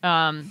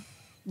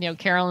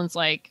 Carolyn's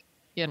like,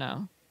 do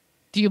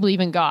you believe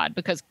in God?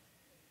 Because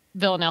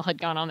Villanelle had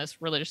gone on this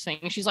religious thing.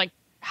 And she's like,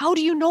 how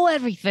do you know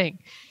everything?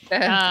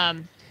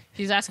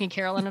 She's asking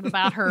Carolyn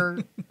about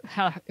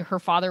how her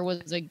father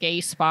was a gay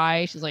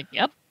spy. She's like,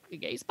 yep, a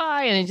gay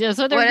spy. And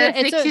so I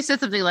think she said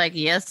something like,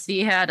 yes,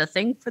 he had a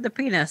thing for the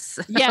penis.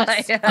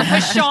 Yes, a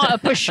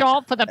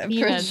penchant for the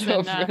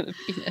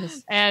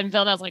penis. And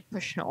Villanelle's like,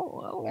 penchant,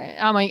 okay.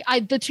 I'm like,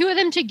 the two of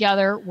them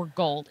together were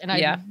gold. And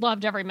I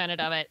loved every minute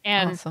of it.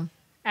 And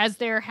as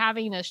they're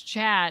having this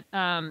chat,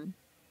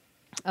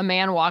 a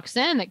man walks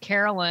in that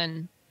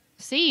Carolyn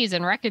sees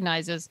and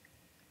recognizes.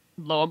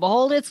 Lo and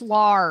behold, it's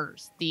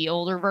Lars, the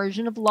older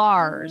version of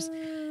Lars.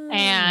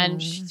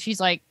 And she's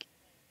like,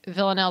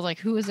 Villanelle's like,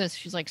 who is this?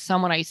 She's like,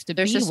 someone I used to be with.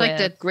 There's just like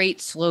that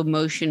great slow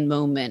motion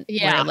moment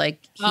where like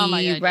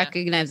he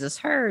recognizes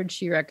her and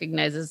she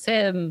recognizes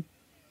him.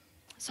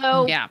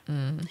 So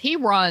he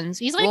runs.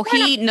 He's like,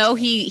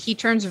 he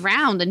turns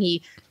around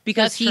and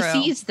because he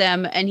sees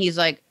them and he's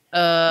like,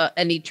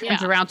 and he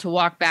turns around to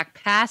walk back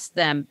past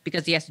them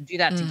because he has to do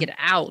that to get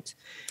out.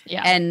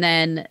 Yeah. And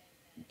then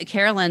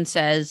Carolyn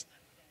says,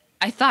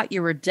 I thought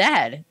you were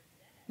dead.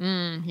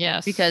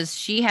 Yes. Because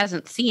she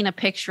hasn't seen a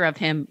picture of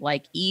him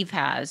like Eve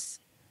has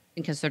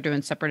because they're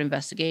doing separate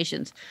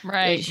investigations.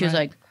 Right. She was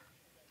like,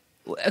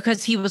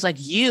 because he was like,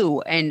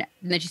 you. And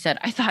then she said,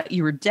 I thought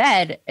you were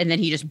dead. And then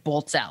he just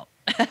bolts out.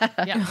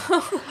 Yeah.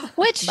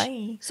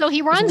 So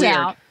he runs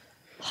out,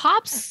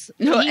 hops.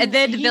 And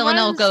then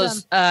Villanelle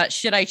goes,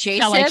 should I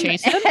chase him? I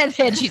chase him? And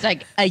then she's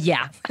like,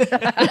 yeah.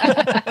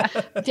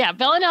 Yeah.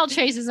 Villanelle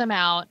chases him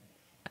out.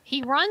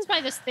 He runs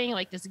by this thing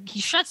like this. He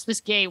shuts this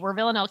gate where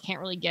Villanelle can't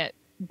really get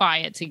by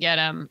it to get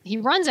him. He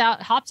runs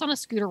out, hops on a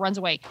scooter, runs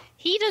away.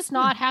 He does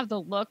not have the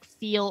look,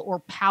 feel, or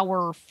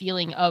power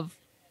feeling of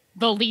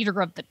the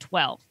leader of the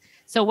 12.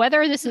 So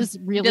whether this is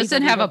really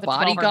doesn't have a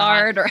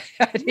bodyguard or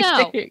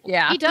no,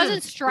 he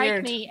doesn't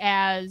strike me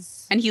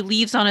as. And he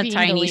leaves on a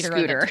tiny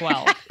scooter.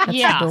 12.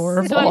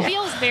 Adorable. So it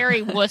feels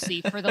very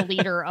wussy for the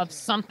leader of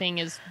something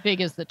as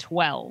big as the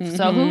 12.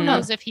 So who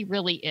knows if he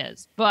really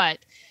is? But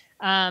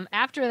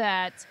after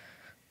that,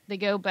 they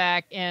go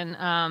back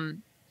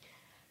and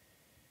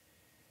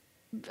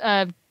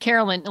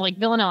Carolyn, like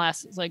Villanelle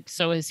asks, like,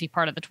 so is he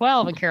part of the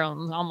 12? And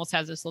Carolyn almost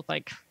has this look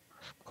like,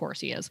 of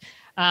course he is.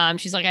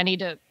 She's like, I need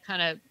to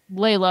kind of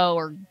lay low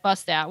or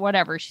bust out,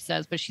 whatever she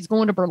says. But she's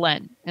going to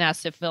Berlin and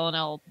asks if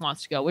Villanelle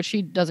wants to go, which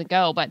she doesn't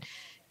go. But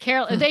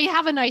Carolyn, they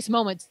have a nice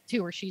moment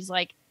too, where she's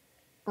like,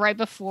 right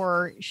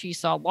before she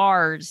saw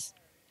Lars,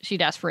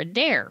 she'd asked for a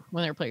dare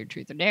when they were playing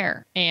Truth or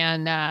Dare.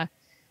 And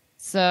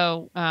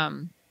so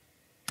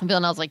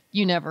Villanelle's like,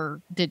 you never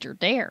did your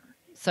dare.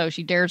 So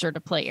she dares her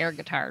to play air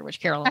guitar, which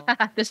Carolyn.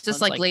 This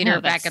just like later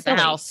back at the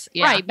house.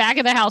 Yeah. Right, back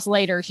at the house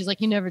later. She's like,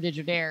 you never did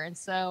your dare. And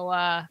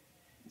so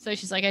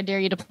she's like, I dare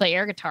you to play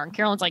air guitar. And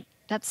Carolyn's like,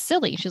 that's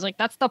silly. She's like,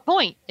 that's the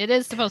point. It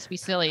is supposed to be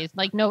silly. It's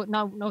like no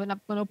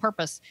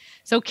purpose.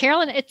 So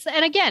Carolyn,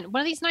 and again,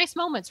 one of these nice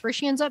moments where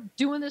she ends up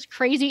doing this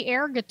crazy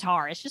air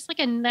guitar. It's just like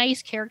a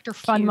nice character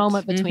fun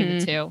moment between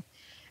the two.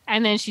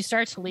 And then she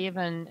starts to leave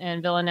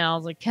and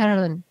Villanelle's like,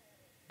 Carolyn,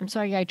 I'm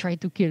sorry I tried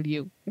to kill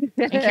you.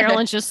 And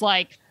Carolyn's just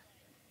like,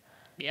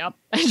 yep.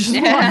 So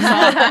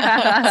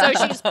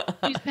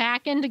she's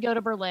packing to go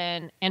to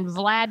Berlin, and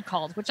Vlad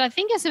calls, which I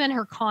think has been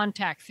her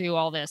contact through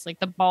all this, like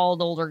the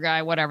bald older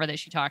guy, whatever that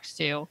she talks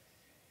to.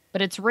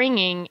 But it's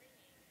ringing,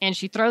 and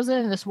she throws it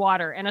in this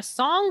water, and a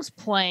song's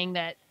playing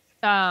that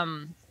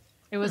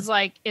it was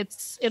like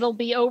it'll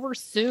be over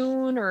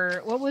soon,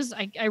 or what was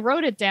I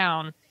wrote it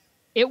down.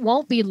 It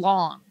won't be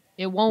long.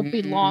 It won't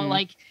be long.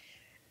 Like,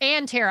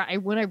 and Tara,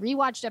 when I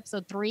rewatched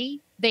episode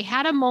 3, they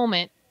had a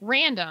moment.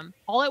 Random.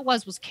 All it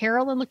was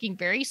Carolyn looking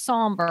very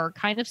somber,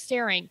 kind of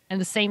staring, and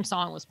the same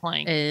song was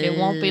playing. It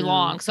won't be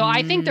long. So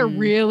I think they're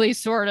really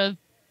sort of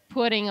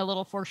putting a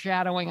little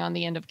foreshadowing on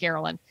the end of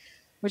Carolyn,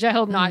 which I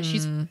hope not.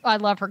 I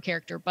love her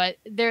character, but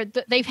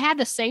they've had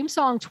the same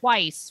song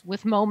twice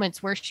with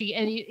moments where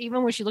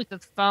even when she looked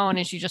at the phone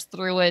and she just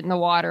threw it in the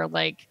water,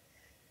 like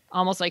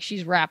almost like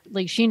she's wrapped,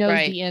 like she knows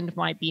the end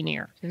might be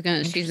near.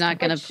 She's not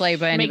gonna play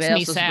by anybody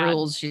else's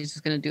rules. She's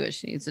just gonna do what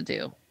she needs to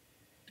do.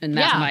 And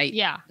that might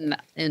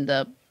end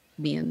up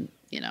being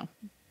all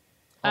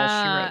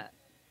she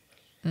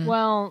wrote.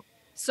 Well,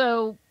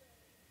 so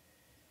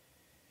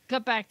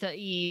cut back to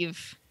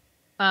Eve.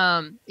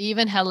 Eve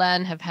and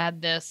Helen have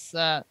had this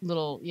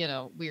little,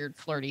 weird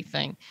flirty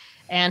thing.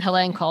 And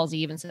Helen calls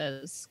Eve and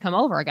says, come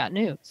over, I got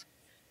news.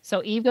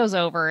 So Eve goes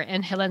over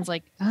and Helen's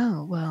like,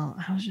 oh, well,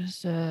 I was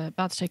just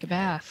about to take a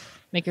bath.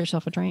 Make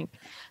yourself a drink.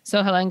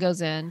 So Helen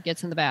goes in,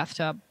 gets in the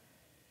bathtub.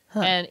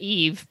 And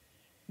Eve,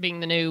 being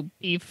the new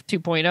Eve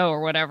 2.0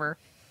 or whatever,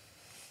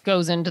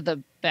 goes into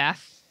the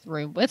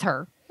bathroom with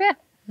her. Yeah.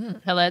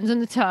 Helen's in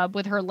the tub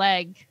with her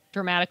leg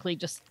dramatically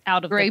just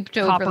out of draped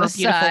the over copper, the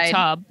beautiful side.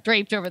 tub,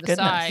 draped over the Goodness.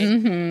 side,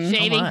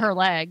 shaving her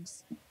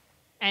legs.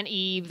 And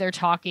Eve, they're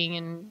talking,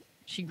 and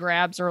she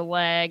grabs her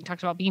leg,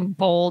 talks about being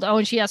bold. Oh,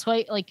 and she asks,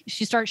 like,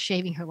 she starts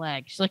shaving her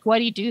leg. She's like, why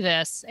do you do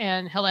this?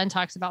 And Helen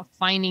talks about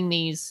finding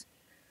these,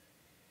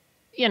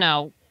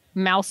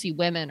 mousy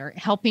women or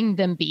helping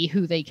them be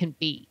who they can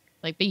be,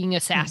 like being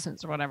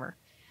assassins or whatever.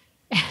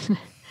 And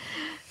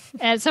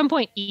at some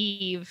point,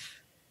 Eve,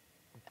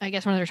 I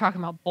guess when they're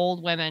talking about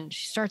bold women,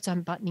 she starts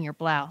unbuttoning her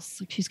blouse.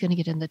 Like she's going to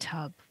get in the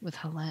tub with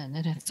Helen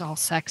and it's all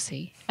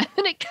sexy. And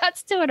then it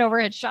cuts to an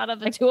overhead shot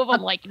of the two of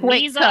them like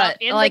knees up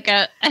in like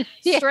a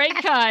straight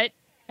cut.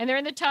 And they're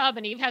in the tub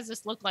and Eve has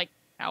this look like,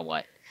 now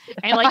what?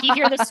 And like you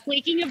hear the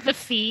squeaking of the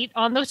feet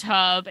on the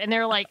tub and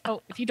they're like,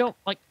 oh, if you don't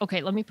like,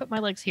 okay, let me put my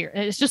legs here.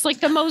 And it's just like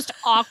the most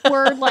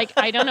awkward, like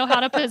I don't know how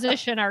to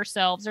position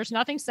ourselves. There's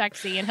nothing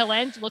sexy. And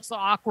Helen looks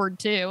awkward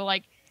too.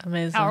 Like,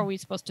 amazing. How are we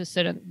supposed to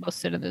sit in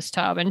this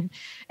tub? And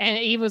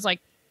Eve was like,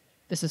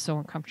 this is so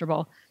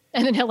uncomfortable.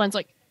 And then Helen's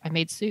like, I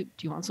made soup.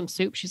 Do you want some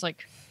soup? She's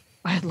like,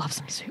 I'd love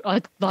some soup.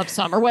 I'd love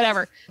some or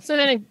whatever. So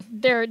then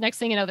next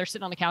thing you know, they're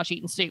sitting on the couch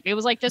eating soup. It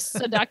was like this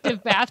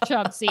seductive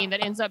bathtub scene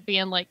that ends up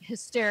being like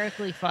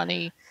hysterically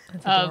funny.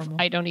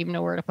 I don't even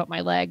know where to put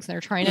my legs. And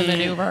they're trying to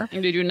maneuver.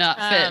 And they do not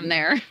fit in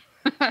there.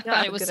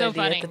 God, it was so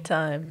funny at the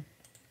time.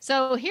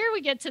 So here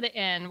we get to the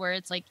end where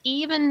it's like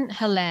Eve and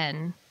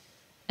Helen,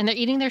 and they're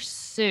eating their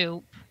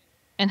soup,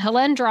 and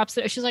Helen drops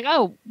it. She's like,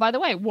 oh, by the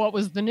way, what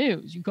was the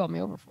news you called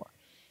me over for?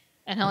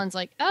 And Helen's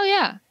like, oh,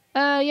 yeah.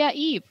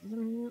 Eve,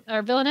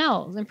 or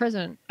Villanelle is in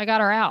prison. I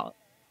got her out.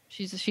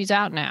 She's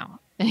out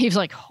now. And Eve's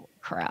like, holy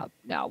crap.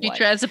 Now what? She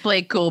tries to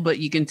play cool, but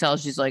you can tell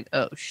she's like,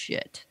 oh,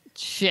 shit.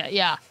 Shit,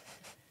 yeah.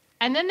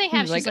 And then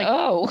she's like,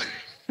 oh.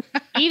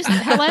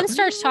 Helen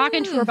starts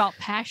talking to her about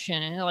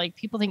passion, and like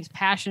people think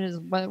passion is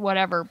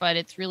whatever, but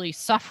it's really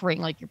suffering.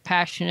 Like you're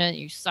passionate,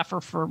 you suffer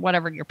for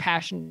whatever you're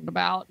passionate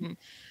about,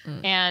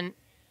 and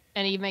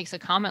Eve makes a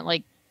comment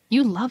like,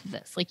 "You love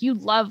this, like you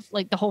love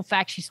like the whole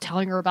fact she's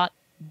telling her about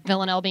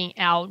Villanelle being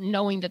out,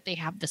 knowing that they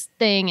have this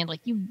thing, and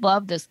like you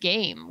love this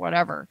game,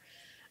 whatever."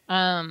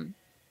 And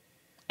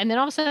then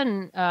all of a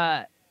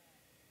sudden,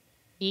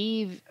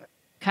 Eve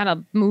kind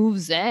of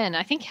moves in.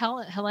 I think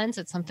Helen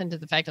said something to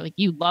the fact that like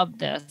you love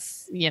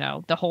this,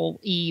 the whole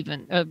Eve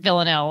and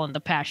Villanelle and the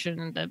passion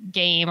and the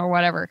game or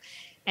whatever.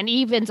 And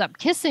Eve ends up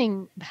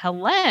kissing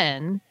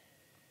Helen.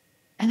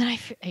 And then I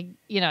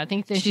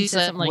think that she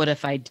says something like, "What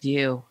if I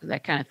do?"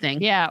 That kind of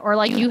thing. Yeah, or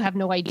like you have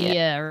no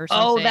idea, or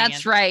something. Oh,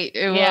 that's right.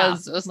 It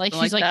was like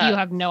she's like you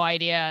have no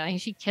idea. And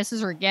she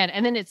kisses her again,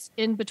 and then it's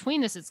in between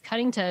this. It's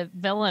cutting to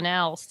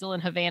Villanelle still in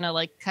Havana,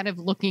 like kind of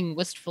looking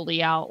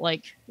wistfully out,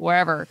 like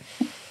wherever.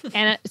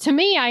 And to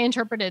me, I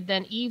interpreted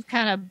then Eve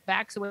kind of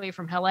backs away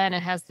from Helen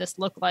and has this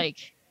look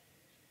like,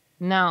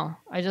 no,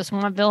 I just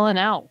want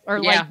Villanelle,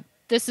 or like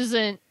this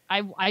isn't.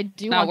 I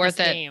do not want worth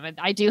this it. game, and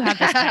I do have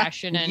this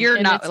passion. And you're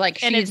and not like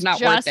she's not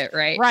worth it,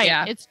 right? Right.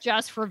 Yeah. It's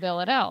just for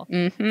Villanelle,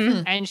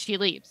 and she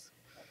leaves.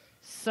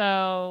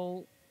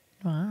 So,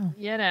 wow.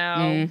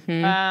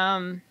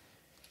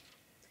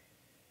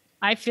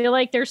 I feel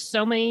like there's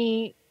so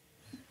many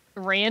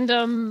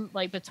random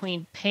like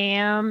between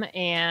Pam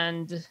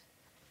and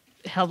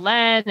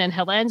Helen, and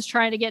Helen's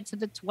trying to get to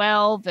the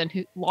 12,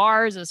 and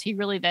Lars, is he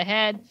really the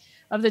head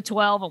of the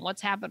 12, and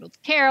what's happened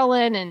with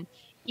Carolyn and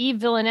Eve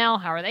Villanelle,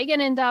 how are they going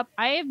to end up?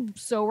 I am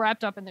so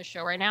wrapped up in this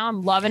show right now.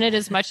 I'm loving it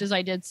as much as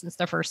I did since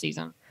the first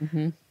season.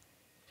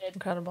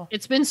 Incredible.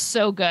 It's been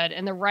so good,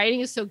 and the writing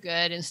is so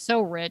good and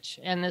so rich.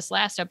 And this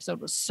last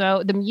episode was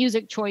the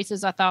music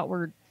choices I thought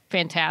were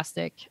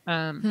fantastic.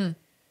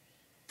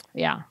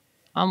 Yeah,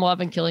 I'm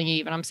loving Killing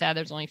Eve, and I'm sad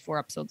there's only 4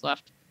 episodes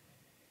left.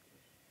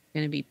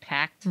 Going to be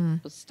packed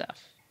with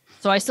stuff.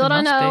 So I still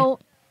don't know.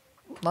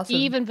 Lots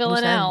Eve and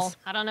Villanelle.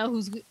 I don't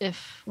know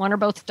if one or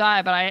both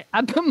die, but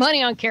I put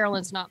money on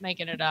Carolyn's not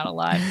making it out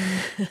alive,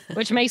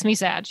 which makes me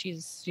sad.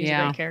 She's a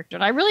great character.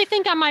 And I really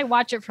think I might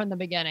watch it from the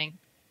beginning.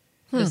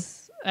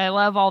 I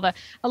love a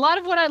lot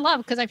of what I love,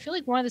 because I feel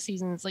like one of the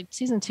seasons, like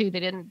season 2,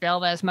 they didn't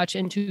delve as much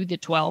into the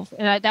 12.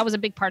 And that was a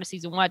big part of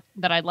season 1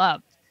 that I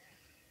loved.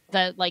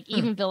 That like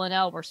even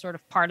Villanelle were sort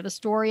of part of the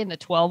story, and the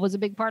 12 was a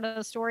big part of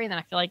the story. And then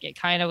I feel like it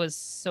kind of was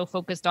so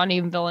focused on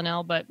even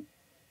Villanelle, but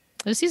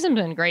this season's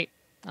been great.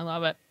 I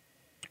love it.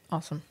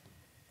 Awesome.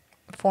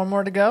 4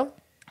 more to go?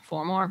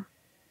 4 more.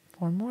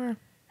 4 more.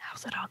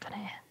 How's it all going to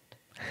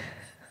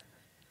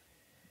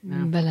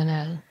end?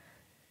 Villanelle.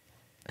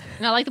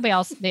 And I like the way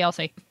they all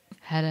say,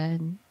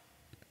 Helen.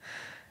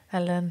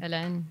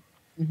 Helen.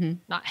 Mm-hmm.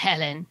 Not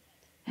Helen.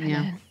 Yeah.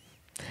 Helen.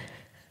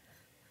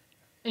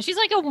 And she's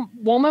like a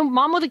woman,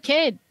 mom with a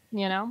kid,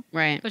 you know?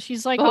 Right. But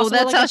she's like, Oh, also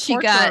that's like how a she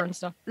torturer got. and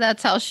stuff.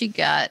 That's how she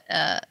got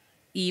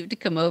Eve to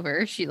come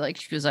over. She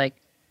was like,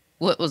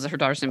 what was her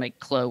daughter's name? Like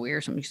Chloe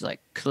or something. She's like,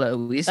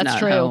 Chloe's That's not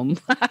true. home.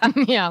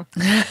 Yeah.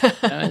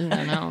 I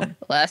know.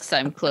 Last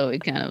time Chloe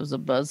kind of was a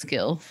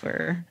buzzkill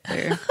for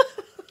her.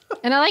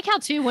 And I like how,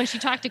 too, when she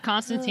talked to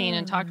Constantine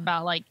and talked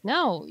about, like,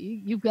 no,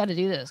 you've got to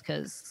do this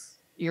because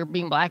you're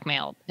being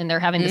blackmailed. And they're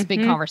having this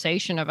big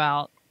conversation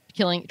about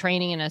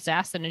training an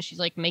assassin. And she's,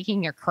 like,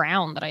 making a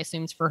crown that I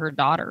assume's for her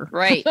daughter.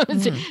 Right.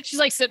 She's,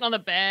 like, sitting on the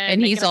bed.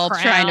 And he's all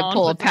trying to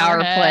pull a power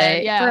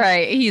play. Yeah.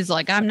 Right. He's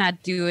like, I'm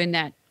not doing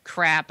that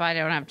crap. I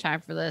don't have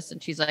time for this.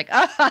 And she's like,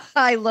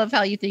 I love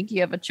how you think you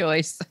have a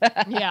choice.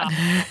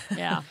 Yeah.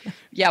 Yeah.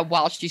 Yeah.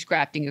 While she's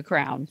crafting a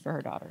crown for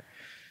her daughter.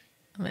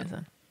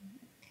 Amazing.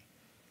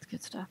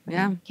 Good stuff.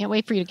 Yeah. Can't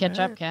wait for you to catch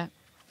up, Kat.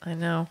 I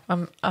know.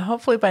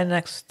 Hopefully by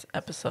next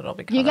episode I'll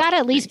be caught You got to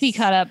up. at least be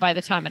caught up by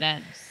the time it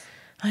ends.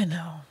 I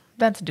know.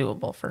 That's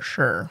doable for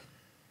sure.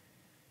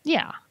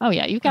 Yeah. Oh,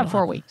 yeah. You've got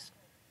 4 weeks.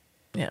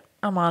 Yeah.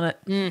 I'm on it.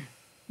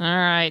 All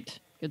right.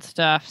 Good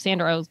stuff.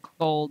 Sandra O's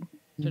gold.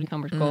 Jodie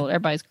Comer's gold.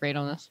 Everybody's great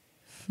on this.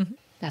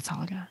 That's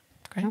all I got.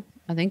 Great.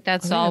 I think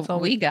that's all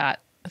we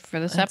got for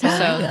this That's all we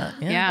episode.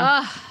 got, yeah.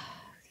 Yeah.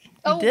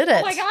 Oh, did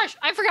it. Oh my gosh.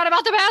 I forgot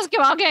about the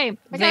basketball game.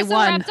 I They got so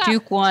won. wrapped up.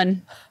 Duke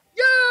won.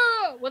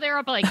 Yeah. Well, they were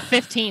up like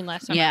 15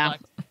 last time. Yeah. I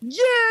looked.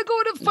 Yeah.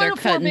 Going to They're Final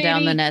Four, cutting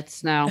down baby. the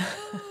nets now.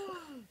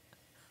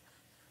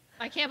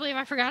 I can't believe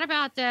I forgot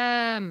about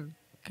them.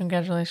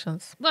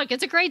 Congratulations. Look,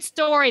 it's a great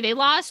story. They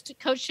lost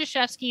Coach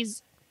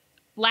Krzyzewski's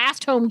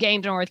last home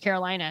game to North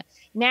Carolina.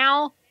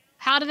 Now,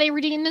 how do they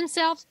redeem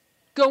themselves?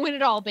 Go win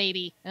it all,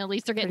 baby. And at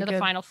least they're getting Pretty to the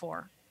good. Final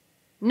Four.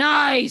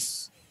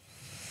 Nice.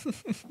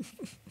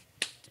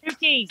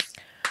 Fifties.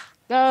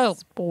 Go.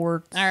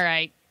 Sports. All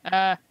right.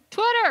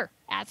 Twitter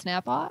at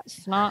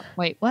SNOP.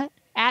 Wait, what?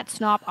 At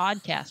SNOP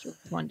Oddcast with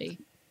 1D.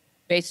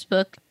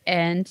 Facebook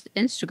and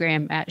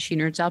Instagram at She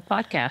Nerds Out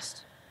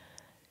Podcast.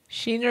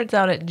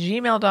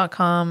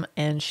 SheNerdsOut@gmail.com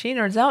and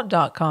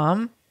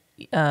SheNerdsOut.com.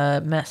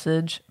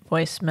 Message,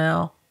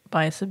 voicemail,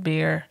 buy us a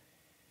beer,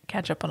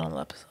 catch up on all the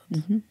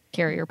episodes.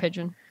 Carrier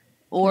pigeon.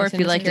 Or Can if you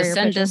you'd like to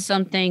send us a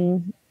send carrier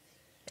us something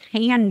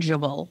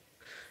tangible,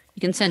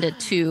 you can send it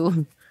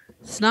to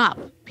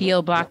SNOP,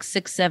 P.O. Box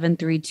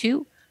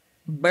 6732,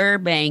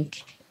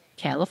 Burbank,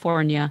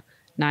 California,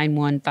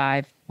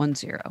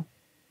 91510.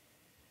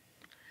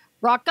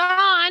 Rock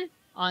on.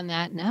 On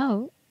that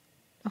note.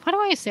 What do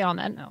I say on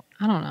that note?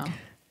 I don't know.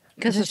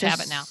 Because Just it's have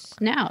it now.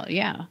 Now,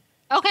 yeah.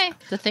 Okay.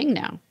 It's a thing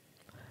now.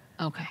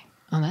 Okay.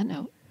 On that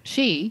note,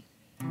 she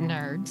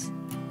nerds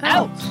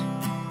Out.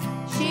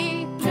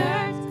 She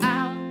nerds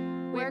out.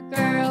 We're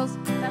girls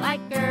that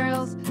like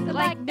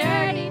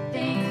nerdy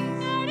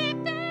things.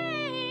 Nerdy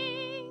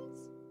things.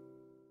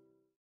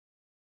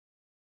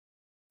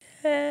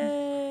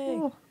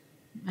 Hey.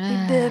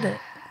 We did it.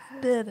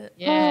 Did it.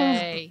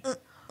 Yay.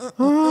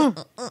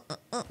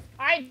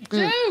 I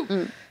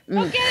do.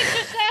 Okay,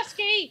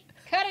 Krzyzewski.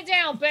 Cut it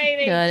down,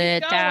 baby. Cut Keep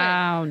it going.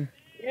 down.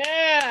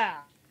 Yeah.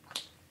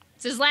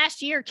 It's his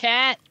last year,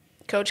 Kat.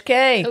 Coach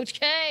K. Coach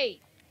K.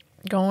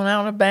 Going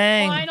out a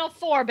bang. Final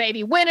Four,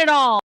 baby. Win it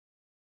all.